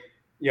really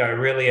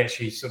really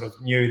actually sort of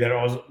knew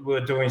that we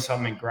were doing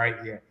something great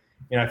here.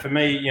 For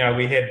me,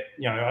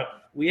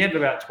 we had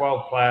about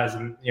 12 players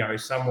and,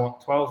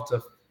 somewhat 12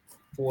 to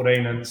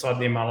 14 inside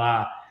the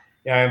MLR.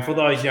 And for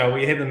those,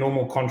 we had the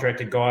normal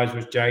contracted guys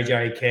with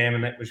JJ, Cam,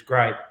 and that was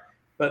great.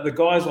 But the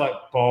guys like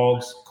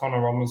Boggs,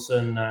 Connor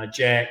Robinson,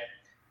 Jack,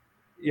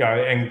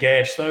 and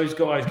Gash, those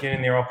guys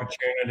getting their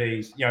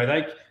opportunities,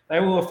 they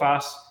were with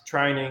us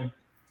training.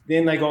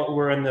 Then they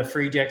were in the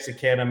Free Jacks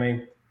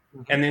Academy,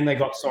 and then they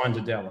got signed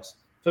to Dallas.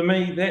 For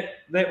me,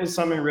 that was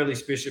something really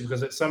special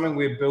because it's something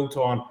we've built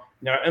on,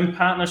 in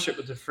partnership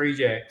with the Free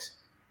Jacks,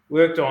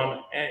 worked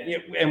on,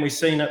 and we've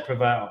seen it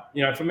prevail.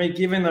 For me,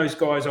 giving those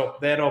guys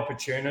that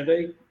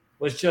opportunity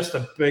was just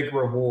a big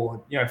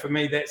reward. For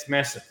me, that's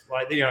massive.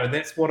 Like,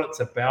 that's what it's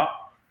about.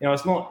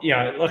 It's not,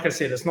 like I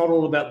said, it's not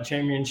all about the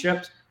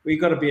championships. We've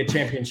got to be a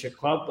championship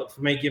club. But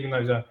for me, giving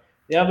those,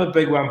 the other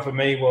big one for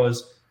me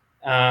was,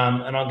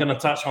 and I'm going to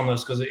touch on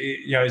this because,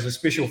 he's a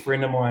special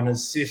friend of mine,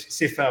 is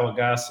Sefo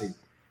Agassi.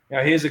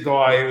 Here's a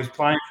guy who was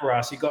playing for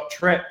us. He got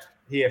trapped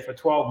here for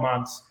 12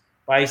 months,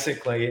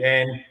 basically,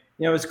 and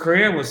his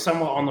career was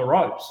somewhat on the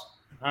ropes.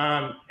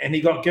 And he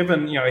got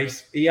given,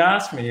 he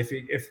asked me if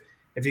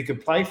he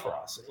could play for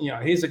us.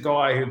 Here's a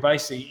guy who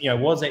basically,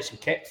 was actually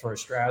capped for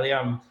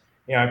Australia,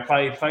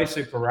 play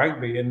Super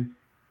Rugby, and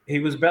he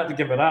was about to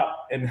give it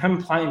up. And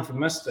him playing for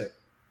Mystic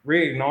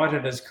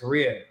reignited his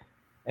career.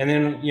 And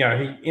then, he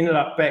ended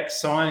up back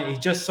signing. He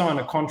just signed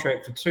a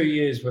contract for 2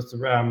 years with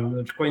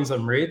the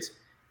Queensland Reds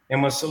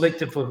and was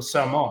selected for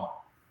Samoa.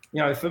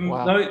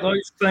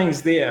 Those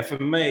things there, for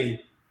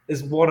me,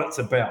 is what it's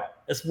about.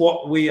 It's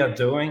what we are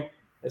doing.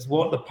 It's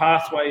what the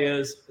pathway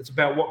is. It's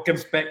about what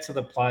gives back to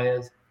the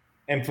players.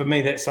 And for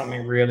me, that's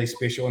something really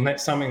special. And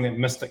that's something that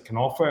Mystic can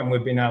offer and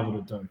we've been able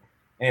to do.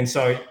 And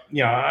so,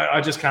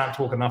 I just can't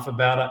talk enough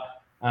about it.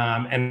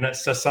 And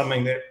it's just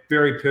something that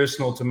very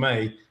personal to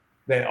me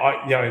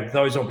that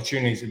those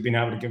opportunities have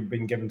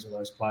been given to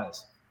those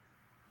players.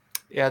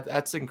 Yeah,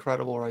 that's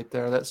incredible right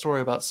there. That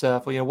story about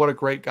Seth, what a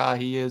great guy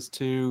he is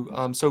too.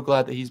 I'm so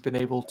glad that he's been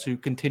able to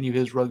continue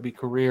his rugby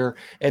career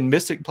and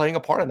Mystic playing a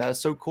part in that. It's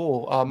so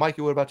cool.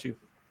 Mikey, what about you?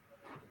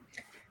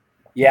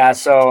 Yeah,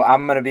 so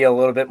I'm going to be a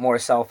little bit more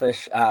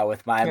selfish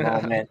with my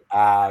moment.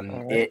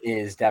 Right. It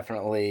is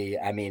definitely,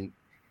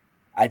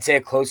 I'd say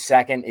a close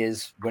second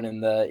is winning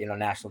the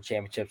national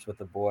championships with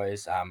the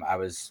boys. I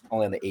was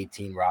only on the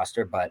 18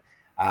 roster, but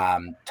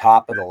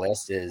top of the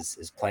list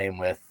is playing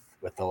with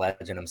the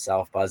legend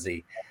himself,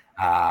 Buzzy.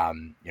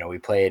 We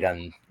played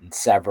on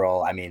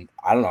several. I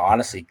don't know.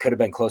 Honestly, could have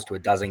been close to a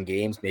dozen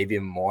games, maybe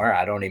even more.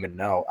 I don't even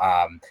know.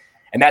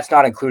 And that's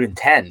not including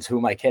 10s. Who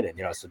am I kidding?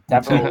 So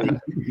definitely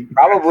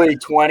probably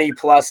 20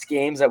 plus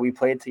games that we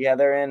played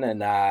together in. And,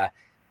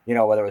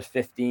 whether it was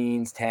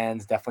 15s,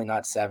 10s, definitely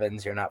not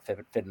 7s. You're not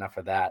fit enough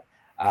for that.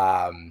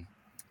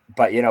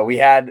 But, we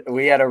had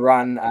a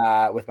run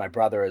with my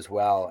brother as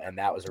well. And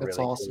that was a really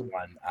awesome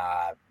one.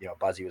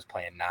 Buzzy was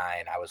playing 9.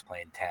 I was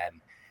playing 10.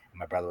 And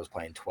my brother was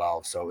playing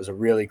 12. So it was a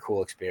really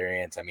cool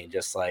experience.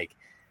 Just like,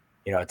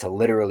 to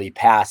literally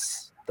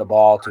pass the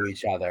ball to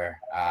each other,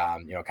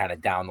 kind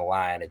of down the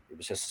line. It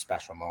was just a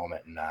special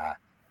moment and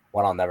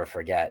one I'll never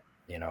forget.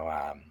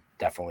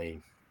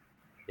 Definitely,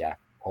 yeah,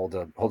 hold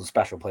a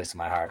special place in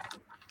my heart.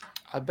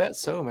 I bet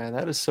so, man.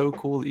 That is so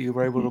cool that you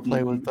were able to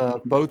play with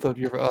both of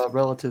your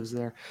relatives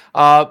there.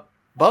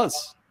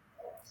 Buzz,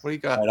 what do you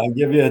got? All right, I'll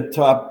give you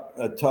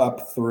a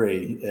top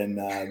three, and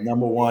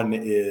number one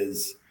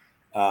is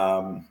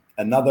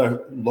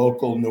another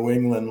local New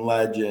England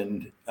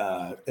legend.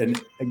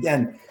 And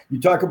again,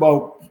 you talk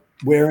about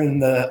wearing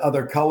the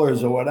other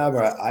colors or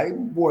whatever. I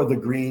wore the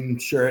green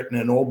shirt in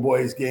an old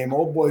boys game.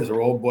 Old boys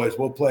are old boys.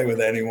 We'll play with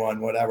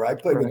anyone, whatever. I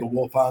played with the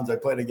Wolfhounds. I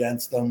played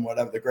against them,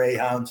 whatever, the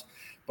Greyhounds.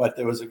 But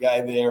there was a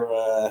guy there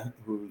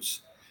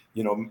who's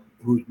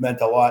meant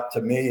a lot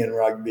to me in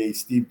rugby,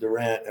 Steve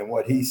Durant. And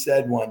what he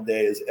said one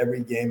day is every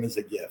game is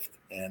a gift.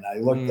 And I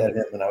looked at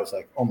him and I was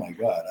like, oh my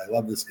God, I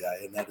love this guy.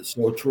 And that is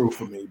so true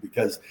for me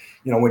because,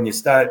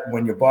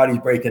 when your body's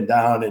breaking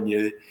down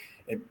and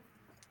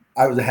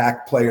I was a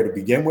hack player to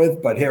begin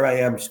with, but here I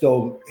am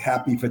still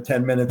happy for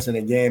 10 minutes in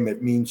a game.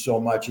 It means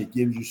so much. It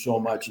gives you so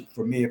much.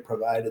 For me, it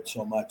provided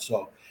so much.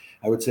 So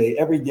I would say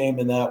every game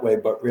in that way,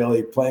 but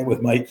really playing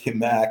with Mike and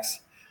Max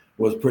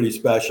was pretty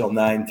special.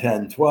 9,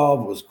 10,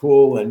 12 was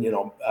cool. And,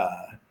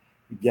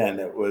 again,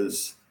 it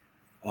was,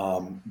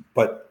 and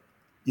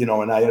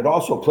I had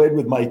also played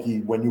with Mikey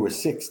when you were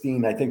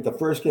 16. I think the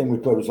first game we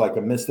played was like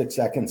a Mystic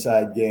second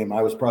side game.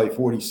 I was probably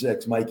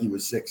 46. Mikey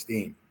was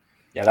 16.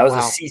 Yeah, that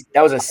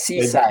was a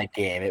seaside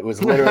game. It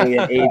was literally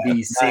an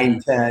ABC.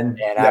 9, 10. And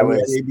yeah, I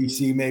was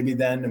ABC maybe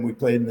then, and we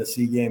played in the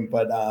C game.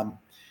 But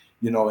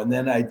and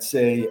then I'd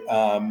say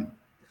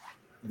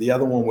the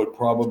other one would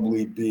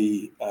probably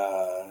be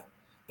the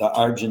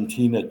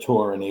Argentina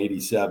tour in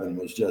 '87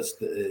 was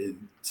just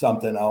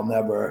something I'll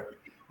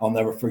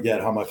never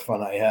forget how much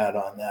fun I had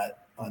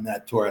on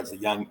that tour as a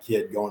young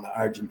kid going to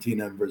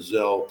Argentina and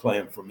Brazil,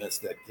 playing for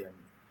Mystic and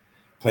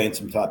playing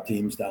some top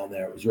teams down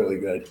there. It was really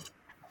good.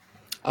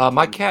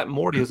 My cat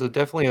Morty is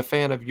definitely a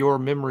fan of your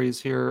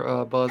memories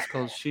here, Buzz,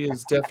 because she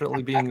is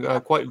definitely being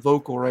quite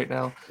vocal right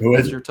now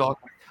as you're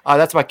talking.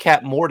 That's my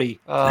cat Morty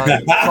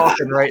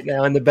talking right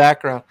now in the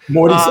background.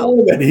 Morty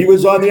Sullivan. He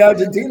was on the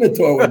Argentina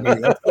tour with me.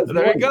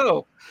 There you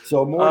go.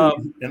 So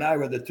Morty and I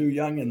were the two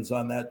youngins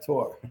on that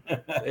tour.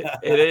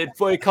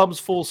 It comes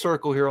full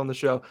circle here on the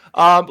show.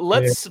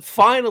 Let's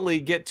finally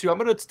get to. I'm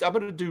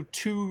gonna do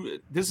two.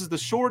 This is the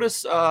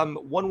shortest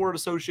one-word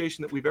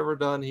association that we've ever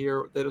done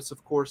here. That is,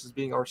 of course, is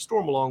being our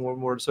Stormalong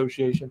one-word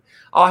association.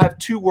 I'll have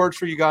 2 words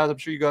for you guys. I'm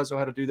sure you guys know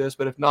how to do this,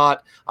 but if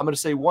not, I'm gonna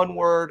say one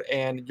word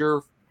and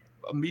your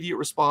immediate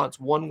response,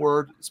 one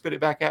word, spit it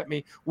back at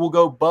me. We'll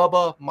go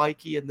Bubba,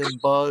 Mikey, and then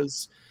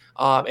Buzz.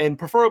 And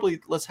preferably,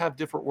 let's have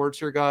different words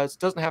here, guys. It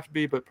doesn't have to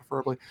be, but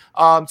preferably.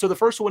 So the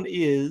first one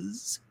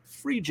is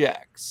Free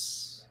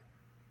Jacks.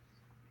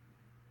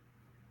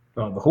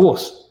 The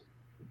horse.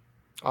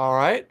 All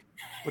right.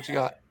 What you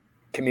got?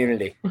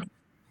 Community.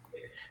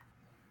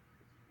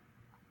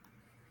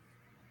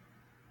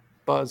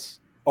 Buzz.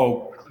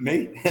 Oh,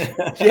 me?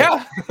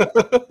 Yeah.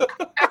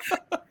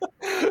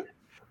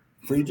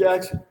 Free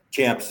Jacks?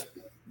 Champs.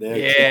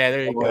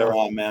 There you go.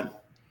 Around, man.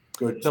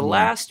 Good. The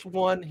last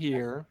one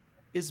here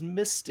is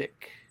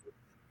Mystic.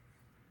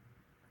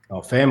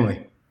 Oh,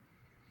 family.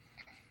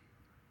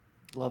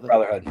 Love it.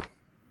 Brotherhood.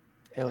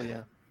 Hell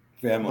yeah.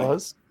 Family.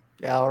 Buzz?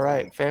 Yeah, all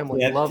right.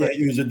 Family. Love can't it.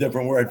 use a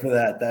different word for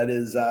that. That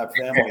is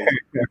family.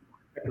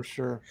 For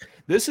sure.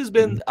 This has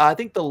been, I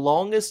think, the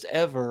longest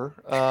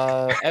ever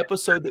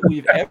episode that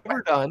we've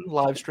ever done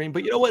live stream.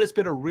 But you know what? It's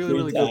been a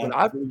really good one.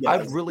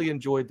 I've really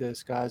enjoyed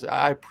this, guys.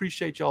 I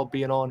appreciate y'all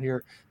being on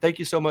here. Thank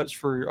you so much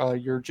for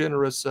your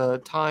generous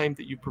time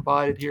that you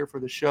provided here for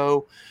the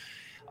show.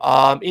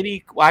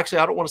 Actually,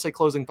 I don't want to say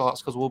closing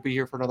thoughts because we'll be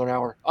here for another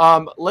hour.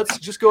 Let's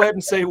just go ahead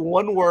and say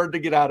one word to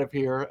get out of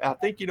here. I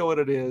think you know what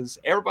it is.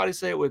 Everybody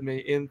say it with me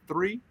in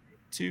 3,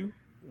 2,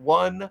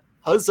 1.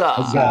 Huzzah!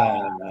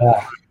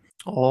 Huzzah.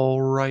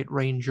 All right,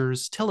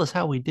 Rangers, tell us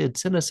how we did.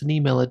 Send us an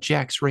email at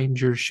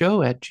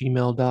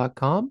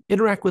jacksrangershow@gmail.com.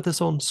 Interact with us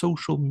on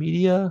social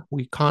media.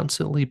 We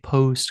constantly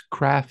post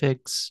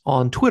graphics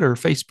on Twitter,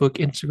 Facebook,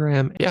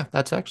 Instagram. Yeah,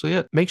 that's actually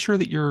it. Make sure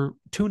that you're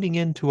tuning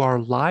in to our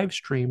live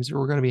streams that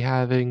we're going to be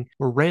having.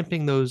 We're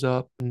ramping those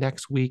up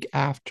next week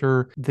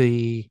after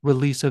the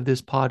release of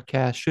this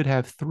podcast. Should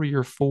have 3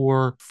 or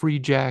 4 free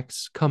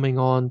jacks coming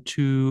on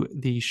to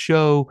the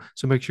show.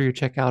 So make sure you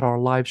check out our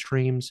live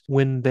streams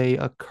when they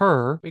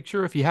occur. Make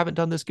sure if you haven't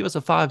done this, give us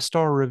a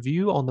 5-star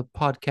review on the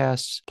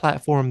podcast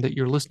platform that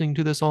you're listening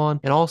to this on.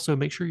 And also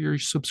make sure you're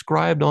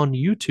subscribed on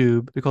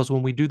YouTube, because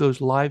when we do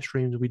those live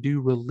streams, we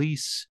do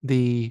release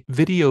the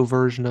video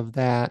version of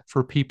that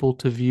for people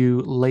to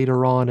view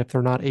later on if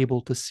they're not able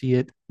to see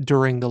it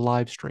during the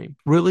live stream.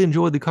 Really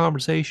enjoyed the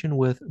conversation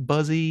with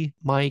Buzzy,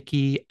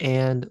 Mikey,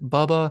 and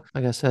Bubba.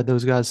 Like I said,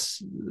 those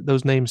guys,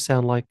 those names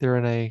sound like they're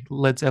in a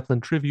Led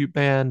Zeppelin tribute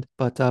band,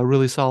 but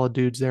really solid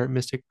dudes there at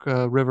Mystic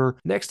River.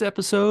 Next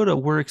episode,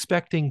 we're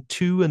expecting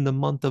 2 in the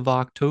month of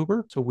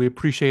October. So we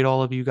appreciate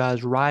all of you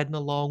guys riding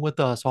along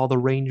with us, all the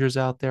Rangers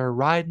out there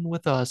riding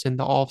with us in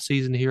the off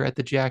season here at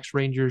the Jax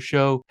Rangers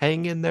show.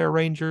 Hang in there,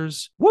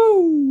 Rangers.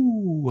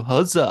 Woo!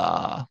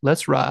 Huzzah!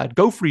 Let's ride.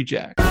 Go Free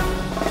Jack.